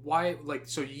 So why, like,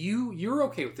 so you're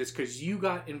okay with this because you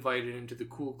got invited into the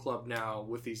cool club now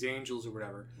with these angels or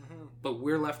whatever, but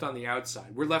we're left on the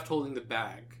outside. We're left holding the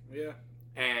bag. Yeah.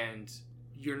 And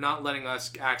you're not letting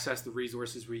us access the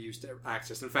resources we used to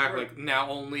access. In fact, like now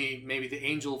only maybe the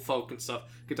angel folk and stuff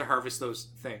get to harvest those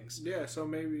things. Yeah. So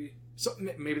maybe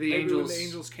the angels. When the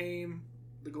angels came,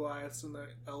 the Goliaths and the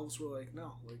elves were like,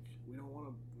 no, like we don't want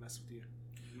to mess with you.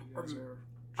 You guys are.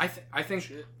 I think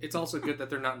shit. It's also good that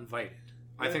they're not invited.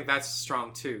 Yeah. I think that's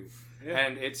strong too. Yeah.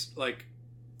 And it's like,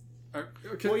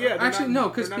 well, yeah. Actually, no,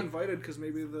 because they're not invited because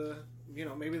maybe the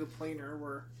planar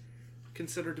were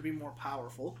considered to be more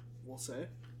powerful, we'll say,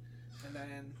 and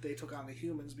then they took on the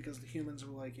humans because the humans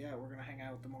were like, yeah, we're gonna hang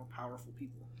out with the more powerful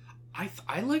people.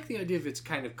 I like the idea of it's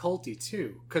kind of culty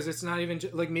too, because it's not even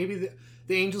like maybe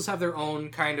the angels have their own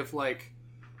kind of like.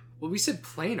 Well, we said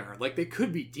planar. Like, they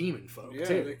could be demon folk, too.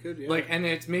 Yeah, they could, yeah. Like, and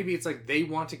it's like they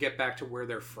want to get back to where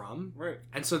they're from. Right.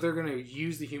 And so they're going to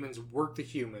use the humans, work the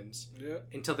humans,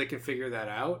 until they can figure that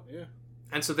out. Yeah.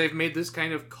 And so they've made this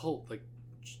kind of cult. Like,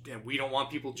 and we don't want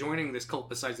people joining this cult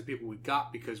besides the people we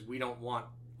got because we don't want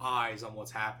eyes on what's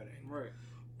happening. Right.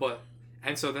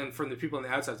 And so then from the people on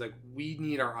the outside, it's like, we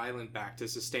need our island back to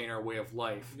sustain our way of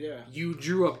life. Yeah. You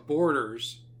drew up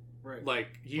borders. Right.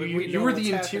 Like, you were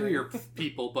the interior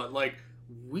people, but, like,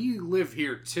 we live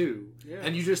here, too. Yeah.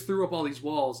 And you just threw up all these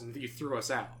walls and you threw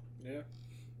us out. Yeah.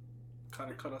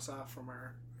 Kind of cut us off from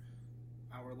our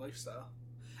lifestyle.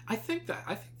 I think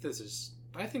that's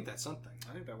something.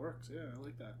 I think that works. Yeah, I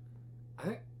like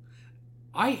that.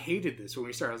 I hated this when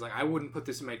we started. I was like, I wouldn't put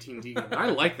this in my Team D game.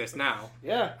 I like this now.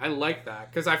 Yeah. I like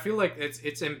that. Because I feel like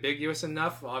it's ambiguous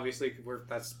enough. Obviously,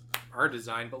 that's our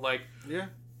design. But, like... Yeah.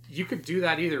 You could do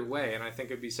that either way, and I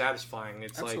think it'd be satisfying.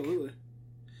 It's absolutely.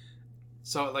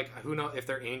 So, like, who knows if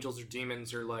they're angels or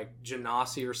demons or, like,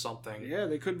 Genasi or something. Yeah,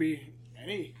 they could be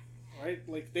any, right?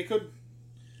 Like, they could...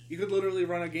 You could literally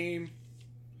run a game...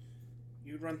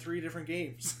 You would run 3 different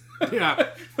games. Yeah.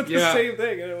 With the same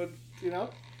thing, and it would,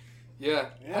 Yeah.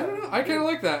 I don't know. I kind of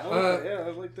like that.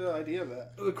 I like the idea of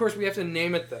that. Of course, we have to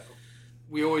name it, though.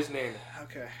 We always name it.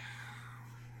 Okay.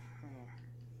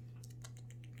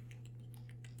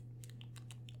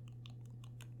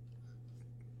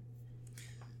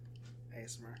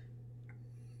 ASMR.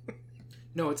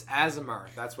 No, it's Azamar.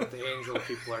 That's what the angel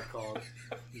people are called.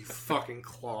 You fucking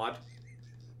clod.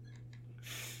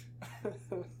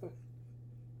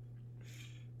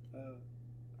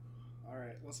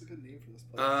 Alright, what's a good name for this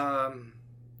place?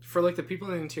 For, like, the people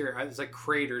in the interior, it's like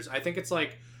craters. I think it's,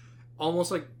 like,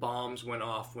 almost like bombs went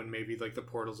off when maybe, like, the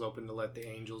portals opened to let the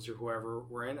angels or whoever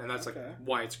were in, and that's, like,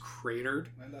 why it's cratered.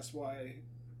 And that's why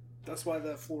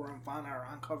the flora and fauna are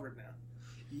uncovered now.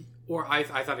 Or I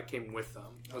thought it came with them.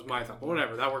 That was my thought. But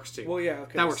whatever, that works too. Well, yeah,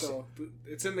 okay. That works so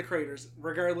it's in the craters.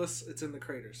 Regardless, it's in the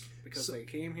craters. Because they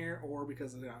came here or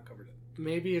because they uncovered it.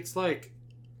 Maybe it's like...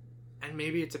 And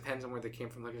maybe it depends on where they came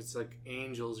from. Like, if it's like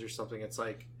angels or something, it's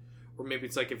like... Or maybe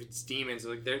it's like if it's demons.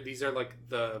 Like these are like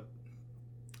the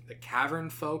cavern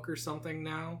folk or something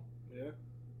now. Yeah.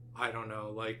 I don't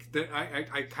know. Like,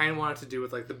 I kind of want it to do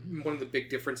with, like, one of the big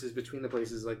differences between the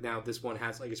places. Like, now this one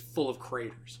has, like, it's full of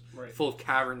craters. Right. Full of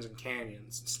caverns and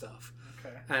canyons and stuff.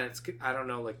 Okay. And it's, I don't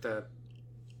know, like, the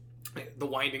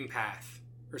winding path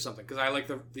or something. Because I like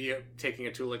the taking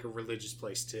it to, like, a religious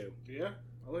place, too. Yeah,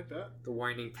 I like that. The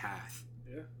winding path.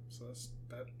 Yeah, so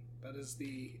that is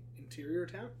the interior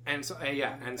town? And so,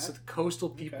 so the coastal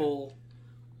people... Okay.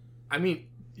 I mean,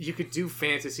 you could do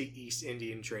Fantasy East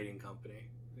Indian Trading Company.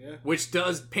 Yeah. Which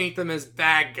does paint them as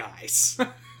bad guys.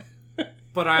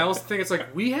 But I also think it's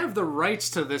like, we have the rights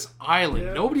to this island.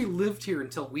 Yeah. Nobody lived here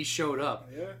until we showed up.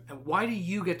 Yeah. And why do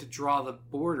you get to draw the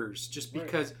borders? Just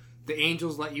because the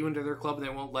angels let you into their club and they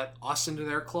won't let us into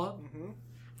their club? Mm-hmm.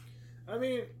 I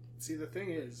mean, see, the thing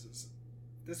is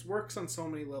this works on so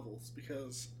many levels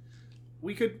because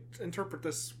we could interpret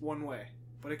this one way,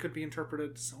 but it could be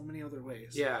interpreted so many other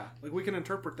ways. Yeah. Like, we can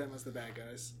interpret them as the bad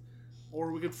guys.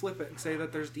 Or we could flip it and say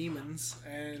that there's demons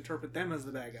and interpret them as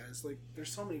the bad guys. Like, there's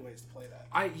so many ways to play that.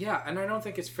 And I don't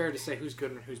think it's fair to say who's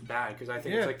good and who's bad because I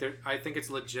think it's like I think it's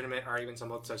legitimate arguments on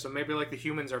both sides. So maybe like the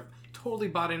humans are totally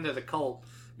bought into the cult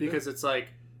because it's like,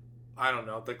 I don't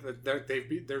know, like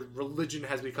their religion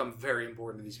has become very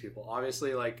important to these people.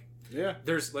 Obviously, like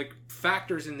there's like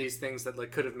factors in these things that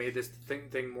like could have made this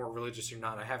thing more religious or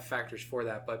not. I have factors for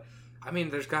that, but. I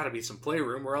mean, there's got to be some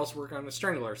playroom, or else we're going to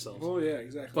strangle ourselves. Oh, yeah,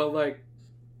 exactly. But, like,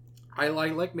 I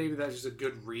like maybe that's just a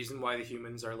good reason why the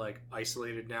humans are, like,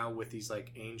 isolated now with these,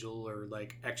 like, angel or,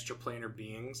 like, extraplanar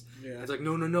beings. Yeah. It's like,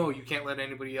 no, you can't let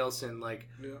anybody else in. Like,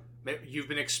 you've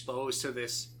been exposed to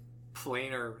this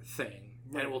planar thing,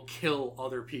 and it will kill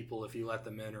other people if you let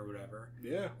them in or whatever.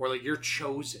 Yeah. Or, like, you're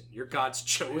chosen. You're God's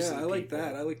chosen Yeah, I like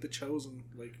that. I like the chosen.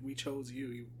 Like, we chose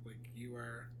you. You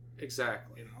are...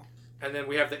 Exactly. You know? And then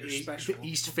we have the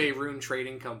East Faerun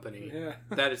Trading Company. Yeah.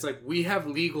 That it's like, we have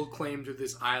legal claim to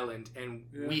this island, and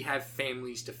we have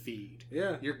families to feed.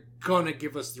 Yeah. You're gonna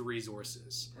give us the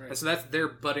resources. Right. And so that's their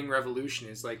budding revolution,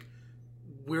 is like,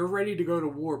 we're ready to go to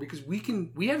war, because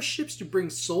we have ships to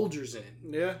bring soldiers in.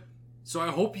 Yeah. So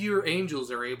I hope your angels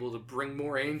are able to bring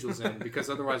more angels in, because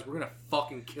otherwise we're gonna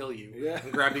fucking kill you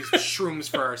and grab these shrooms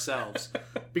for ourselves.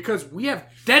 Because we have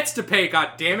debts to pay,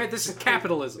 god damn it, this is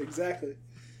capitalism. Exactly.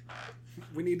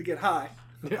 We need to get high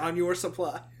on your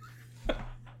supply.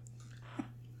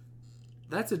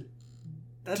 That's a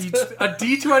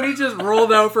D20 just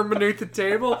rolled out from beneath the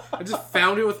table. I just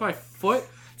found it with my foot.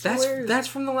 That's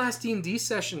from the last D&D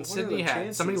session Sydney had.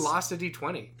 Chances? Somebody lost a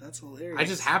D20. That's hilarious. I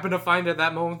just happened to find it at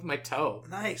that moment with my toe.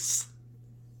 Nice.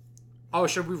 Oh,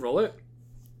 should we roll it?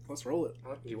 Let's roll it.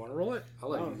 Do you want to roll it?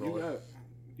 I'll let you roll it.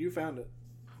 You found it.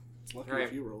 It's lucky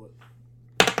if you roll it.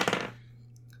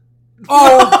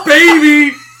 Oh,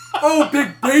 baby! Oh,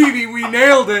 big baby, we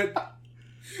nailed it!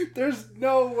 There's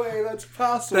no way that's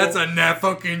possible. That's a nat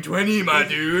fucking 20, my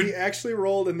dude. He actually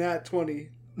rolled a nat 20.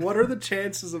 What are the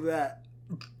chances of that?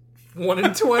 1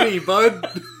 in 20,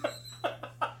 bud.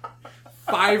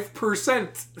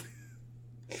 5%.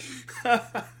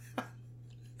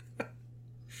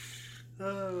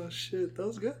 Oh, shit. That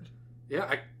was good.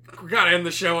 Yeah, we gotta end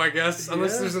the show, I guess.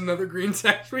 Unless there's another green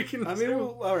text we can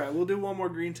do. Alright, we'll do one more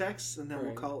green text, and then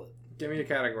we'll call it. Give me a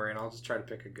category, and I'll just try to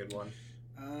pick a good one.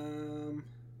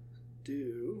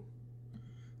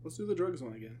 Let's do the drugs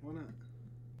one again. Why not?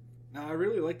 Now, I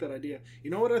really like that idea. You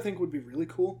know what I think would be really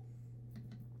cool?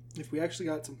 If we actually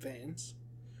got some fans,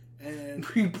 And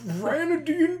we ran a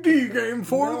D&D game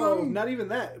for them. Not even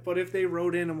that. But if they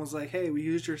wrote in and was like, "Hey, we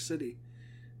used your city."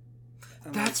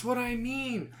 That's what I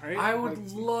mean. Right? I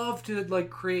would love to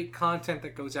create content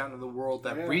that goes out into the world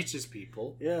that reaches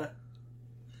people. Yeah.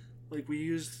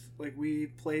 We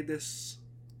played this.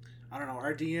 I don't know.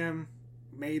 Our DM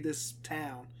made this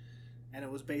town, and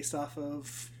it was based off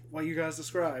of what you guys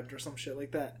described or some shit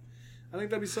like that. I think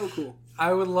that'd be so cool.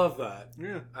 I would love that.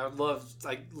 Yeah. I would love,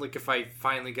 if I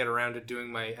finally get around to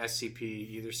doing my SCP,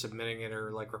 either submitting it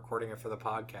or, recording it for the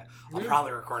podcast. I'll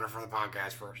probably record it for the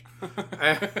podcast first.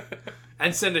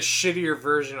 And send a shittier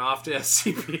version off to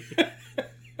SCP.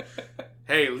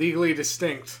 Hey, legally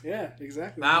distinct. Yeah,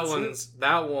 exactly.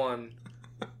 That one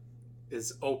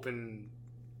is open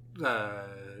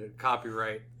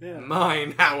copyright. Yeah.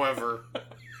 Mine, however,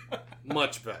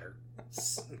 much better.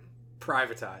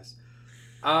 Privatized.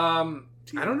 I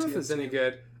don't know if it's any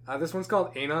good. This one's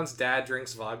called Anon's Dad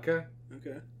Drinks Vodka.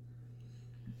 Okay.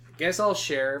 Guess I'll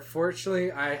share.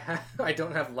 Fortunately, I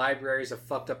don't have libraries of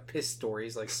fucked up piss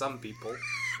stories like some people.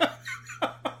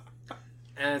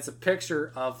 And it's a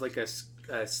picture of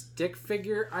a stick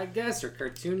figure, I guess, or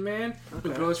cartoon man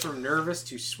who goes from nervous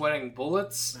to sweating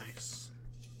bullets. Nice.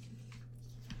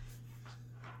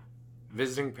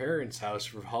 Visiting parents' house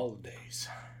for holidays.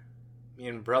 Me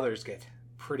and brothers get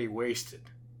pretty wasted.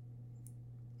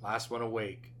 Last one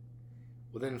awake.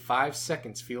 Within 5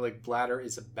 seconds, feel like bladder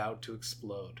is about to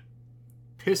explode.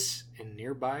 Piss in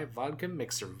nearby vodka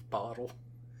mixer bottle.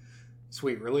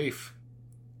 Sweet relief.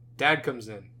 Dad comes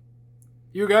in.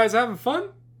 You guys having fun?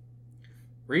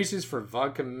 Reaches for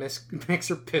vodka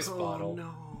mixer piss bottle.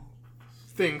 No.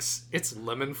 Thinks it's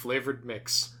lemon flavored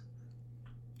mix.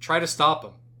 Try to stop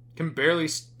him. Can barely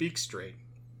speak straight.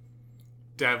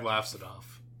 Dad laughs it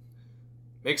off.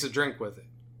 Makes a drink with it.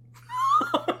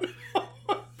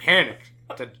 Panicked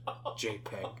to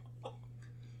JPEG.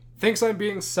 Thinks I'm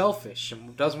being selfish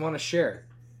and doesn't want to share.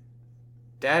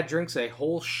 Dad drinks a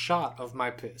whole shot of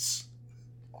my piss.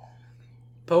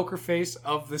 Poker face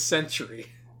of the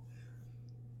century.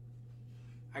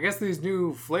 I guess these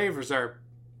new flavors are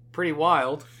pretty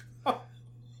wild.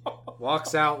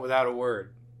 Walks out without a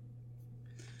word.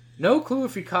 No clue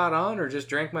if he caught on or just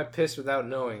drank my piss without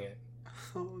knowing it.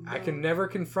 Oh, no. I can never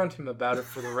confront him about it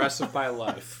for the rest of my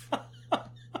life.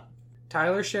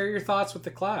 Tyler, share your thoughts with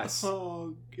the class.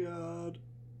 Oh, God.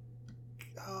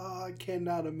 Oh, I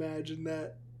cannot imagine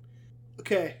that.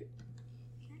 Okay.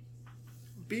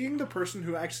 Being the person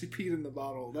who actually peed in the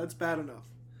bottle, that's bad enough.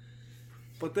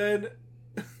 But then,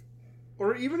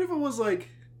 or even if it was a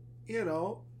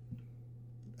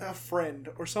friend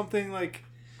or something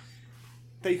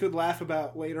that you could laugh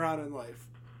about later on in life.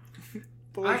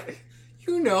 But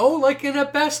in a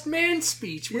best man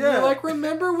speech where you're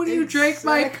remember when you drank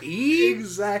my pee?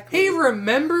 Exactly. Hey,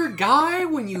 remember, guy,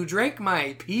 when you drank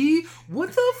my pee?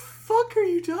 What the fuck are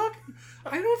you talking?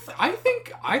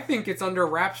 I think it's under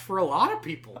wraps for a lot of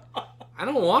people. I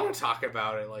don't want to talk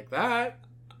about it like that.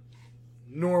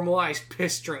 Normalized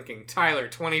piss drinking. Tyler,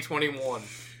 2021.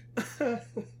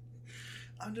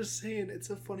 I'm just saying, it's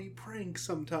a funny prank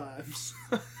sometimes.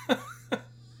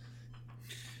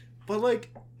 But,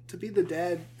 to be the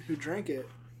dad who drank it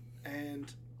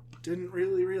and didn't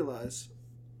really realize,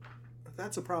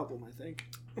 that's a problem, I think.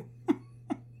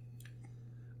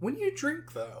 When you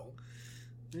drink, though,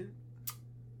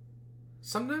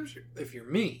 sometimes, if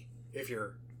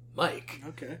you're Mike,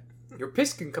 okay, your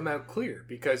piss can come out clear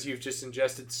because you've just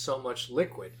ingested so much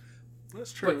liquid.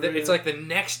 That's true. But it's the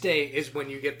next day is when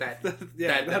you get that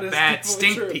that bad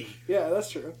stink true. pee. Yeah, that's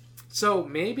true. So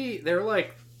maybe they're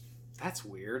that's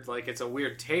weird. It's a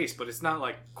weird taste, but it's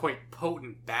not quite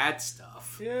potent bad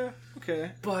stuff. Yeah,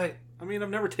 okay. But I mean, I've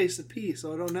never tasted pee,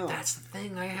 so I don't know. That's the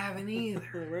thing. I haven't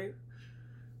either. Right?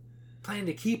 Plan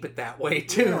to keep it that way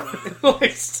too. Yeah.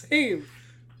 Same.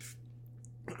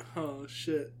 Oh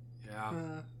shit.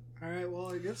 Yeah. All right.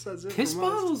 Well, I guess that's it. Piss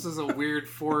bottles is a weird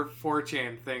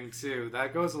 4chan thing too.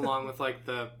 That goes along with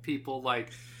the people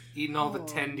eating all the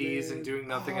tendies and doing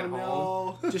nothing at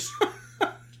home. Just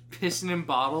pissing in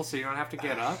bottles so you don't have to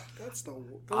get up. Those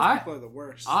people are the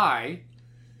worst. I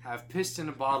have pissed in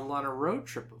a bottle on a road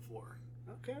trip before.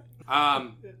 Okay.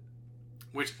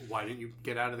 Why didn't you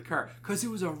get out of the car? Because it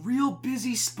was a real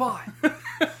busy spot.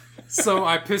 So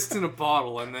I pissed in a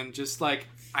bottle and then just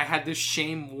I had this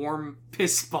shame warm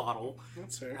piss bottle.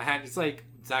 That's fair. Is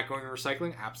that going to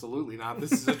recycling? Absolutely not.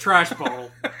 This is a trash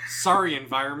bottle. Sorry,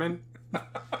 environment.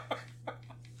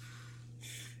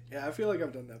 Yeah, I feel like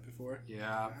I've done that before.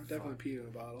 Yeah. I've definitely peed in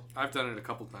a bottle. I've done it a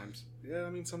couple times. Yeah, I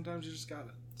mean, sometimes you just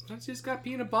gotta. Sometimes you just got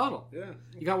pee in a bottle. Yeah.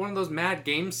 You got one of those mad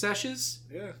game sessions?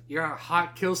 Yeah. You're on a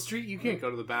hot kill streak? You can't go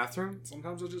to the bathroom.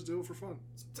 Sometimes I'll just do it for fun.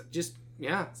 Just,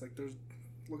 yeah. It's like,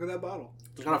 look at that bottle.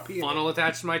 There's got a funnel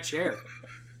attached to my chair.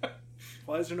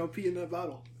 Why is there no pee in that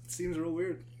bottle? It seems real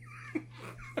weird.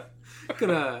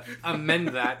 Gonna amend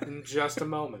that in just a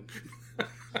moment.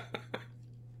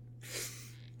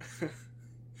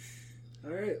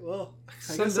 All right, well,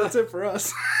 I guess that's it for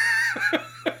us.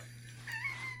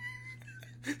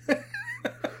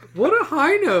 What a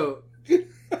high note.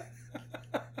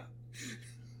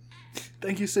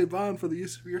 Thank you, Saban, for the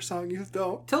use of your song, Youth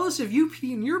Don't. Tell us if you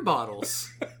pee in your bottles.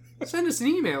 Send us an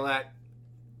email at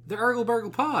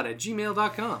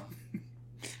theargleburglepod@gmail.com.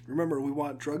 Remember, we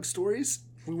want drug stories.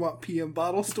 We want PM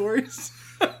bottle stories.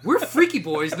 We're freaky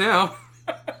boys now.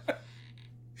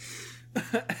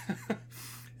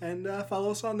 And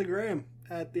follow us on the gram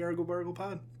at the Argle Burgle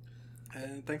Pod.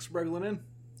 And thanks for burgling in.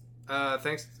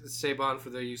 Thanks to Saban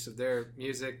for the use of their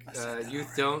music.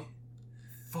 Youth Don't.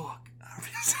 Fuck.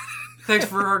 Thanks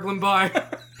for argling by.